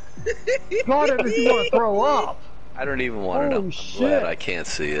 God! God, it makes you want to throw up. I don't even want to know. Holy I'm shit. glad I can't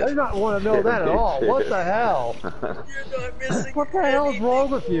see I it. do not want to know that at all. What the hell? You're not missing What the hell is wrong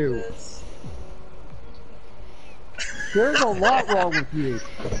with you? There's a lot wrong with you.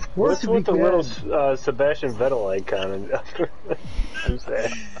 What's with the little Sebastian Vettel icon? I'm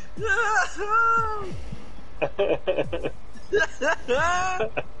sad.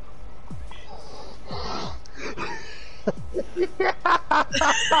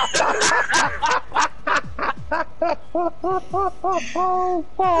 Oh,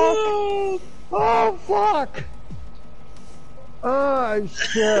 fuck! Oh, fuck! Oh,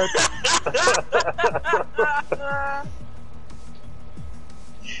 shit!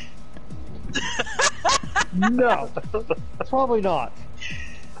 No, probably not.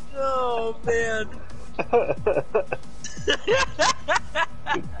 Oh man.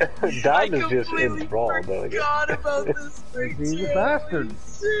 Don is just enthralled. I forgot about this thing. He's a bastard.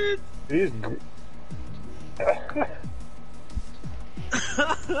 He's.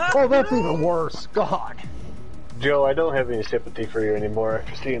 Oh, that's even worse. God. Joe, I don't have any sympathy for you anymore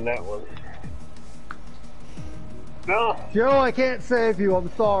after seeing that one. No. Joe, I can't save you.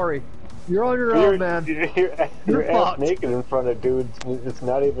 I'm sorry. You're on your own, man. You're ass naked in front of dudes. It's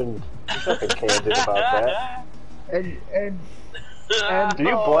not even. There's nothing candid about that. And do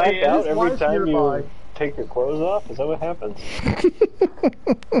you black out every wife's time nearby. you take your clothes off? Is that what happens?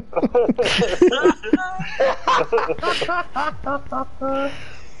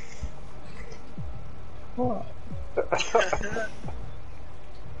 Oh,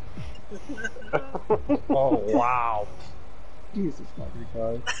 wow. Jesus fucking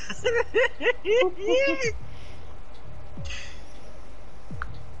Christ.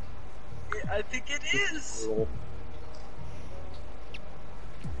 I think it is.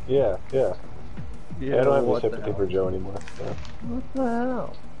 Yeah. Yeah, I don't have any what the sympathy hell? for Joe anymore. So. What the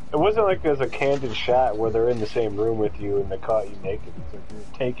hell? It wasn't like there's a candid shot where they're in the same room with you and they caught you naked. It's like you're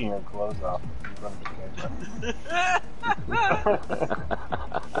taking your clothes off in front of the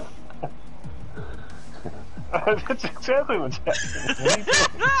camera. That's exactly what's happening.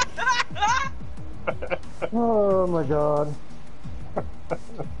 Oh my god.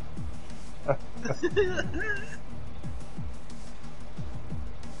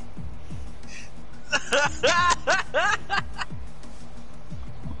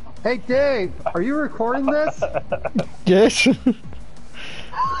 Hey Dave, are you recording this? Yes. Even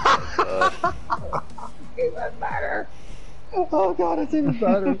better. Oh god, it's even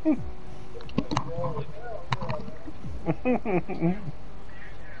better.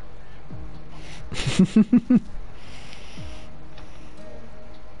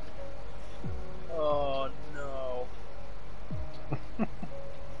 Oh no.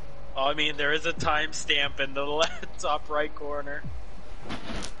 Oh, I mean, there is a timestamp in the top right corner.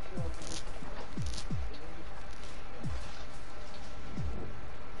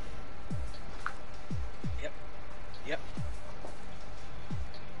 Yep.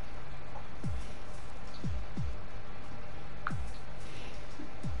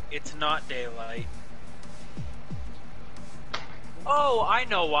 It's not daylight. Oh, I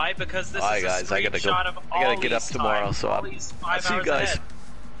know why. Because this Bye, is a guys. I gotta go. screenshot of I gotta get up Ollie's tomorrow, time. so Ollie's I'll 5 see you hours guys.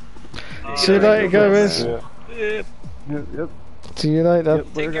 ahead. See you later, Gomez. man. Yep. Yep. See you later. Yep.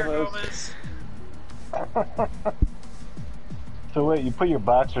 Take Later, care, Gomez. Gomez. So wait, you put your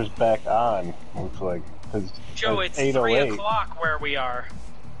boxers back on, looks like. 'Cause Joe, at it's 3 8:08 o'clock where we are.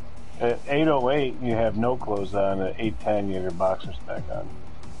 At 8:08 you have no clothes on. At 8:10 you have your boxers back on.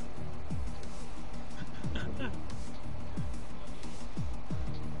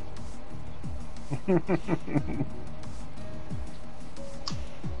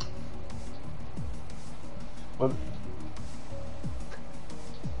 What?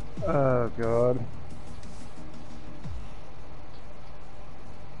 Oh God.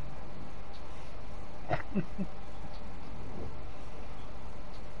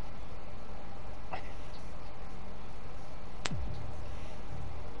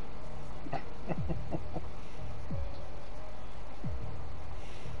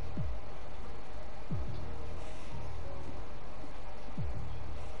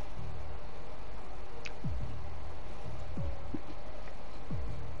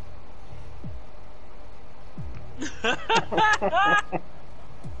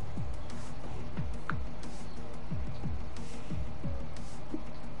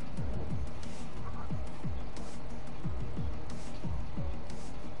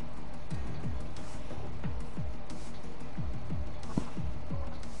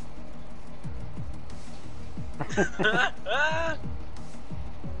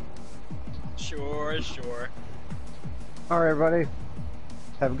 Sure. Alright, everybody.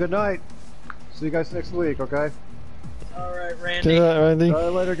 Have a good night. See you guys next week, okay? Alright, Randy. See you later, Randy. See you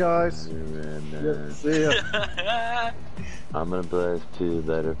later, guys. Man, Yep, see ya. I'm gonna blast you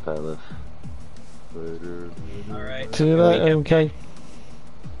later, fellas. Later. Alright. See you later, okay.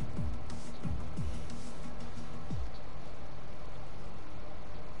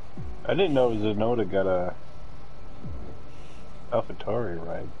 I didn't know Zenoda got a AlphaTauri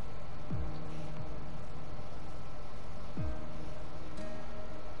ride.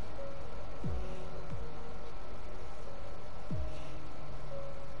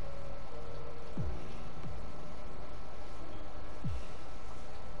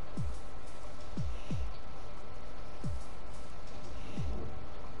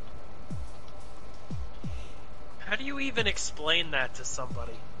 How do you even explain that to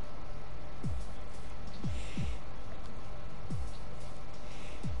somebody?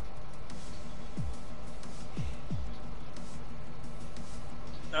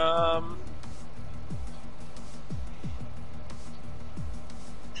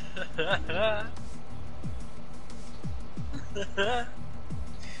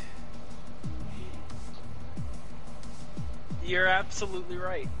 You're absolutely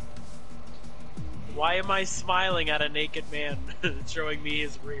right. Why am I smiling at a naked man showing me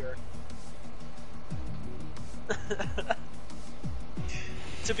his rear?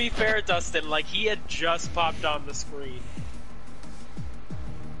 To be fair, Dustin, like, he had just popped on the screen.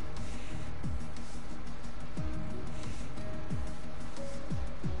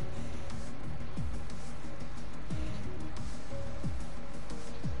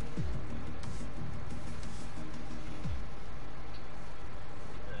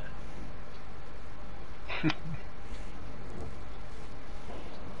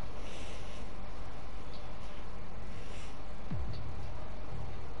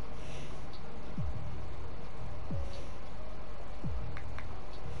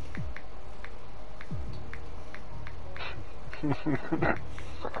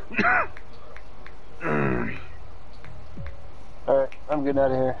 Alright, I'm getting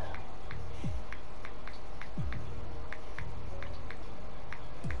out of here.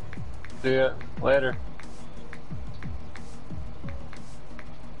 See ya. Later.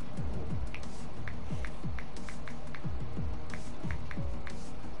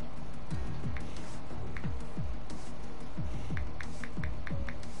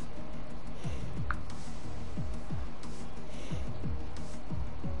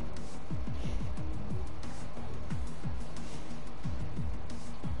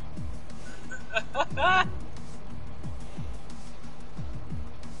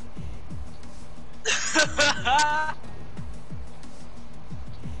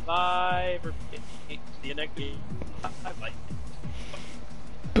 Bye. See you next week. Bye.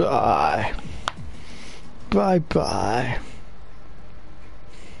 Bye. Bye-bye.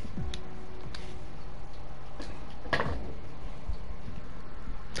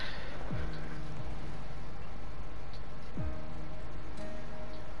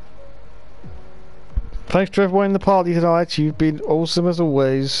 Thanks to everyone in the party tonight. You've been awesome as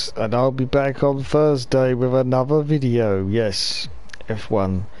always, and I'll be back on Thursday with another video. Yes,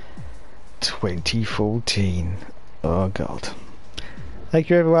 F1 2014. Oh God. Thank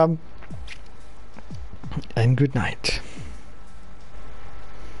you everyone, and good night.